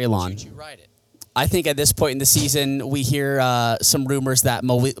It's that a Traylon. choo-choo ride it. I think at this point in the season, we hear some rumors that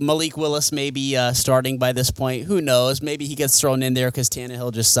Malik Willis may be starting by this point. Who knows? Maybe he gets thrown in there because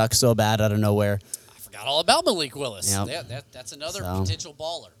Tannehill just sucks so bad out of nowhere. I forgot all about Malik Willis. Yep. That's another So. potential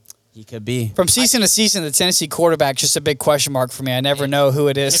baller. He could be. From season to season, the Tennessee quarterback just a big question mark for me. I never know who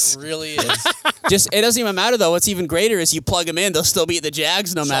it It is. really is. It doesn't even matter though. What's even greater is you plug them in; they'll still beat the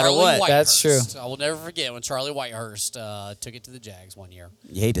Jags no matter Charlie what. That's true. Whitehurst. I will never forget when Charlie Whitehurst took it to the Jags one year.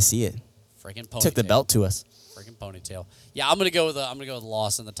 You hate to see it. Freaking ponytail. Took the belt to us. Freaking ponytail. Yeah, I'm gonna go with the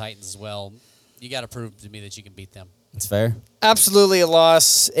loss in the Titans as well. You got to prove to me that you can beat them. It's fair. Absolutely a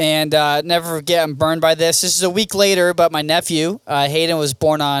loss, and never forget I'm burned by this. This is a week later, but my nephew, Hayden, was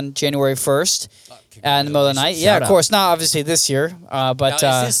born on January 1st in the middle of the night. Congratulations. Yeah, Shout of out. course, not obviously this year, but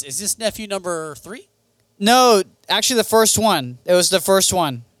Now, is this nephew number 3? no, actually the first one. It was the first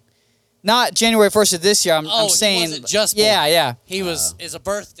one. Not January 1st of this year. I'm He saying. wasn't just born. Yeah, yeah. He was is a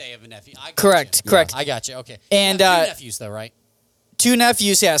birthday of a nephew. I got Correct, you. correct. I got you. Okay. And, You have two uh, nephews though, right? Two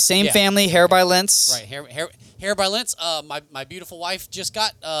nephews, yeah, same Yeah. family, hair by Lentz. Right. Hair by Lentz. My beautiful wife just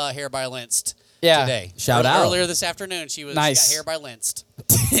got hair by Lentz Yeah. today. Shout out. Earlier this afternoon, she Nice. got hair by Lentz.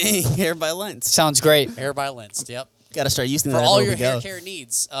 Hair by Lentz. Sounds great. Hair by Lentz. Yep. Got to start using For that all everywhere your we hair go. care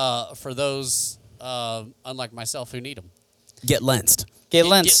needs, for those unlike myself who need them. Get Lentzed. Get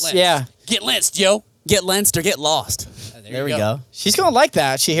Lentz. Yeah. Get Lentz, yo. Get Lensed or get lost. There we go. She's going to like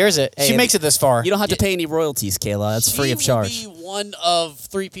that. She hears it. Hey, she makes it this far. You don't have to pay any royalties, Kayla. That's free of charge. She will be one of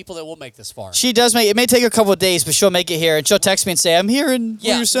 3 people that will make this far. She does make it. May take her a couple of days, but she'll make it here, and she'll text me and say, "I'm hearing what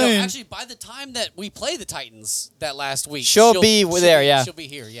you're saying." No, actually, by the time that we play the Titans that last week, She'll be there, yeah. She'll be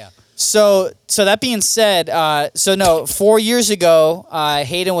here, yeah. So that being said, 4 years ago,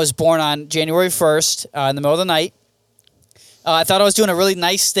 Hayden was born on January 1st in the middle of the night. I thought I was doing a really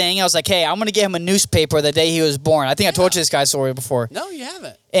nice thing. I was like, "Hey, I'm going to get him a newspaper the day he was born." I think I told you this guy's story before. No, you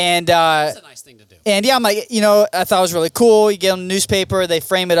haven't. And That's a nice thing to do. And yeah, I'm like, I thought it was really cool. You get them a newspaper, they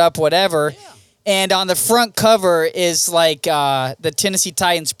frame it up, whatever. Yeah. And on the front cover is like the Tennessee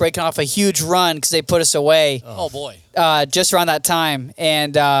Titans breaking off a huge run because they put us away Oh boy. just around that time.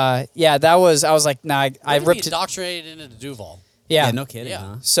 And I was like, nah, I Maybe ripped it. indoctrinated into Duval. Yeah. Yeah, no kidding, Yeah.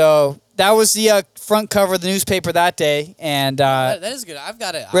 huh? So that was the front cover of the newspaper that day, and That is good. I've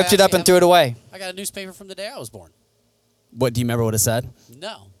got it. ripped it up and threw it away. I got a newspaper from the day I was born. What do you remember what it said?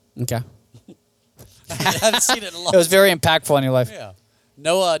 No. Okay. I haven't seen it in a long It was very impactful in your life. Yeah.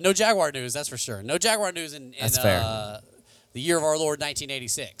 No Jaguar news, that's for sure. No Jaguar news in That's fair. The year of our Lord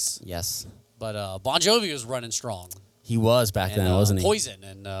 1986. Yes. But Bon Jovi was running strong. He was back And then, wasn't he? Poison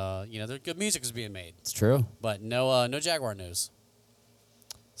and their good music was being made. It's true. But no Jaguar news.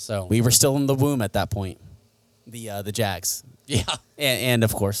 So We were still in the womb at that point. The Jags. yeah. And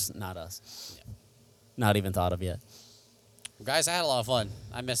of course, not us. Not even thought of yet. Guys, I had a lot of fun.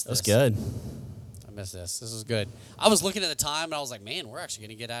 I missed That this. was good. I missed this. This was good. I was looking at the time and I was like, man, we're actually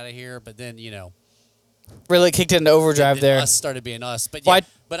going to get out of here. But then, Really kicked it into overdrive then there. us started being us. But Why- yeah,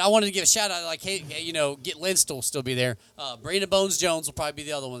 but I wanted to give a shout out, like, hey, Get Lentz will still be there. Brandon Bones Jones will probably be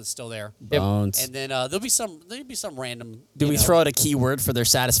the other one that's still there. Bones. And then there'll be some random. Do we know, throw out a keyword for their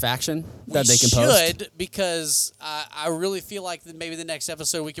satisfaction that we they can post? should, because I really feel like that maybe the next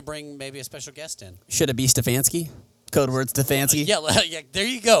episode we could bring maybe a special guest in. Should it be Stefanski? Code word Stefanski? Yeah, there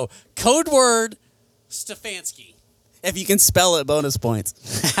you go. Code word Stefanski. If you can spell it, bonus points.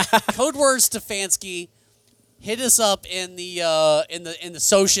 Code word Stefanski. Hit us up in the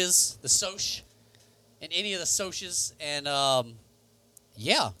socials, the soch, in any of the socials, and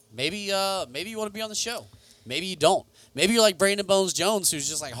maybe you want to be on the show. Maybe you don't. Maybe you're like Brandon Bones Jones, who's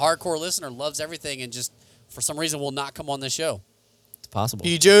just like hardcore listener, loves everything, and just for some reason will not come on this show. It's possible.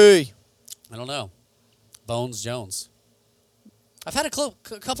 PJ. I don't know. Bones Jones. I've had a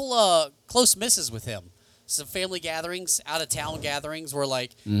couple close misses with him. Some family gatherings, out of town gatherings, where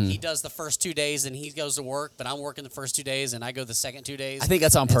like he does the first 2 days and he goes to work, but I'm working the first 2 days and I go the second 2 days. I think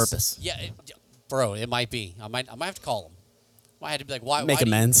that's on It's- purpose. Yeah, bro, it might be. I might have to call him. I had to be like, why? Make why do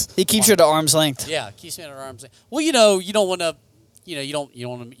you- amends. He keeps you at arm's length. Yeah, keeps me at arm's length. Well, you don't want to. You don't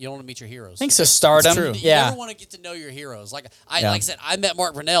want to meet your heroes. Thanks to stardom. true. You Yeah. never want to get to know your heroes. Like Yeah. I said, I met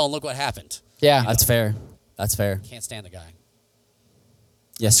Mark Brunell and look what happened. Yeah. That's fair. That's fair. Can't stand the guy.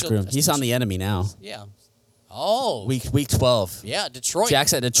 Yeah, screw him. He's on the enemy now. Yeah. Oh. Week 12. Yeah, Detroit.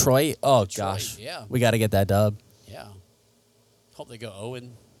 Jack's at Detroit. Oh, Detroit, gosh. yeah. We got to get that dub. Yeah. Hope they go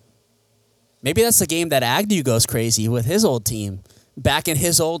Owen. Maybe that's the game that Agnew goes crazy with his old team back in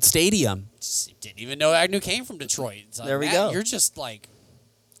his old stadium. Didn't even know Agnew came from Detroit. It's like, There we Matt, go. You're just like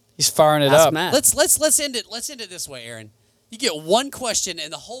He's firing it Ask up. Matt. let's end it. Let's end it this way, Aaron. You get one question in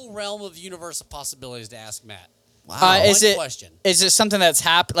the whole realm of the universe of possibilities to ask Matt. Is One it question. is it something that's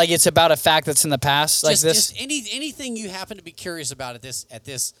happened? Like it's about a fact that's in the past, like this? Just anything you happen to be curious about at this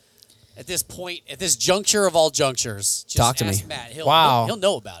point, at this juncture of all junctures. Just Talk to ask me. Matt. Wow. He'll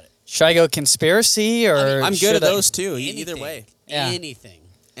know about it. Should I go conspiracy or I'm good should at I- those too. Either Anything. way. Yeah. Anything.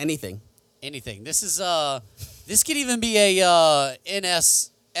 Anything. This is this could even be a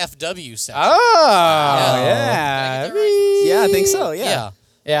NSFW section. Oh, Yeah. yeah. Did I get that right? Yeah, I think so. Yeah.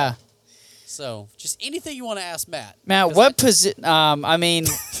 Yeah. So just anything you want to ask Matt. Matt, 'Cause what position? I mean,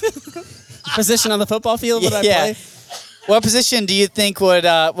 Position on the football field would I yeah. play? What position do you think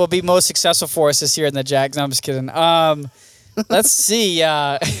will be most successful for us this year in the Jags? No, I'm just kidding. Let's see.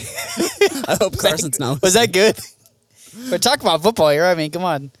 I hope Carson's not. Was that good? We're talking about football here. I mean, come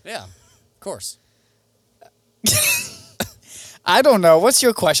on. Yeah, of course. I don't know. What's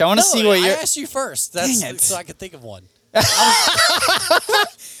your question? I want to see what I you're. asked you first. Dang That's it. so I could think of one.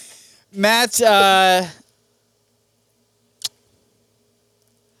 Matt,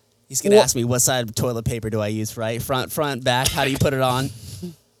 He's going to Wha- ask me what side of toilet paper do I use, right? Front, back. How do you put it on?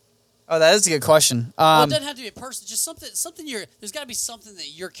 oh, that is a good question. Well, it doesn't have to be a person. Just something you're. There's got to be something that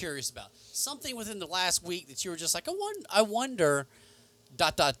you're curious about. Something within the last week that you were just like, I wonder. ...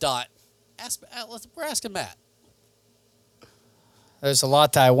 We're asking Matt. There's a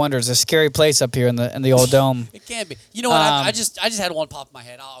lot that I wonder. It's a scary place up here in the old dome. It can be. You know what? Um, I just had one pop in my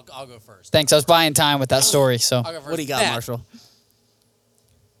head. I'll go first. Thanks. I was buying time with that story. So I'll go first. What do you got, Matt, Marshall?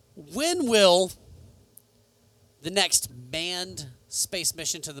 When will the next manned space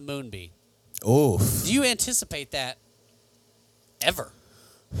mission to the moon be? Oof. Do you anticipate that ever?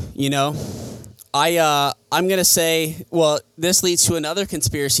 You know, I'm going to say, well, this leads to another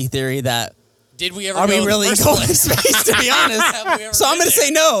conspiracy theory that Did we ever? are go we in the really first going place? to space, to be Have we honest? ever So I'm been going to there?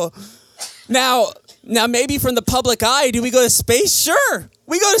 say no. Now, maybe from the public eye, do we go to space? Sure.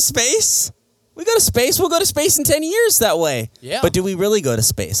 We go to space. We go to space. We'll go to space in 10 years that way. Yeah. But do we really go to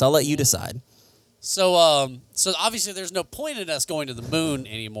space? I'll let you decide. So, so obviously, there's no point in us going to the moon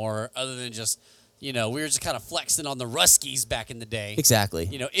anymore, other than just, we were just kind of flexing on the Ruskies back in the day. Exactly.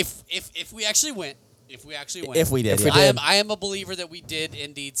 If we actually went, If we did, If we yeah. did. I am a believer that we did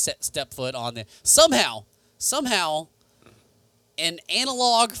indeed step foot on the somehow, an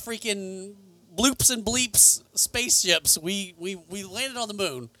analog freaking bloops and bleeps spaceships. We landed on the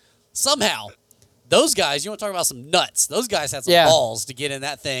moon somehow. Those guys, you want to talk about some nuts? Those guys had some Yeah. balls to get in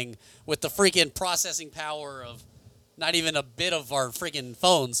that thing with the freaking processing power of not even a bit of our freaking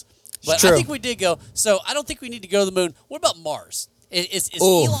phones. But True. I think we did go. So I don't think we need to go to the moon. What about Mars? Is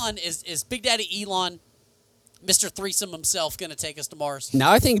Ooh. Elon is Big Daddy Elon, Mr. Threesome himself, going to take us to Mars?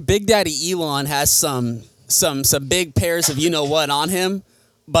 Now I think Big Daddy Elon has some big pairs of you know what on him,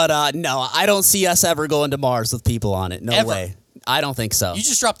 but no, I don't see us ever going to Mars with people on it. No Ever. way. I don't think so. You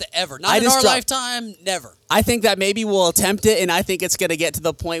just dropped the ever. Not I in just our dropped- lifetime. Never. I think that maybe we'll attempt it, and I think it's going to get to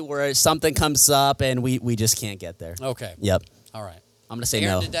the point where something comes up and we just can't get there. Okay. Yep. All right. I'm going to say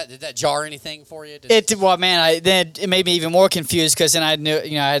Aaron, no. did that jar anything for you? Did well, man, then it made me even more confused because then I knew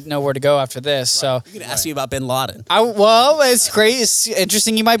I had nowhere to go after this. So You're going to ask me about Bin Laden. it's great. It's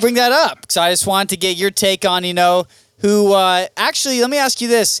interesting you might bring that up because I just wanted to get your take on who actually. Let me ask you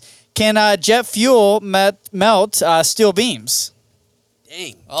this: can jet fuel melt steel beams?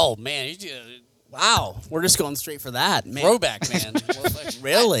 Dang. Oh man, you Wow. We're just going straight for that, man. throwback, man.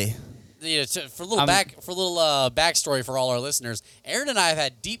 Really? For a little backstory for all our listeners, Aaron and I have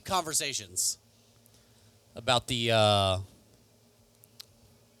had deep conversations about the about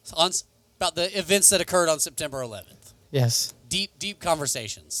the events that occurred on September 11th. Yes. Deep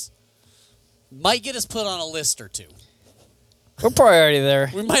conversations. Might get us put on a list or two. We're probably already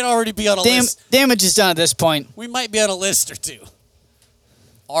there. We might already be on a list. Damage is done at this point. We might be on a list or two.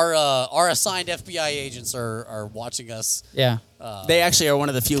 our assigned FBI agents are watching us. Yeah. They actually are one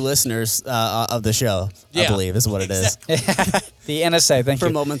of the few listeners of the show, I Yeah, believe, is what it is. The NSA. Thank For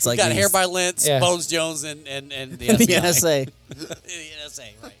you. moments like Got these. Hair by Lentz, Yeah. Bones Jones, and the the FBI. NSA. The NSA,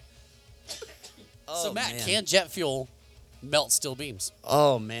 right. Oh, So, Matt, man. can jet fuel melt steel beams?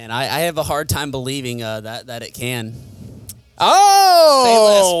 Oh, man. I have a hard time believing that it can. Oh, Say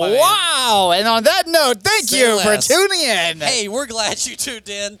less, my man. wow. And on that note, thank Say you less. for tuning in. Hey, we're glad you tuned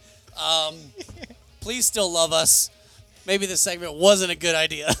in. Please still love us. Maybe this segment wasn't a good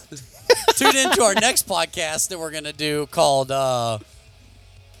idea. Tune in to our next podcast that we're going to do called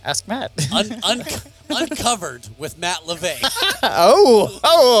Ask Matt. Uncovered with Matt LeVay.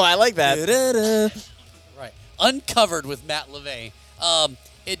 Oh, I like that. Da-da-da. Right. Uncovered with Matt LeVay.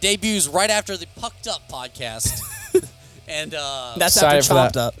 It debuts right after the Pucked Up podcast. And That's Excited after for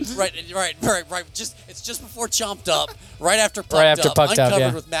that. Chopped Up. right. It's just before Chomped Up, right after Pucked Right after Up. Pucked Up, Uncovered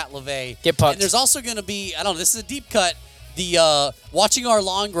yeah. with Matt LeVay. Get pucked. And there's also going to be, I don't know, this is a deep cut. The Watching Our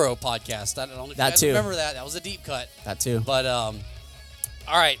Lawn Grow podcast. I don't know if you That guys too. remember that. That was a deep cut. That too. But all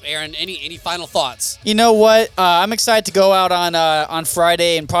right, Aaron. Any final thoughts? You know what? I'm excited to go out on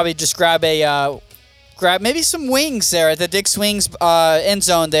Friday and probably just grab maybe some wings there at the Dick's Wings end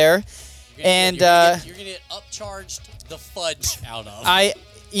zone there. And you're gonna get upcharged the fudge out of.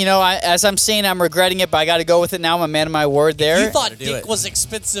 as I'm saying, I'm regretting it, but I got to go with it now. I'm a man of my word there. You thought Gotta do dick it. was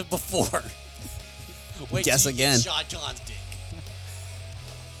expensive before. Wait Guess till you get again. Shad Khan's dick.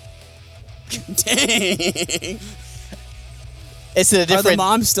 Dang. It's a Are the different.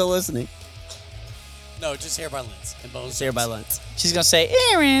 moms still listening? No, just Hair by Lentz and Bones. Hair by Lentz. She's gonna say,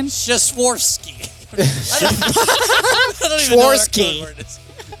 Aaron. Swarovski. I don't even know what our Swarovski. code word is.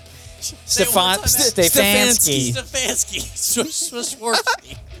 Say it one Stefan more time, Matt. Stefanski. Stefanski.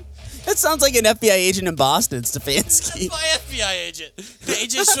 Swarovski. That sounds like an FBI agent in Boston, That's Stefanski. my FBI agent.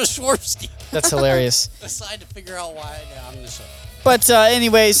 Agent Swarovski. That's hilarious. Decided to figure out why. Yeah, I'm going to show. But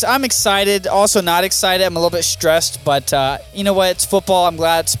anyways, I'm excited. Also not excited. I'm a little bit stressed. But you know what? It's football. I'm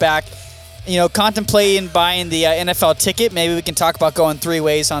glad it's back. Contemplating buying the NFL ticket. Maybe we can talk about going 3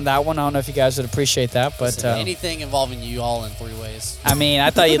 ways on that one. I don't know if you guys would appreciate that. But Anything involving you all in 3 ways. I mean,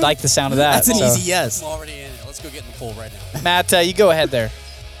 I thought you'd like the sound of that. That's an so. easy yes. I'm already in it. Let's go get in the pool right now. Matt, you go ahead there.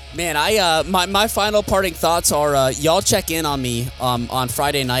 Man, my final parting thoughts are y'all check in on me on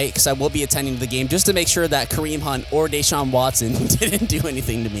Friday night because I will be attending the game just to make sure that Kareem Hunt or Deshaun Watson didn't do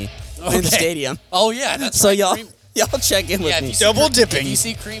anything to me in the Okay. stadium. Oh, yeah. That's So right. y'all Kareem- check in with if me. you see Double Kareem- dipping. If you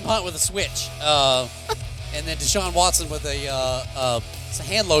see Kareem Hunt with a switch, and then Deshaun Watson with a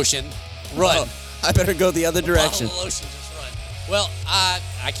hand lotion, run. Oh, I better go the other direction. Bottle of lotion, just run. Well,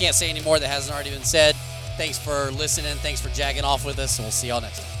 I can't say any more that hasn't already been said. Thanks for listening. Thanks for jagging off with us, and we'll see y'all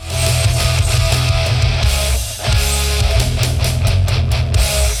next time.